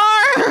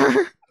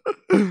predator!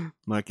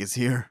 Mark is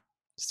here,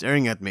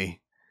 staring at me.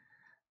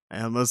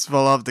 I almost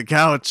fell off the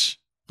couch.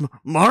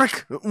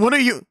 Mark? What are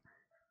you...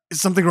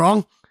 Is something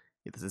wrong?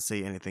 He doesn't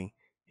say anything.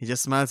 He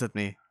just smiles at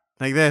me,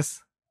 like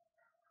this.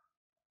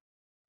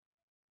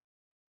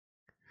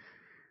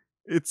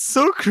 It's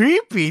so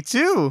creepy,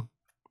 too.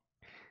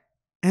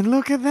 And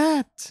look at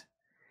that.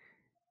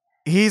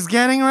 He's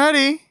getting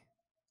ready.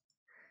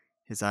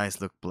 His eyes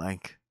look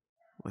blank.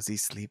 Was he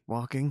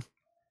sleepwalking?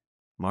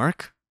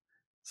 Mark?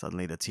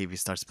 Suddenly the TV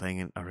starts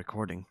playing a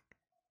recording.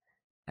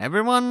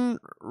 Everyone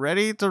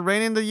ready to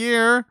rein in the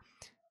year.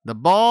 The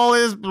ball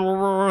is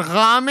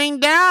coming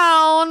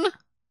down.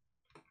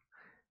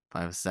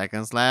 5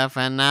 seconds left,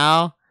 and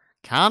now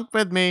count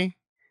with me.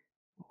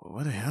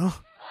 What the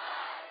hell?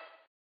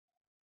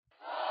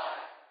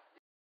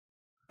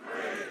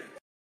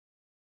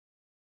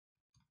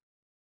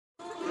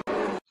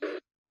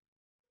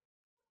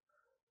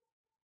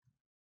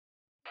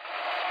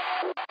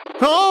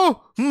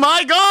 Oh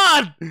my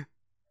god!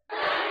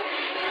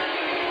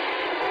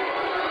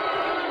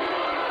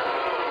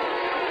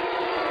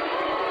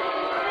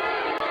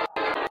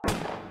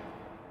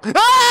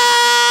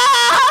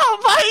 Oh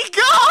my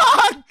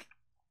god!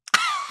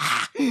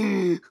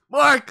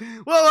 Mark,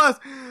 what was?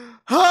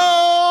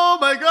 Oh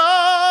my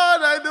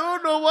god! I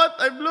don't know what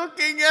I'm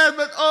looking at,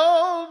 but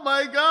oh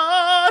my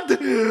god!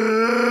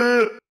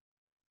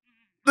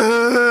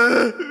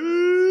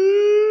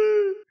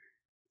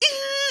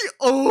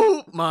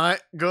 Oh my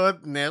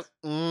goodness.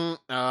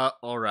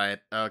 Alright,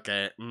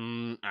 okay.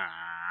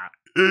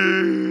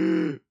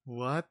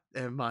 What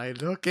am I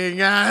looking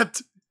at?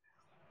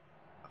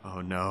 Oh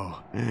no.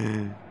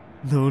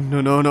 No, no,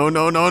 no, no,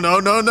 no, no, no,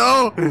 no,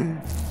 no!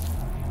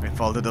 I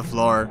fall to the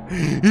floor.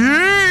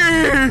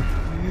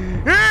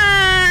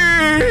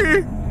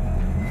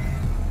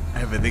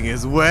 Everything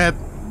is wet.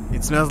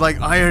 It smells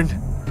like iron.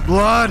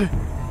 Blood.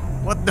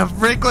 What the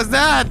frick was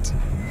that?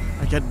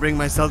 I can't bring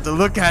myself to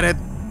look at it.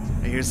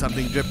 I hear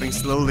something dripping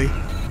slowly.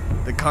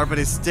 The carpet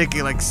is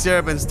sticky like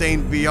syrup and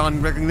stained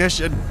beyond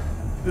recognition.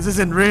 This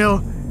isn't real.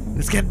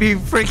 This can't be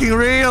freaking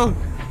real.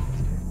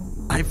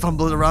 I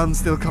fumbled around,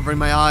 still covering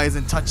my eyes,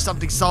 and touched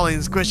something solid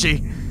and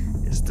squishy.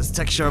 It's the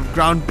texture of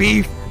ground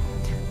beef.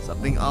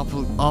 Something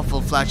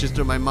awful flashes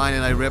through my mind,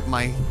 and I rip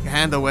my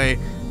hand away.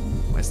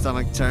 My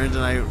stomach turns,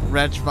 and I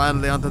retch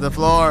violently onto the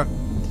floor.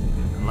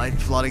 The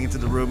light flooding into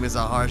the room is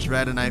a harsh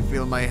red, and I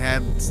feel my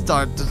head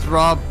start to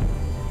throb.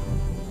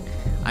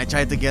 I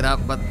tried to get up,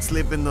 but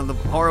slip into the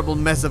horrible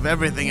mess of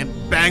everything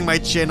and bang my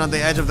chin on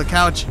the edge of the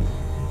couch.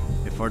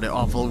 Before the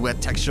awful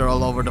wet texture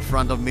all over the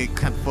front of me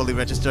can't fully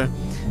register,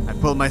 I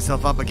pull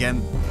myself up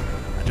again.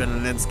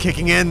 Adrenaline's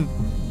kicking in.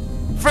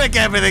 Frick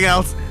everything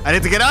else! I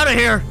need to get out of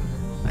here!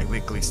 I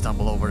quickly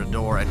stumble over the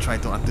door and try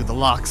to undo the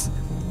locks.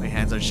 My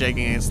hands are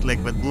shaking and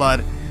slick with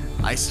blood.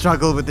 I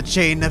struggle with the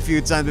chain a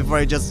few times before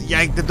I just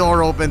yank the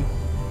door open.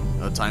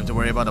 No time to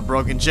worry about a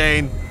broken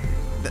chain.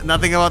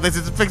 Nothing about this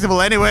is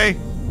fixable anyway.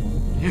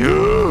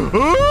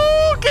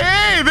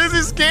 Okay, this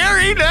is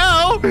scary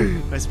now!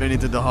 I sprint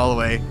into the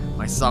hallway.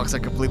 My socks are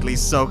completely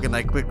soaked and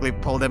I quickly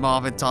pull them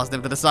off and toss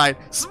them to the side.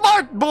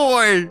 Smart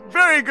boy!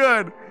 Very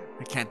good!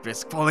 I can't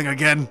risk falling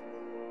again.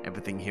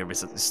 Everything here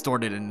is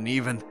distorted and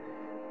uneven.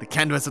 The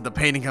canvas of the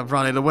painting have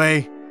rotted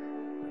away.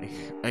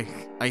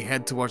 I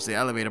head towards the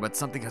elevator, but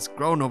something has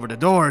grown over the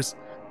doors.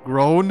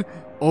 Grown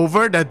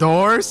over the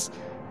doors?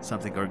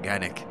 Something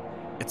organic.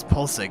 It's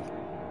pulsing.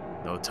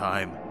 No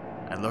time.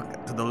 I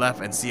look to the left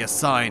and see a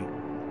sign.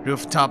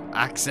 Rooftop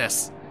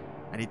access.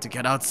 I need to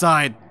get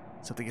outside.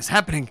 Something is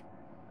happening.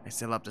 I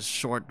sail up the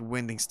short,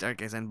 winding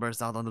staircase and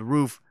burst out on the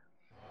roof.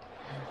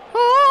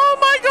 Oh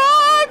my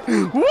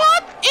god!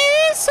 What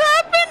is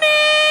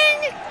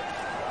happening?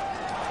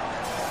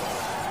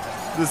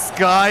 The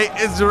sky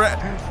is red.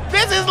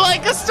 This is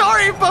like a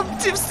story from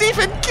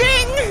Stephen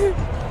King!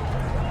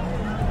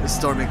 The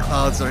stormy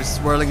clouds are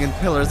swirling in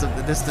pillars of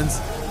the distance.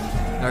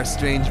 There are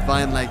strange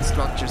vine-like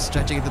structures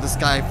stretching into the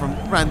sky from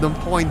random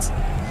points.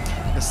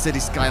 The city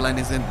skyline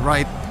isn't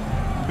right.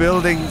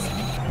 Buildings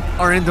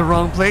are in the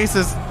wrong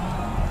places.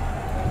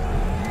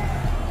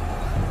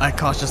 I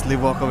cautiously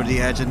walk over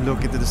the edge and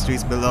look into the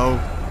streets below.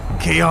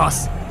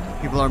 Chaos.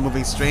 People are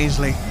moving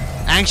strangely,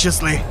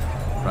 anxiously,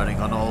 running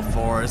on all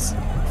fours.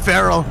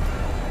 Feral,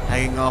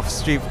 hanging off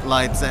street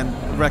lights and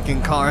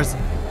wrecking cars.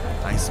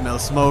 I smell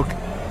smoke.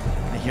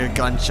 I hear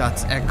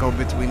gunshots echo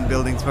between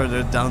buildings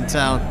further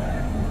downtown.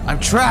 I'm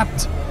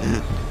trapped!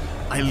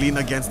 I lean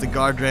against the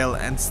guardrail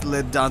and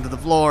slid down to the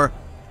floor.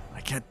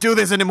 I can't do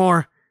this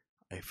anymore.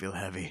 I feel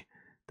heavy.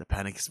 The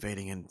panic is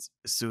fading and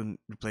soon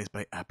replaced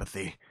by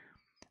apathy.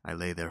 I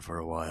lay there for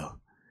a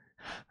while.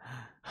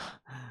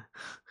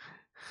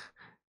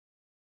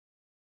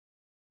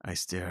 I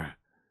stare.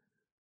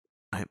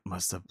 I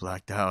must have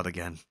blacked out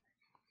again.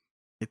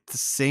 It's the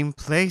same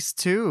place,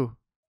 too.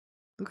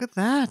 Look at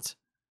that.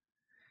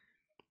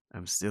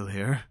 I'm still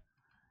here.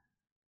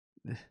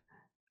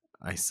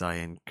 I sigh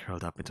and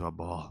curled up into a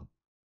ball.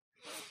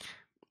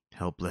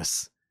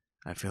 Helpless.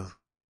 I feel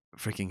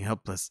freaking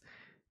helpless.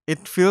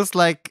 It feels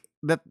like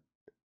that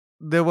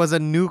there was a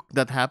nuke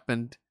that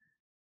happened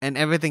and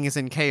everything is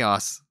in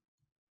chaos.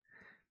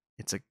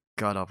 It's a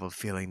god-awful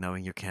feeling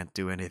knowing you can't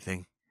do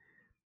anything.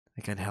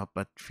 I can't help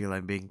but feel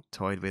I'm being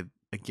toyed with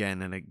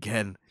again and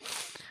again.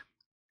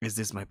 Is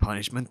this my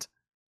punishment?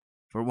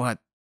 For what?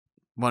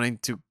 Wanting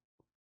to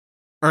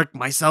irk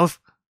myself?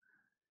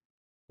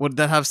 Would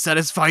that have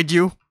satisfied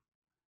you?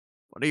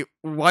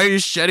 Why are you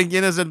shedding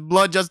innocent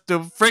blood just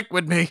to frick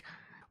with me?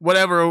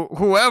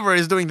 Whoever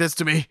is doing this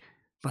to me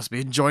must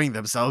be enjoying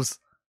themselves.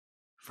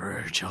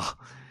 Virgil,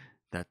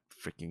 that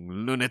freaking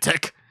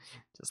lunatic.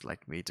 Just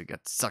like me to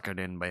get suckered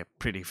in by a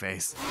pretty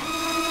face.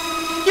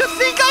 You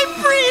think I'm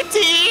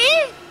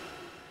pretty?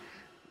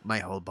 My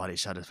whole body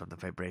shudders from the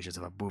vibrations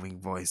of a booming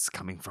voice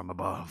coming from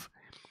above.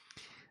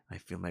 I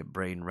feel my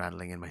brain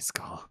rattling in my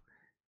skull.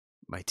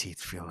 My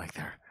teeth feel like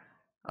they're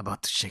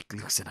about to shake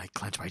loose and I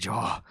clench my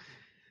jaw.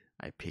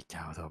 I peek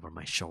out over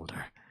my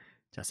shoulder,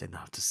 just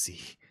enough to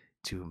see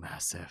two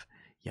massive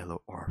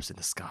yellow orbs in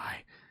the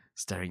sky,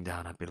 staring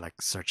down at me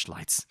like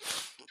searchlights.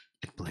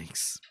 It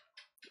blinks.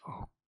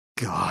 Oh,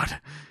 God.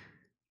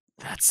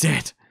 That's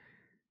it.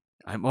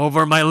 I'm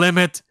over my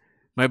limit.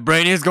 My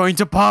brain is going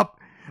to pop.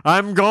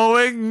 I'm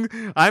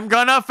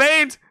gonna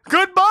faint.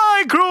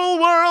 Goodbye, cruel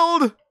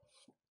world.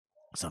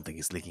 Something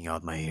is leaking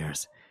out my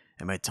ears,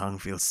 and my tongue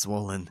feels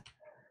swollen.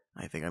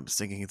 I think I'm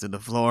sinking into the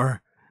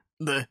floor.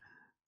 It's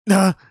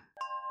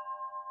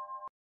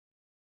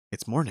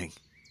morning.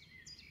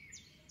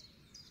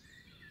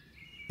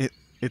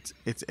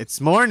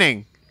 It's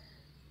morning.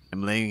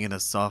 I'm laying in a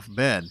soft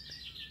bed.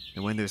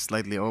 The window is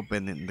slightly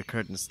open and the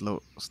curtains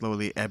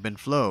slowly ebb and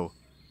flow.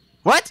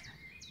 What?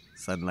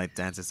 Sunlight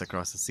dances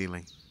across the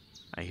ceiling.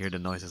 I hear the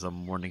noises of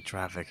morning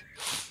traffic.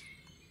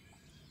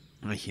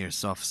 I hear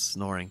soft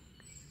snoring.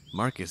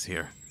 Mark is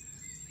here.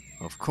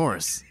 Of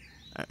course.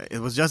 It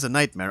was just a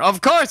nightmare.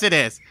 Of course it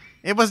is!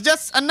 It was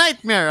just a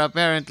nightmare,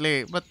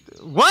 apparently. But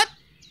what?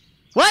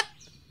 What?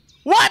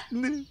 What?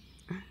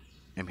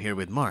 I'm here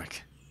with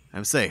Mark.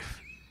 I'm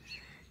safe.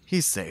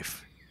 He's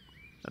safe.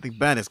 Nothing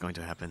bad is going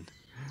to happen.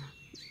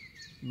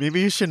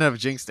 Maybe you shouldn't have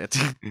jinxed it.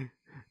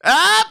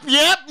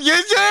 Yep, you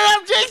should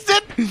have jinxed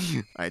it!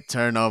 I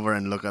turn over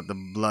and look at the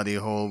bloody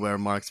hole where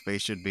Mark's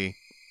face should be,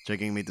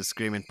 triggering me to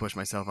scream and push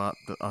myself out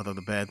of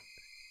the bed.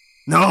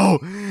 No!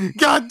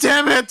 God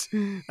damn it!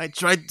 I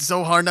tried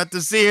so hard not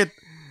to see it.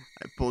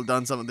 I pulled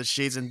down some of the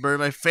sheets and burned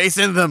my face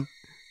in them.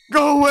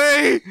 Go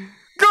away!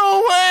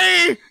 Go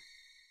away!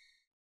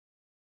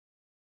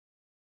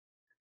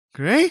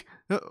 Gray?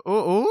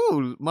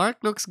 Oh,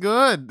 Mark looks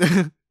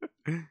good.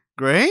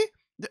 Gray?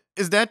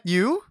 Is that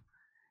you?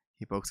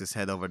 He pokes his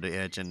head over the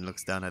edge and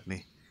looks down at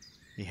me.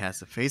 He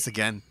has a face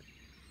again.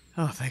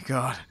 Oh, thank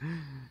God.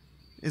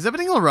 Is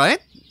everything alright?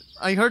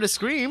 I heard a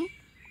scream.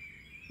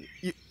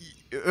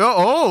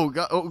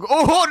 God.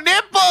 Oh,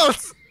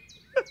 nipples!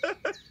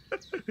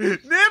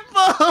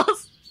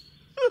 Nipples!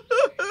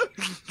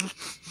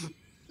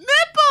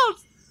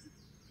 Nipples!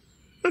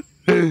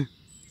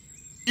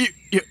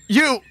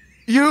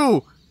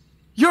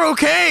 You're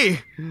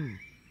okay!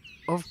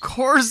 Of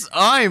course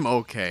I'm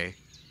okay.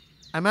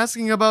 I'm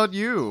asking about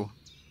you.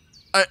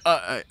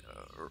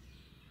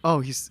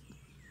 Oh, is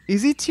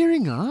he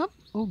tearing up?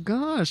 Oh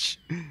gosh.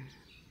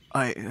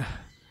 Right.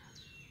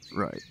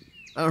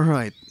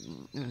 Alright.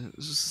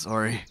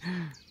 Sorry.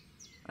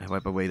 I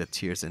wipe away the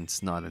tears and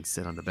snot and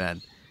sit on the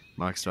bed.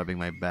 Mark's rubbing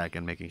my back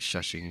and making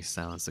shushing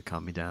sounds to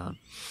calm me down.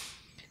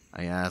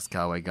 I ask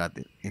how I got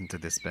into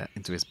his bed,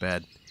 and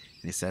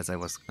he says I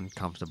was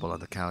uncomfortable on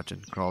the couch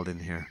and crawled in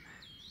here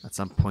at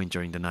some point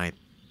during the night.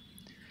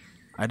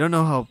 I don't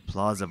know how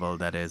plausible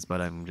that is,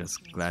 but I'm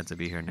just glad to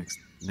be here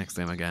next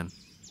time again.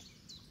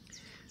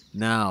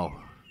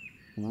 Now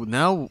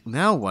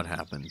what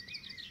happened?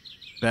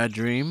 Bad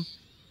dream?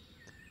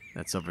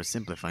 That's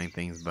oversimplifying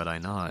things, but I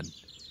nod.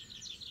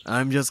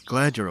 I'm just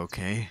glad you're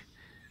okay.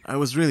 I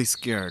was really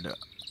scared.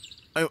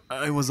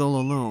 I was all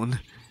alone.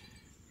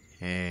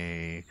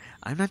 Hey,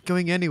 I'm not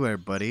going anywhere,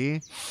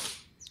 buddy.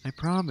 I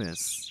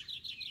promise.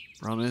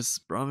 Promise.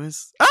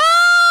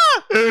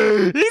 Ah!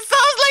 He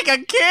sounds like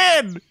a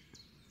kid!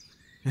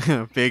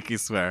 Pinky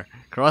swear.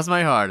 Cross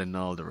my heart and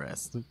all the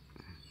rest.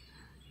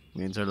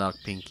 We interlock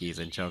pinkies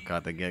and choke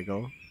out a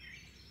giggle.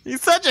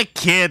 He's such a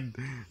kid!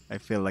 I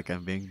feel like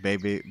I'm being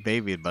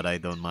babied, but I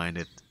don't mind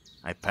it.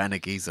 I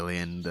panic easily,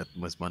 and that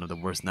was one of the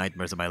worst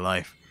nightmares of my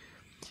life.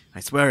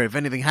 I swear, if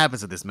anything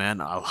happens to this man,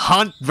 I'll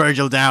hunt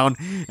Virgil down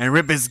and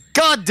rip his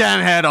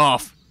goddamn head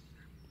off!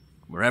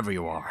 Wherever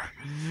you are,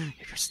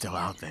 if you're still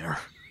out there,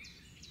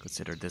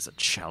 consider this a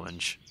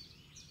challenge.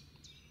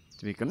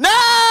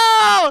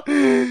 No!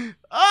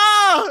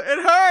 Oh, it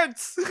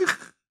hurts!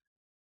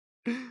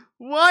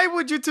 Why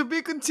would you to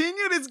be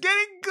continued? It's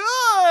getting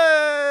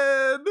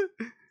good!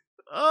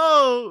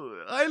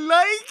 Oh, I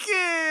like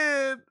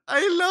it!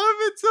 I love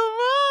it so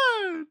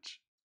much!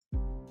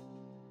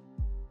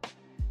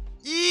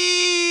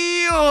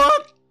 Ew!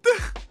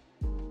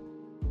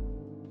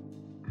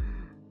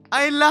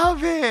 I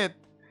love it!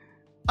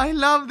 I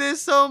love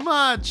this so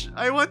much.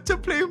 I want to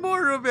play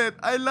more of it.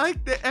 I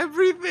like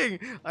everything.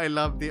 I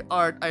love the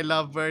art. I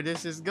love where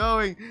this is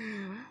going.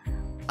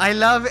 I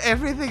love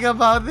everything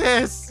about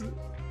this.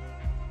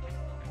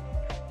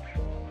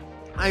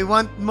 I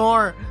want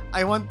more.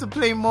 I want to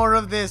play more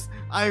of this.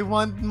 I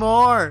want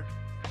more.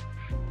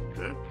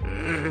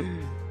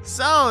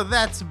 So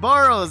that's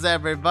Burrows,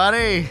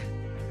 everybody.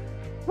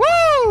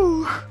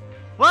 Woo!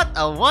 What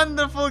a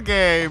wonderful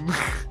game.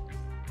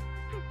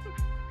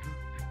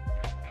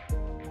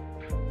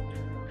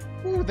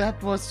 Ooh,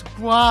 that was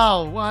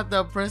wow! What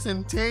a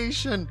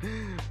presentation!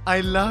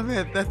 I love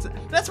it.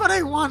 That's what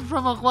I want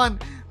from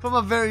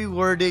a very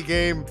wordy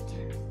game.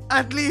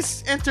 At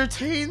least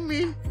entertain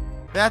me.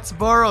 That's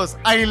Burrows.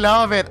 I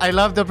love it. I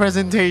love the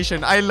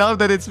presentation. I love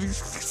that it's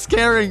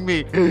scaring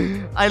me.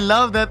 I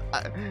love that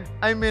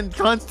I'm in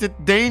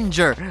constant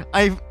danger.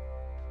 I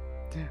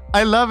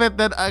love it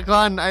that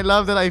I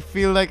love that I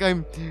feel like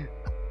I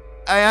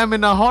am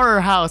in a horror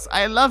house.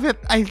 I love it.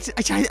 I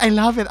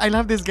love it. I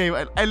love this game.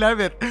 I love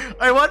it.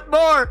 I want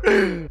more.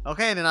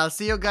 Okay, then I'll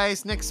see you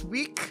guys next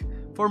week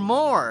for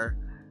more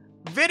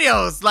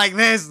videos like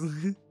this.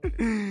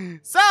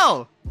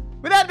 So,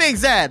 with that being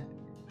said,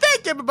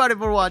 thank you everybody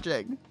for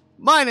watching.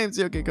 My name's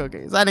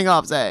UkeKooki, signing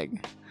off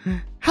saying,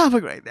 have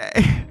a great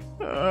day.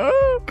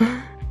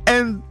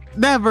 And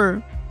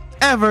never,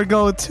 ever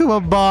go to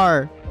a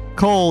bar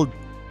called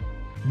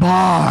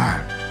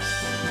Bar.